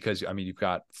wild because I mean you've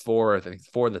got four of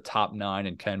the top 9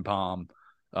 in KenPom.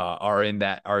 Are in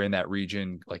that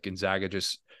region. Like Gonzaga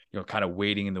just, kind of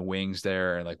waiting in the wings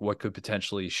there, and like what could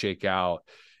potentially shake out.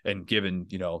 And given,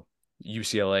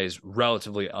 UCLA's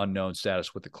relatively unknown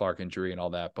status with the Clark injury and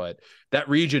all that, but that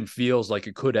region feels like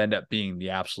it could end up being the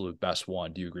absolute best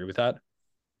one. Do you agree with that?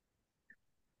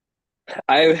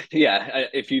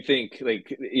 If you think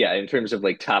in terms of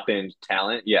like top end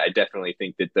talent, I definitely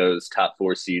think that those top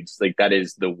 4 seeds, like that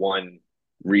is the one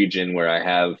region where I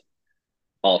have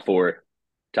all 4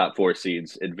 top 4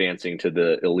 seeds advancing to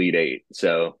the Elite 8.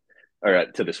 So, or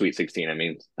to the Sweet 16, I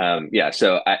mean.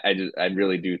 So I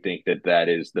really do think that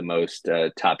is the most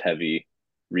top heavy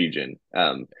region.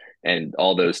 And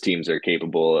all those teams are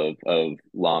capable of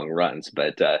long runs,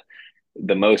 but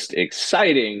the most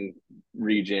exciting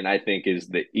region I think is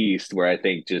the East, where I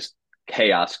think just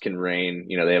chaos can reign.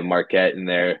 They have Marquette in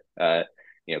there,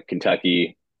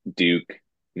 Kentucky, Duke,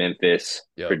 Memphis,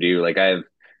 Purdue. Like I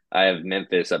have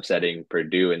Memphis upsetting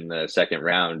Purdue in the second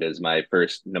round as my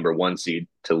first number 1 seed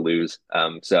to lose. I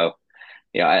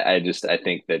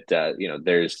think that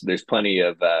there's plenty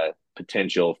of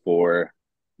potential for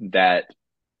that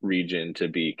region to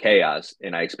be chaos,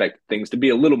 and I expect things to be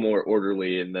a little more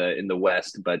orderly in the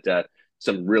West, but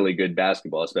some really good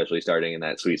basketball, especially starting in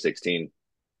that Sweet 16.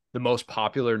 The most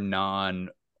popular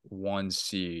non-1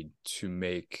 seed to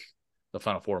make the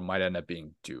Final Four might end up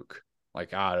being Duke.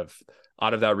 Like out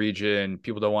of that region,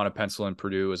 people don't want to pencil in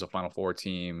Purdue as a Final Four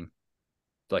team.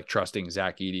 Like trusting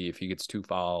Zach Edey, if he gets 2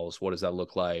 fouls, what does that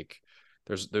look like?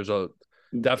 There's a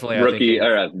definitely rookie,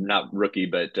 or not rookie,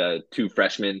 but 2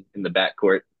 freshmen in the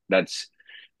backcourt. That's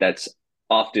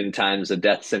oftentimes a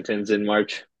death sentence in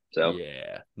March. So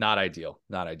yeah, not ideal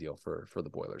for the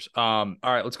Boilers. All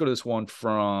right, let's go to this one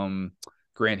from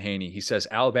Grant Haney. He says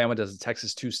Alabama does a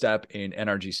Texas 2-step in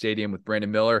NRG Stadium with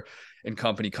Brandon Miller and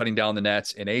company cutting down the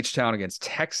nets in H-Town against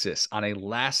Texas on a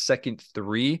last-second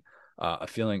 3. A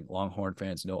feeling Longhorn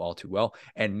fans know all too well.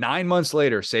 And 9 months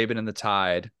later, Saban and the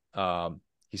Tide,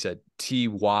 he said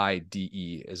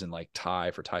TYDE, as in like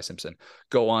Ty for Ty Simpson,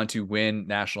 go on to win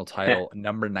national title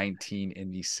number 19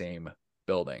 in the same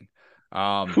building.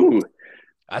 That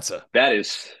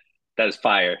is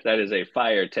fire. That is a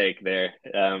fire take there.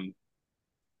 I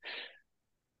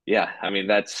mean,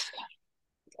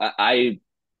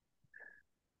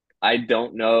 I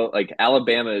don't know. Like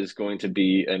Alabama is going to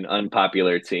be an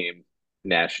unpopular team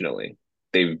nationally.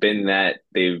 They've been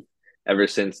ever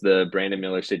since the Brandon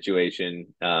Miller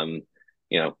situation.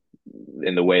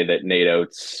 In the way that Nate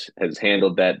Oates has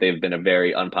handled that, they've been a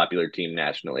very unpopular team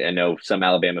nationally. I know some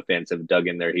Alabama fans have dug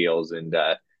in their heels and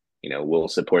will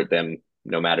support them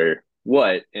no matter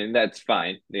what, and that's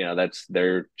fine. That's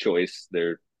their choice.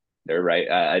 They're right.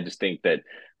 I just think that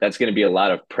that's going to be a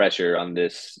lot of pressure on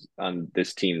this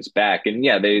team's back. And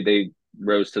they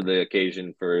rose to the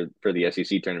occasion for the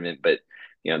SEC tournament, but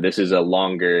this is a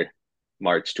longer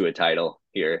march to a title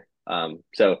here.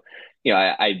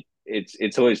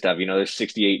 It's always tough. There's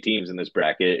 68 teams in this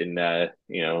bracket, and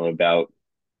about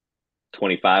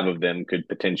 25 of them could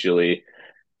potentially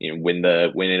win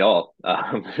it all.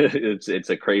 It's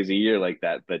a crazy year like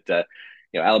that, but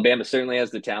Alabama certainly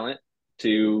has the talent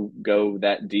to go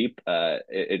that deep.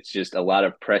 It's just a lot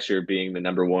of pressure being the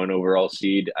number 1 overall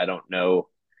seed. I don't know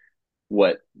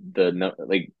when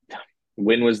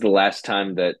was the last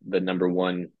time that the number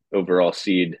 1 overall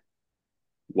seed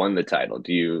won the title?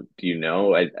 Do you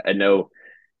know? I know,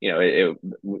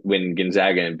 when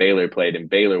Gonzaga and Baylor played and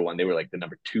Baylor won, they were like the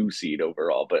number 2 seed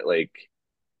overall, but like,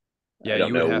 I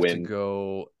don't know when. To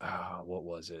go, what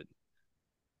was it?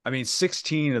 I mean,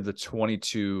 16 of the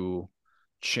 22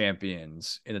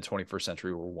 champions in the 21st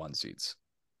century were 1 seeds.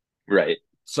 Right.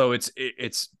 So it's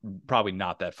probably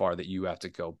not that far that you have to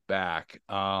go back.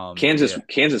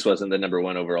 Kansas wasn't the number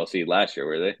 1 overall seed last year,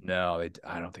 were they? No,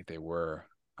 I don't think they were.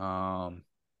 Yeah,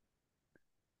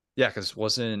 because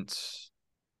was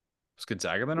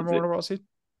Gonzaga the number one overall seed?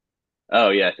 Oh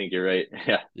yeah, I think you're right.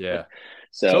 Yeah. Yeah.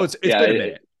 So So it's yeah, been a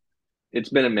minute. it's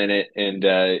been a minute, and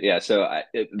yeah, so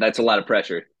that's a lot of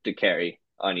pressure to carry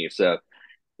on you. So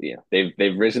yeah,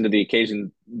 they've risen to the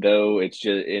occasion, though. It's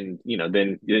just then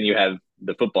you have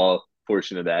the football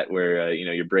portion of that where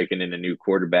you're breaking in a new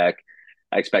quarterback.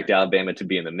 I expect Alabama to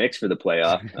be in the mix for the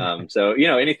playoff. So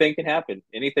anything can happen.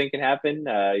 Anything can happen.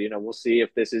 We'll see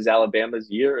if this is Alabama's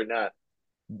year or not.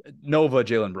 Nova,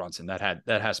 Jalen Brunson. That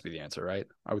has to be the answer, right?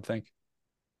 I would think.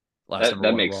 Last number That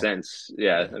one makes overall. sense.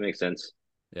 Yeah, that makes sense.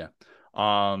 Yeah.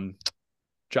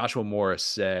 Joshua Morris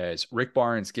says Rick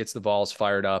Barnes gets the Vols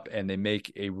fired up and they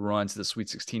make a run to the Sweet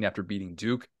 16 after beating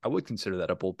Duke. I would consider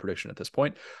that a bold prediction at this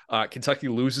point. Kentucky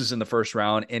loses in the first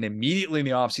round, and immediately in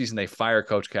the offseason, they fire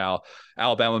Coach Cal.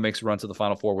 Alabama makes a run to the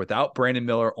Final Four without Brandon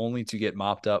Miller, only to get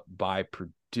mopped up by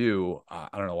Purdue.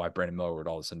 I don't know why Brandon Miller would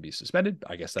all of a sudden be suspended.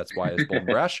 I guess that's why it's bold and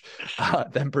brash.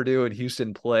 Then Purdue and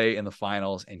Houston play in the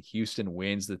finals, and Houston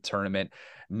wins the tournament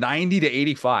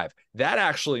 90-85. That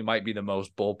actually might be the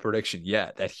most bold prediction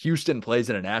yet, that Houston plays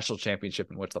in a national championship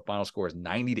in which the final score is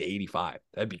 90-85.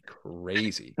 That'd be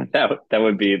crazy. That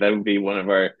would be one of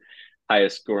our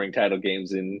highest scoring title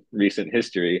games in recent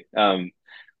history.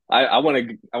 I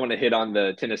want to hit on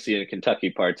the Tennessee and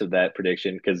Kentucky parts of that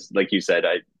prediction because, like you said,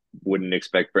 I wouldn't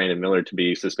expect Brandon Miller to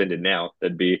be suspended now.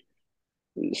 That'd be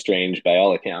strange by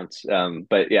all accounts.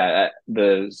 But yeah,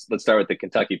 let's start with the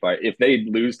Kentucky part. If they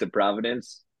lose to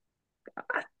Providence,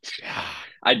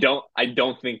 I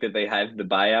don't think that they have the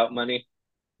buyout money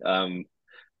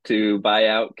to buy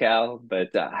out Cal.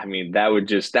 But I mean, that would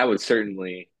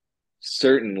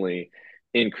certainly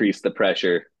increase the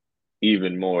pressure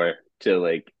even more to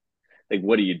like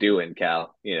what are you doing,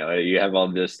 Cal? You have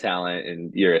all this talent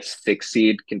and you're a 6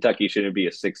 seed. Kentucky shouldn't be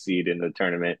a 6 seed in the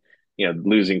tournament.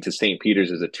 Losing to St. Peter's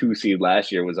as a 2 seed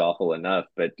last year was awful enough.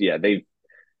 But yeah,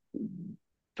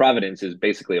 Providence is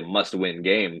basically a must win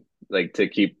game, like to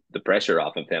keep the pressure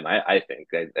off of him. I think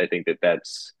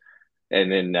that's,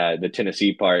 and then the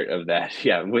Tennessee part of that.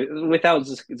 Yeah. Without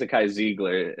Zakai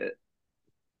Ziegler,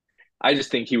 I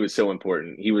just think he was so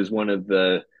important. He was one of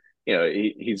the,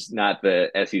 he's not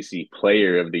the SEC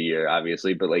player of the year,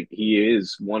 obviously, but like he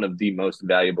is one of the most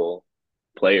valuable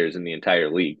players in the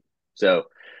entire league. So,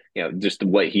 just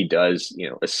what he does,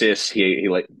 assists, he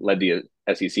led the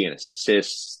SEC in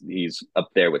assists. He's up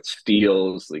there with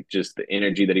steals, like just the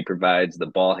energy that he provides, the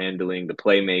ball handling, the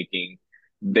playmaking.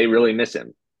 They really miss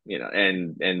him,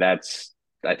 and that's,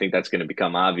 I think that's going to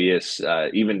become obvious.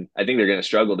 Even I think they're going to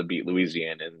struggle to beat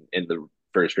Louisiana in the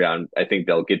first round. I think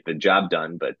they'll get the job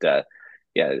done, but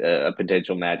yeah, a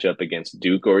potential matchup against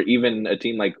Duke or even a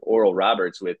team like Oral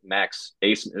Roberts with Max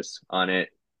Abmas on it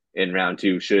in round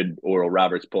 2. Should Oral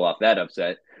Roberts pull off that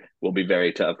upset, will be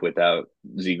very tough without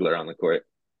Ziegler on the court.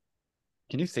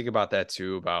 Can you think about that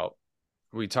too? About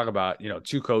we talk about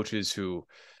two coaches who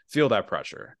feel that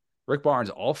pressure. Rick Barnes,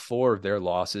 all 4 of their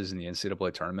losses in the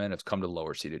NCAA tournament have come to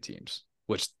lower seeded teams,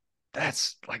 which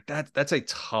that's a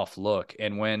tough look.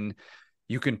 And when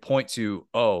you can point to,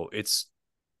 oh, it's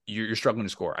you're struggling to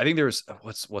score. I think there's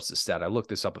what's the stat? I looked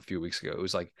this up a few weeks ago. It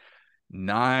was like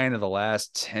 9 of the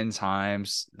last 10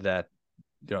 times that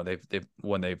they've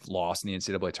when they've lost in the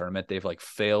NCAA tournament, they've like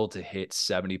failed to hit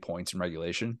 70 points in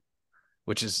regulation,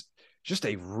 which is just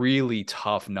a really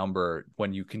tough number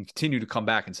when you can continue to come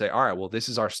back and say, all right, well, this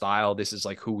is our style. This is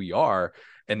like who we are.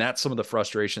 And that's some of the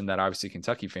frustration that obviously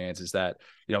Kentucky fans is that,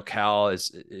 Cal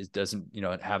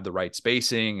doesn't, have the right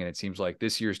spacing. And it seems like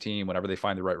this year's team, whenever they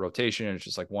find the right rotation, it's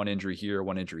just like one injury here,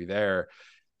 one injury there.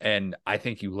 And I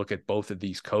think you look at both of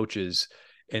these coaches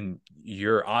and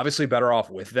you're obviously better off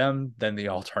with them than the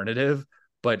alternative.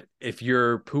 But if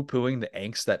you're poo-pooing the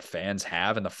angst that fans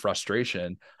have and the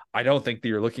frustration, I don't think that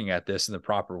you're looking at this in the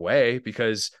proper way,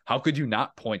 because how could you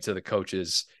not point to the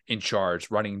coaches in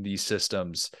charge running these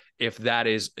systems if that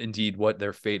is indeed what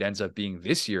their fate ends up being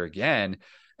this year again?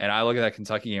 And I look at that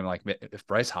Kentucky game, like if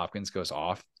Bryce Hopkins goes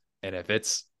off and if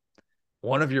it's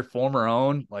one of your former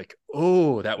own, like,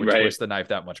 oh, that would twist the knife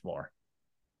that much more.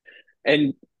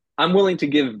 And I'm willing to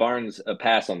give Barnes a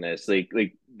pass on this, like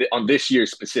on this year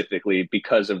specifically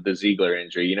because of the Ziegler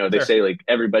injury. They say like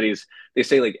everybody's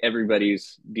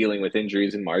dealing with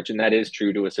injuries in March, and that is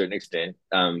true to a certain extent.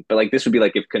 But like this would be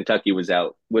like if Kentucky was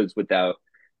without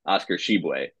Oscar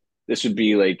Tshiebwe. This would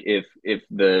be like if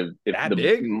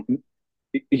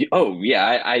oh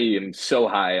yeah, I am so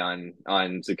high on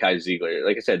Zakai Ziegler.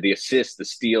 Like I said, the assists, the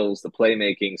steals, the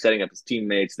playmaking, setting up his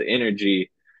teammates, the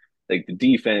energy, like the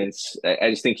defense.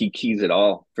 I just think he keys it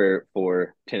all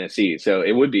for Tennessee. So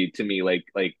it would be to me like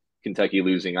Kentucky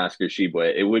losing Oscar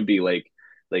Tshiebwe. It would be like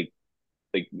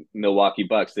Milwaukee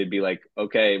Bucks. They'd be like,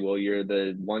 okay, well, you're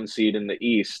the 1 seed in the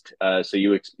East, so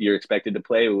you're expected to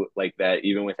play like that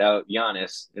even without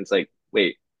Giannis. And it's like,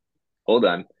 wait, hold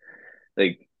on.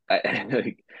 Like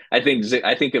I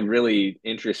think a really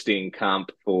interesting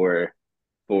comp for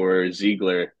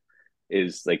Ziegler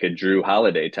is like a Drew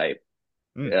Holiday type.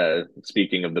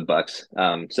 Speaking of the Bucks,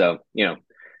 so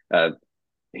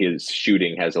his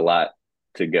shooting has a lot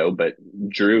to go, but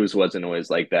Drew's wasn't always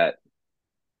like that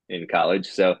in college.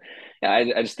 So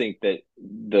I just think that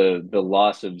the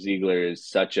loss of Ziegler is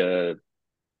such a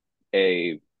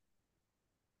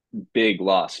big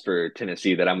loss for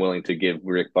Tennessee that I'm willing to give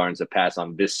Rick Barnes a pass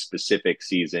on this specific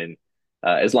season,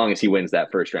 as long as he wins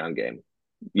that first round game.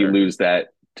 You lose that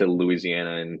to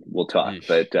Louisiana and we'll talk. Yeesh.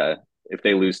 But if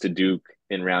they lose to Duke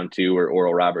in round 2 or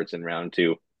Oral Roberts in round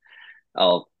 2,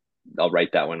 I'll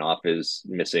write that one off as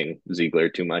missing Ziegler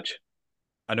too much.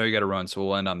 I know you got to run, so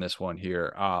we'll end on this one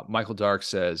here. Michael Dark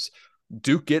says,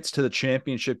 Duke gets to the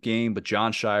championship game, but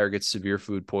Jon Scheyer gets severe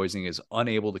food poisoning, is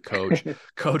unable to coach.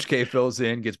 Coach K fills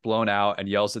in, gets blown out, and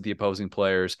yells at the opposing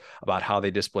players about how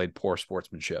they displayed poor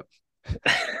sportsmanship.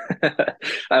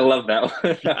 I love that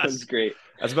one. That was great.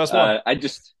 That's the best one. I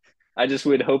just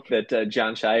would hope that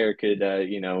Jon Scheyer could,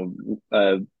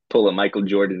 pull a Michael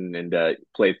Jordan and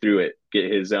play through it, get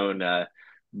his own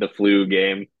the flu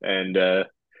game, and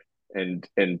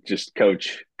just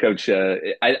coach.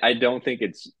 I don't think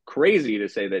it's crazy to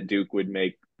say that Duke would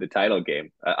make the title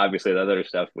game. Obviously, the other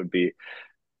stuff would be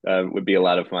a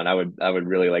lot of fun. I would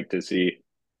really like to see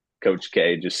Coach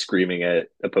K just screaming at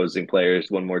opposing players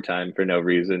one more time for no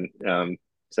reason.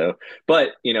 But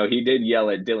he did yell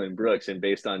at Dillon Brooks, and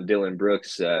based on Dillon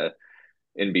Brooks'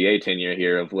 NBA tenure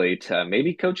here of late,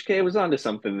 maybe Coach K was onto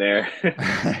something there.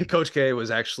 Coach K was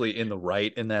actually in the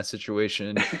right in that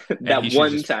situation. that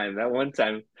one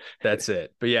time. That's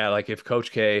it. But yeah, like if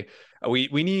Coach K, we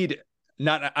need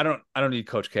not. I don't need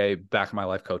Coach K back in my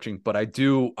life coaching, but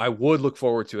I would look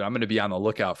forward to it. I'm going to be on the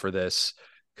lookout for this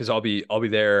because I'll be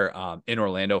there in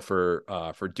Orlando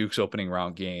for Duke's opening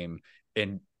round game,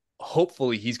 and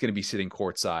hopefully he's going to be sitting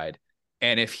courtside.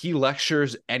 And if he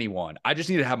lectures anyone, I just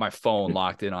need to have my phone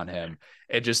locked in on him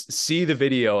and just see the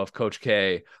video of Coach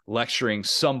K lecturing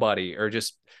somebody or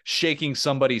just shaking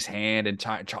somebody's hand and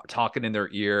talking in their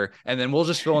ear. And then we'll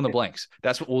just fill in the blanks.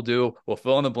 That's what we'll do. We'll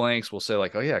fill in the blanks. We'll say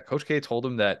like, oh yeah, Coach K told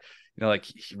him that, like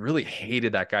he really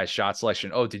hated that guy's shot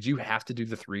selection. Oh, did you have to do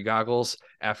the 3 goggles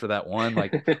after that one?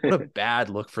 Like what a bad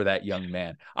look for that young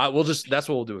man. That's what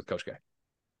we'll do with Coach K.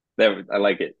 I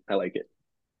like it.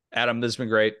 Adam, this has been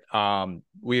great.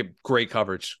 We have great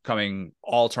coverage coming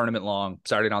all tournament long.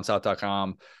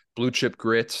 SaturdayDownSouth.com, Blue Chip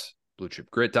Grit,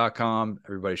 BlueChipGrit.com.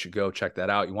 Everybody should go check that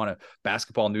out. You want a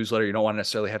basketball newsletter. You don't want to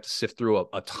necessarily have to sift through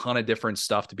a ton of different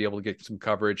stuff to be able to get some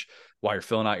coverage while you're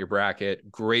filling out your bracket.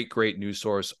 Great news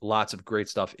source. Lots of great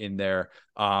stuff in there.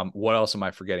 What else am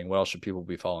I forgetting? What else should people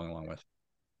be following along with?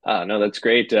 No, that's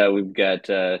great.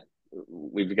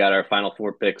 We've got our Final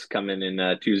Four picks coming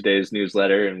in Tuesday's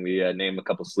newsletter, and we name a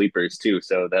couple sleepers too.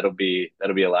 So that'll be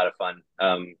a lot of fun.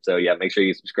 So yeah, make sure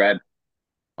you subscribe.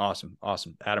 Awesome.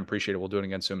 Adam, appreciate it. We'll do it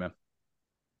again soon, man.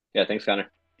 Yeah, thanks, Connor.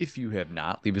 If you have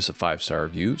not, leave us a 5-star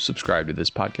review. Subscribe to this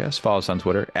podcast. Follow us on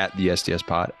Twitter at the SDS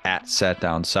Pod, at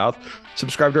SatDownSouth.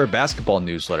 Subscribe to our basketball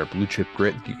newsletter, Blue Chip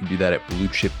Grit. You can do that at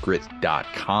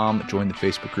BlueChipGrit.com. Join the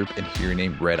Facebook group and hear your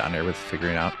name read on air with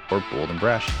Figuring Out or Bold and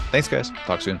Brash. Thanks, guys.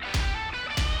 Talk soon.